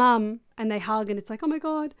into her mum and they hug and it's like, oh my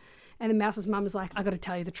God. And then Mouse's mum is like, I got to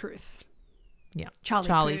tell you the truth. Yeah.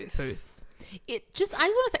 Charlie Puth. I just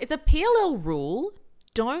want to say, it's a PLL rule.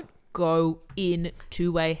 Don't go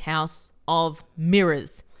into a house of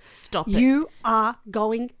mirrors. Stop it. You are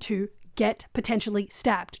going to get potentially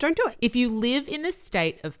stabbed. Don't do it. If you live in the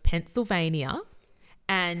state of Pennsylvania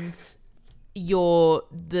and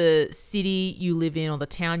the city you live in or the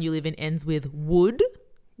town you live in ends with wood,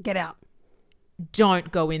 Get out.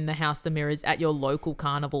 don't go in the house of mirrors at your local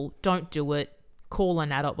carnival. Don't do it. Call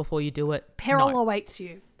an adult before you do it. Peril No. awaits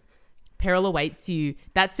you. Peril awaits you.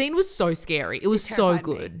 That scene was so scary. It was so terrified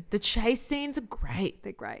me. good. The chase scenes are great.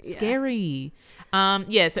 They're great. Yeah. Scary.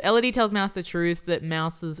 So Elodie tells Mouse the truth that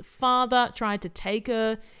Mouse's father tried to take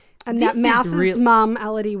her. And This that is Mouse's mum,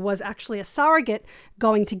 Elodie, was actually a surrogate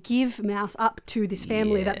going to give Mouse up to this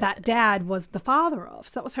family that dad was the father of.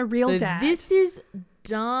 So that was her real So dad. this is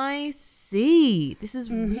dicey. This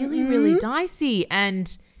is really, really dicey.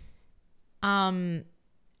 And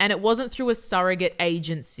it wasn't through a surrogate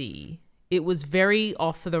agency. It was very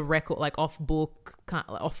off the record, like off the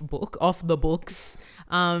books.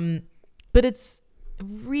 But it's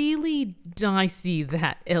really dicey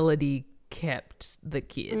that Elodie kept the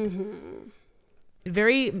kid.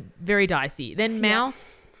 Very, very dicey. Then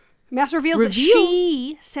Mouse reveals that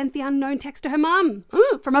she sent the unknown text to her mum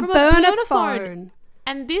from a burner phone.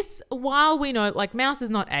 And this, while we know, like, Mouse is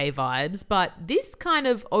not A vibes, but this kind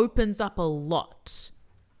of opens up a lot.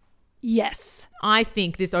 Yes. I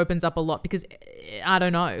think this opens up a lot because, I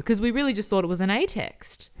don't know, because we really just thought it was an A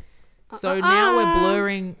text. So now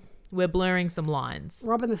we're blurring some lines.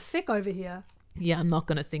 Robin the Thick over here. Yeah, I'm not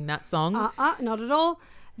going to sing that song. Not at all.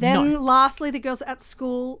 Then lastly, the girls are at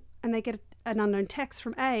school and they get an unknown text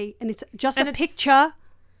from A and it's just a picture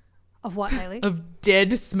of what, Hayley? Of dead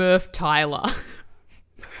Smurf Tyler.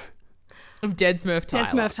 Of dead Smurf Tyler.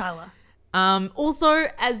 Dead Smurf Tyler. Also,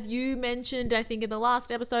 as you mentioned, I think in the last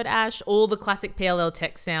episode, Ash, all the classic PLL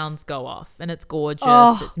text sounds go off and it's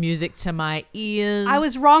gorgeous. It's music to my ears. I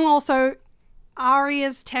was wrong also.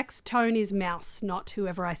 Aria's text tone is Mouse, not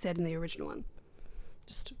whoever I said in the original one.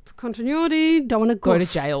 Just for continuity, don't want to Go to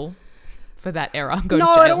jail for that error. Go No,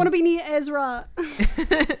 to jail. I don't want to be near Ezra.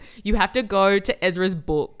 You have to go to Ezra's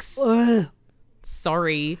books. Ugh.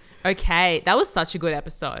 Sorry. Okay, that was such a good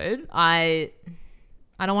episode. I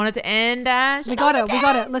don't want it to end, Ash. We got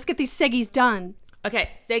it. Let's get these seggies done. Okay,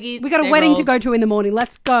 Seggies. We got a wedding to go to in the morning.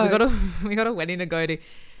 Let's go. We got a wedding to go to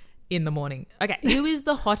in the morning. Okay, who is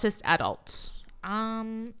the hottest adult?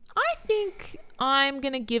 I think I'm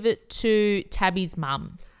gonna give it to Tabby's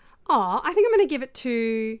mum. Oh, I think I'm going to give it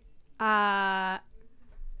to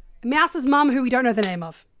Mouse's mum, who we don't know the name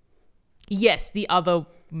of. Yes, the other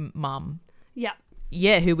mum. Yeah.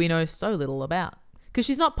 Yeah, who we know so little about because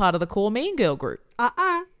she's not part of the core Mean Girl group,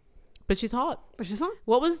 but she's hot. But she's not.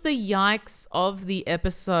 What was the yikes of the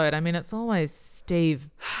episode? I mean, it's always Steve.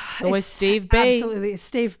 It's always Steve B. Absolutely, it's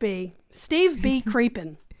Steve B. Steve B.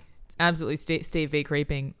 creeping. It's absolutely Steve B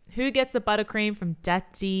creeping. Who gets a buttercream from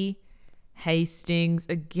Daddy Hastings?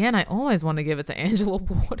 Again, I always want to give it to Angela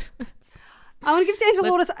Waters. I want to give it to Angela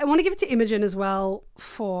Waters. I want to give it to Imogen as well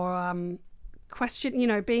for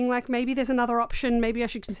question, being like, maybe there's another option. Maybe I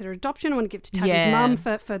should consider adoption. I want to give it to Tabby's mum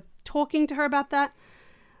for talking to her about that.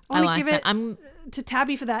 I want to give it to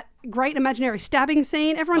Tabby for that great imaginary stabbing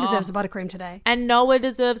scene. Everyone deserves a buttercream today. And Noah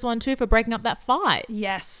deserves one too for breaking up that fight.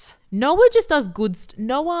 Yes. Noah just does good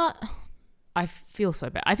Noah, I feel so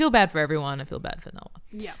bad. I feel bad for everyone. I feel bad for Noah.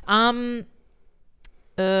 Yeah.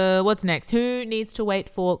 What's next? Who needs to wait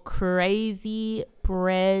for Crazy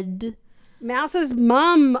Bread? Mouse's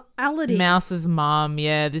mum, Elodie. Mouse's mum.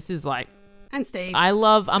 Yeah, this is like... And Steve.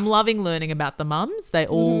 I'm loving learning about the mums. They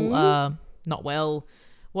all are not well.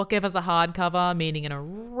 What gave us a hardcover, meaning an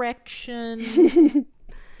erection.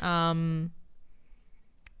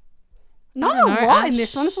 Not I don't a know, lot in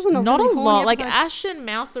this one. This wasn't a not really a horny lot. Like episode. Ash and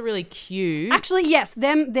Mouse are really cute. Actually, yes,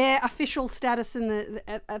 their official status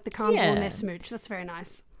at the carnival and Yeah. their smooch. That's very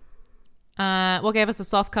nice. What gave us a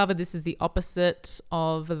soft cover? This is the opposite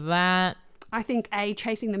of that. I think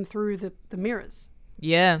chasing them through the mirrors.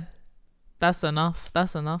 Yeah, that's enough.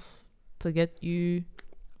 That's enough to get you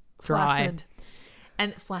dry Flaccid.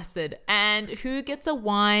 and flaccid. And who gets a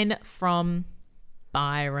wine from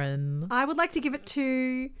Byron? I would like to give it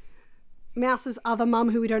to Mouse's other mum,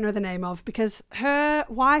 who we don't know the name of, because her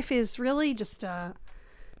wife is really just not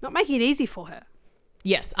making it easy for her.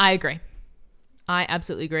 Yes, I agree. I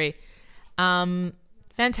absolutely agree.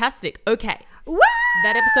 Fantastic. Okay. Woo!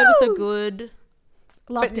 That episode was so good.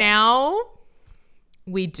 Loved But it. now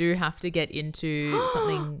we do have to get into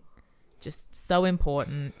something just so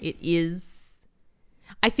important. It is,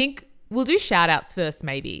 I think we'll do shout outs first,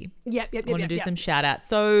 maybe. Yep. I want to do some shout outs.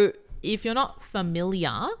 So if you're not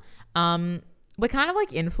familiar, we're kind of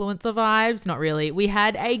like influencer vibes. Not really. We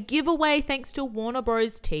had a giveaway thanks to Warner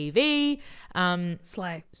Bros. TV.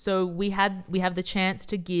 Slay. So we have the chance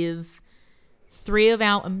to give 3 of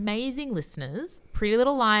our amazing listeners Pretty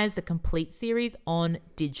Little Liars, the complete series on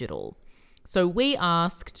digital. So we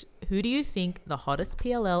asked, who do you think the hottest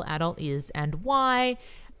PLL adult is and why?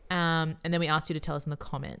 And then we asked you to tell us in the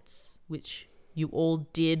comments, which you all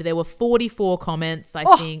did. There were 44 comments,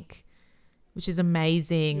 I think, which is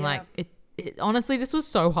amazing. Yeah. Like it honestly, this was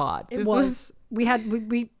so hard. It This was. We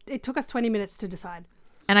it took us 20 minutes to decide.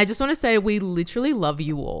 And I just want to say we literally love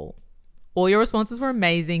you all. All your responses were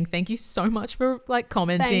amazing. Thank you so much for like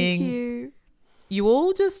commenting. Thank you. You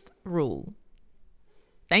all just rule.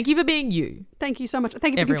 Thank you for being you. Thank you so much.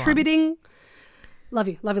 Thank you for Everyone. contributing. Love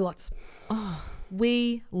you. Love you lots.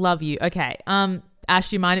 We love you. Okay. Ash,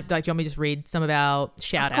 do you mind? Do you want me to just read some of our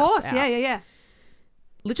shout outs? Of course. out? Yeah.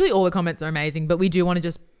 Literally all the comments are amazing, but we do want to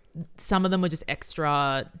just, some of them were just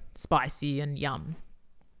extra spicy and yum.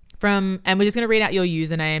 And we're just going to read out your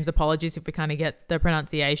usernames. Apologies if we kind of get the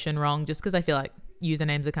pronunciation wrong, just because I feel like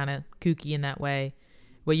usernames are kind of kooky in that way,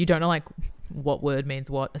 where you don't know like what word means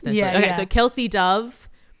what, essentially. Yeah, okay, yeah. so Kelsey Dove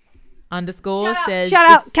 _ says... Shout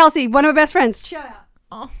out, Kelsey, one of my best friends. Shout out.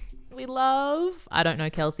 Oh, we love... I don't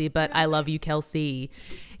know Kelsey, but I love you, Kelsey.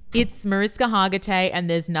 It's Mariska Hargitay, and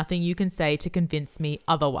there's nothing you can say to convince me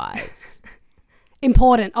otherwise.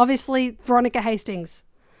 Important. Obviously, Veronica Hastings.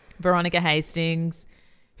 Veronica Hastings,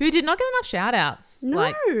 who did not get enough shout outs. No.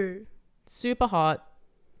 Like, super hot.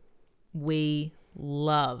 We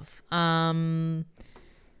love.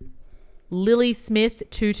 Lily Smith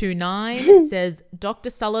 229 says Dr.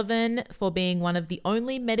 Sullivan for being one of the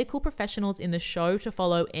only medical professionals in the show to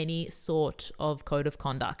follow any sort of code of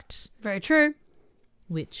conduct, Very true.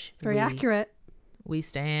 which Very accurate. we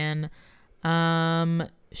stan.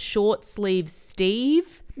 Short sleeve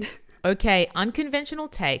Steve. Okay, unconventional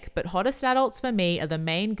take, but hottest adults for me are the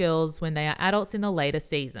main girls when they are adults in the later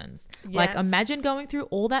seasons. Like, Yes. imagine going through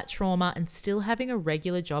all that trauma and still having a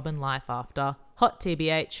regular job in life after. Hot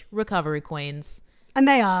TBH, recovery queens. And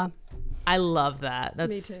they are. I love that. That's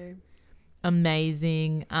Me too.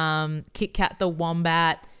 amazing. Kit Kat the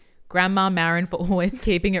Wombat. Grandma Marin for always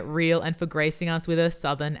keeping it real and for gracing us with her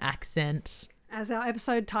southern accent. As our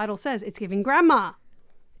episode title says, it's giving grandma.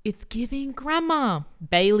 It's giving grandma.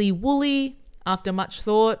 Bailey Woolley, after much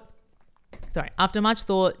thought,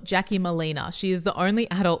 Jackie Molina. She is the only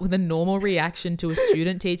adult with a normal reaction to a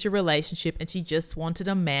student-teacher relationship, and she just wanted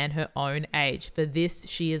a man her own age. For this,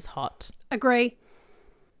 she is hot. Agree.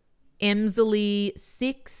 Emsley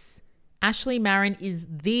 6. Ashley Marin is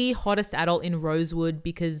the hottest adult in Rosewood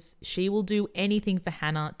because she will do anything for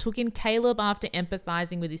Hannah. Took in Caleb after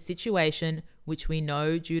empathizing with his situation, which we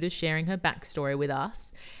know due to sharing her backstory with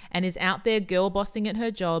us, and is out there girl bossing at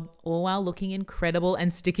her job, all while looking incredible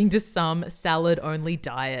and sticking to some salad-only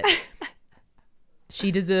diet.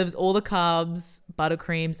 She deserves all the carbs,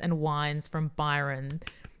 buttercreams, and wines from Byron,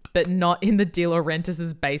 but not in the De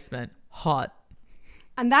Laurentiis' basement. Hot.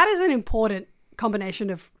 And that is an important combination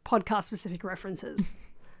of podcast-specific references.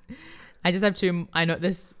 I just have 2. I know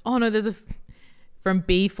this. Oh no, there's a from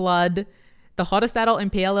B Flood. The hottest adult in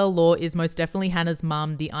PLL lore is most definitely Hannah's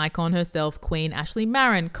mum, the icon herself, Queen Ashley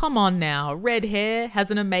Marin. Come on now. Red hair,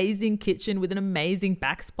 has an amazing kitchen with an amazing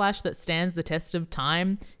backsplash that stands the test of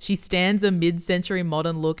time. She stands a mid-century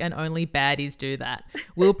modern look and only baddies do that.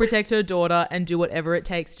 Will protect her daughter and do whatever it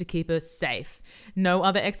takes to keep her safe. No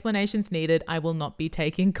other explanations needed. I will not be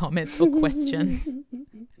taking comments or questions.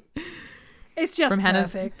 It's just From Hannah-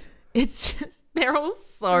 perfect. It's just, they're all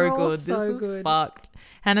so They're all good. so This was good. fucked.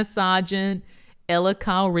 Hannah Sargent, Ella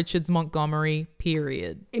Carl Richards Montgomery,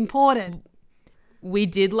 period. Important. we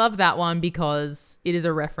did love that one because it is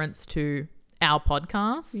a reference to our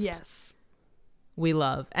podcast. Yes. We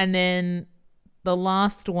love. And then the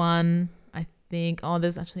last one, I think,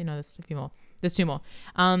 there's a few more. There's two more.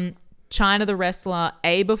 China the wrestler,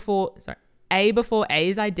 A before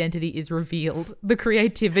A's identity is revealed. The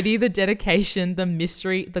creativity, the dedication, the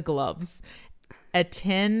mystery, the gloves.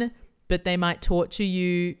 Attend, but they might torture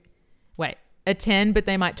your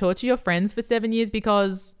friends for 7 years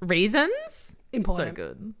because reasons.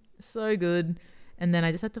 Important. So good. And then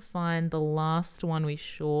I just had to find the last one we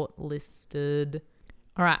shortlisted.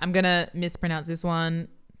 All right, I'm gonna mispronounce this one,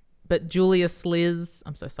 but Julia Sliz.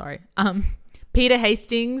 I'm so sorry. Peter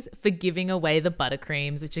Hastings for giving away the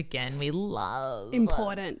buttercreams, which again we love.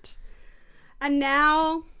 Important. And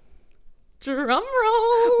now, drum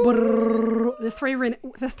roll. The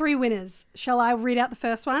three winners. Shall I read out the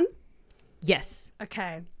first one? Yes.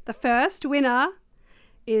 Okay. The first winner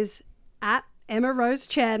is at Emma Rose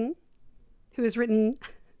Chen, who has written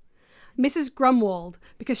Mrs. Grumwald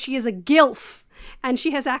because she is a gilf and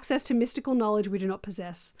she has access to mystical knowledge we do not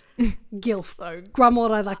possess. Gilf. So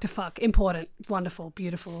Grumwald I'd like to fuck. Important. Wonderful.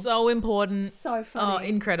 Beautiful. So important. So funny. Oh,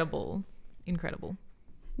 incredible.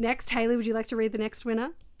 Next, Hayley, would you like to read the next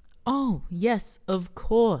winner? Oh, yes, of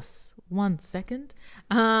course. 1 second.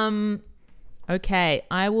 Okay,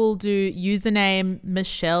 I will do username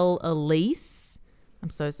Michelle Elise.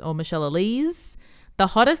 Michelle Elise. The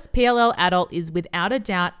hottest PLL adult is without a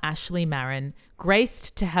doubt Ashley Marin,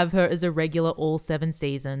 graced to have her as a regular all 7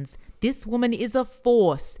 seasons. This woman is a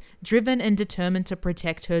force, driven and determined to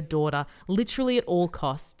protect her daughter, literally at all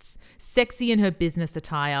costs. Sexy in her business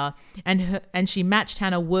attire, and she matched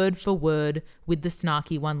Hannah word for word with the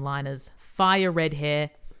snarky one-liners. Fire red hair,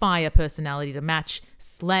 fire personality to match.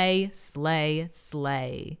 Slay, slay,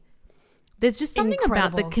 slay. There's just something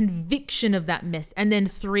about the conviction of that mess, and then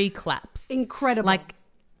 3 claps. Incredible. Like,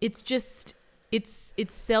 it's just, it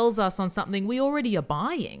sells us on something we already are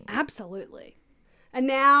buying. Absolutely. And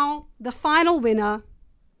now the final winner,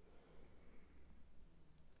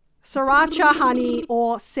 Sarah Chahani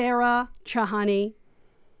or Sarah Chahani.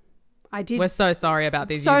 We're so sorry about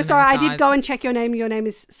these. So sorry. Guys. I did go and check your name. Your name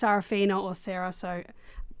is Sarafina or Sarah. So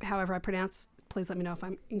however I pronounce, please let me know if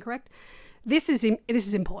I'm incorrect. This is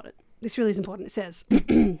important. This really is important. It says,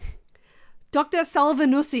 Dr.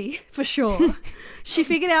 Salvanussi, for sure. She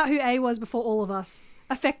figured out who A was before all of us.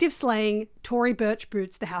 Effective slaying, Tory Birch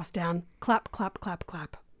boots the house down. Clap, clap, clap,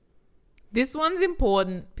 clap. This one's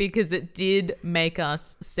important because it did make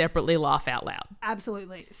us separately laugh out loud.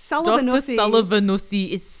 Absolutely. Dr. Salvanussi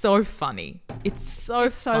is so funny. It's so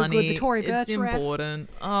funny. Good. The Tory Birch It's important.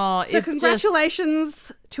 So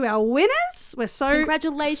congratulations to our winners. We're so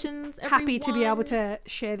congratulations, happy to be able to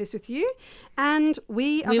share this with you. And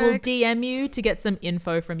we will DM you to get some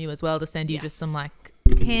info from you as well, to send you just some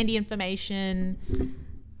handy information.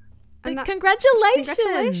 And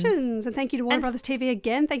congratulations. And thank you to Warner Brothers TV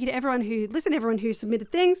again. Thank you to everyone who listened, everyone who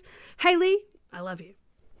submitted things. Hayley, I love you.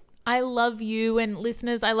 I love you, and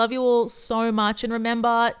listeners, I love you all so much. And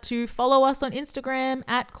remember to follow us on Instagram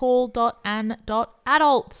at call.an.adult.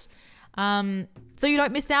 So you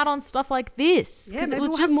don't miss out on stuff like this. Yeah, maybe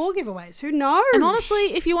we'll have more giveaways. Who knows? And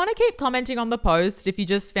honestly, if you want to keep commenting on the post, if you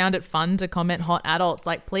just found it fun to comment hot adults,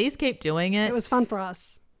 please keep doing it. It was fun for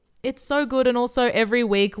us. It's so good. And also every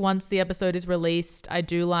week once the episode is released, I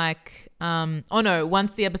do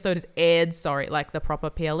once the episode is aired, the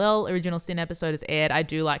proper PLL Original Sin episode is aired, I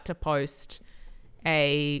do like to post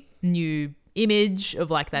a new image of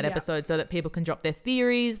that episode so that people can drop their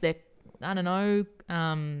theories, their,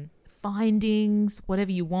 findings,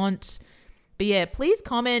 whatever you want. But yeah, please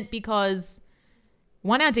comment because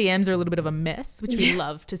our DMs are a little bit of a mess, which we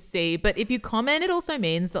love to see. But if you comment, it also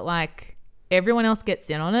means that everyone else gets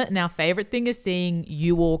in on it, and our favorite thing is seeing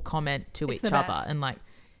you all comment to each other and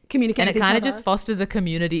communicate. And it kind of just fosters a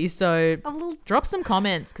community. So drop some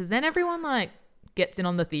comments because then everyone gets in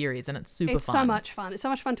on the theories, and it's super fun. It's so much fun. It's so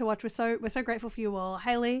much fun to watch. We're so grateful for you all.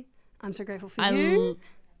 Hayley, I'm so grateful for you.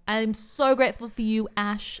 I'm so grateful for you,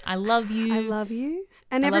 Ash. I love you. I love you.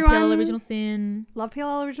 And everyone, love PLL Original Sin. Love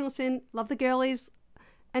PLL Original Sin. Love the girlies.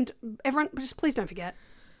 And everyone, just please don't forget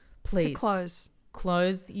to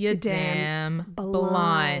close your damn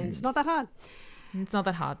blinds. It's not that hard. It's not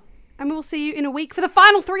that hard. And we will see you in a week for the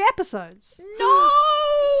final 3 episodes. No!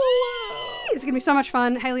 It's going to be so much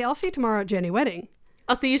fun. Hayley, I'll see you tomorrow at Jenny Wedding.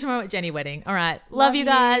 I'll see you tomorrow at Jenny Wedding. All right. Love you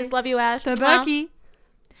guys. Love you, Ash. The Berkey.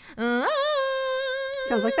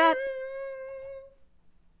 Sounds like that.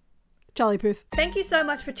 Jolly Poof. Thank you so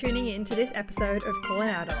much for tuning in to this episode of Call an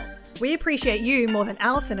Adult. We appreciate you more than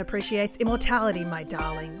Alison appreciates immortality, my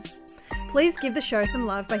darlings. Please give the show some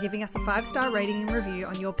love by giving us a 5-star rating and review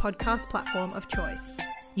on your podcast platform of choice.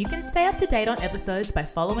 You can stay up to date on episodes by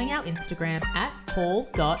following our Instagram at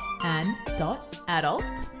call.an.adult,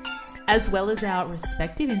 as well as our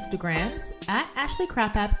respective Instagrams at Ashley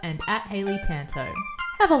Crapapp and at Hayley Tanto.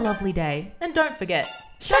 Have a lovely day, and don't forget,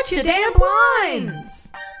 shut your damn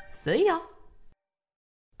blinds! See ya!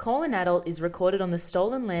 Call an Adult is recorded on the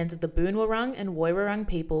stolen lands of the Boonwurrung and Woiwurrung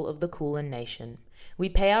people of the Kulin Nation. We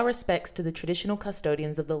pay our respects to the traditional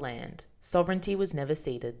custodians of the land. Sovereignty was never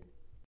ceded.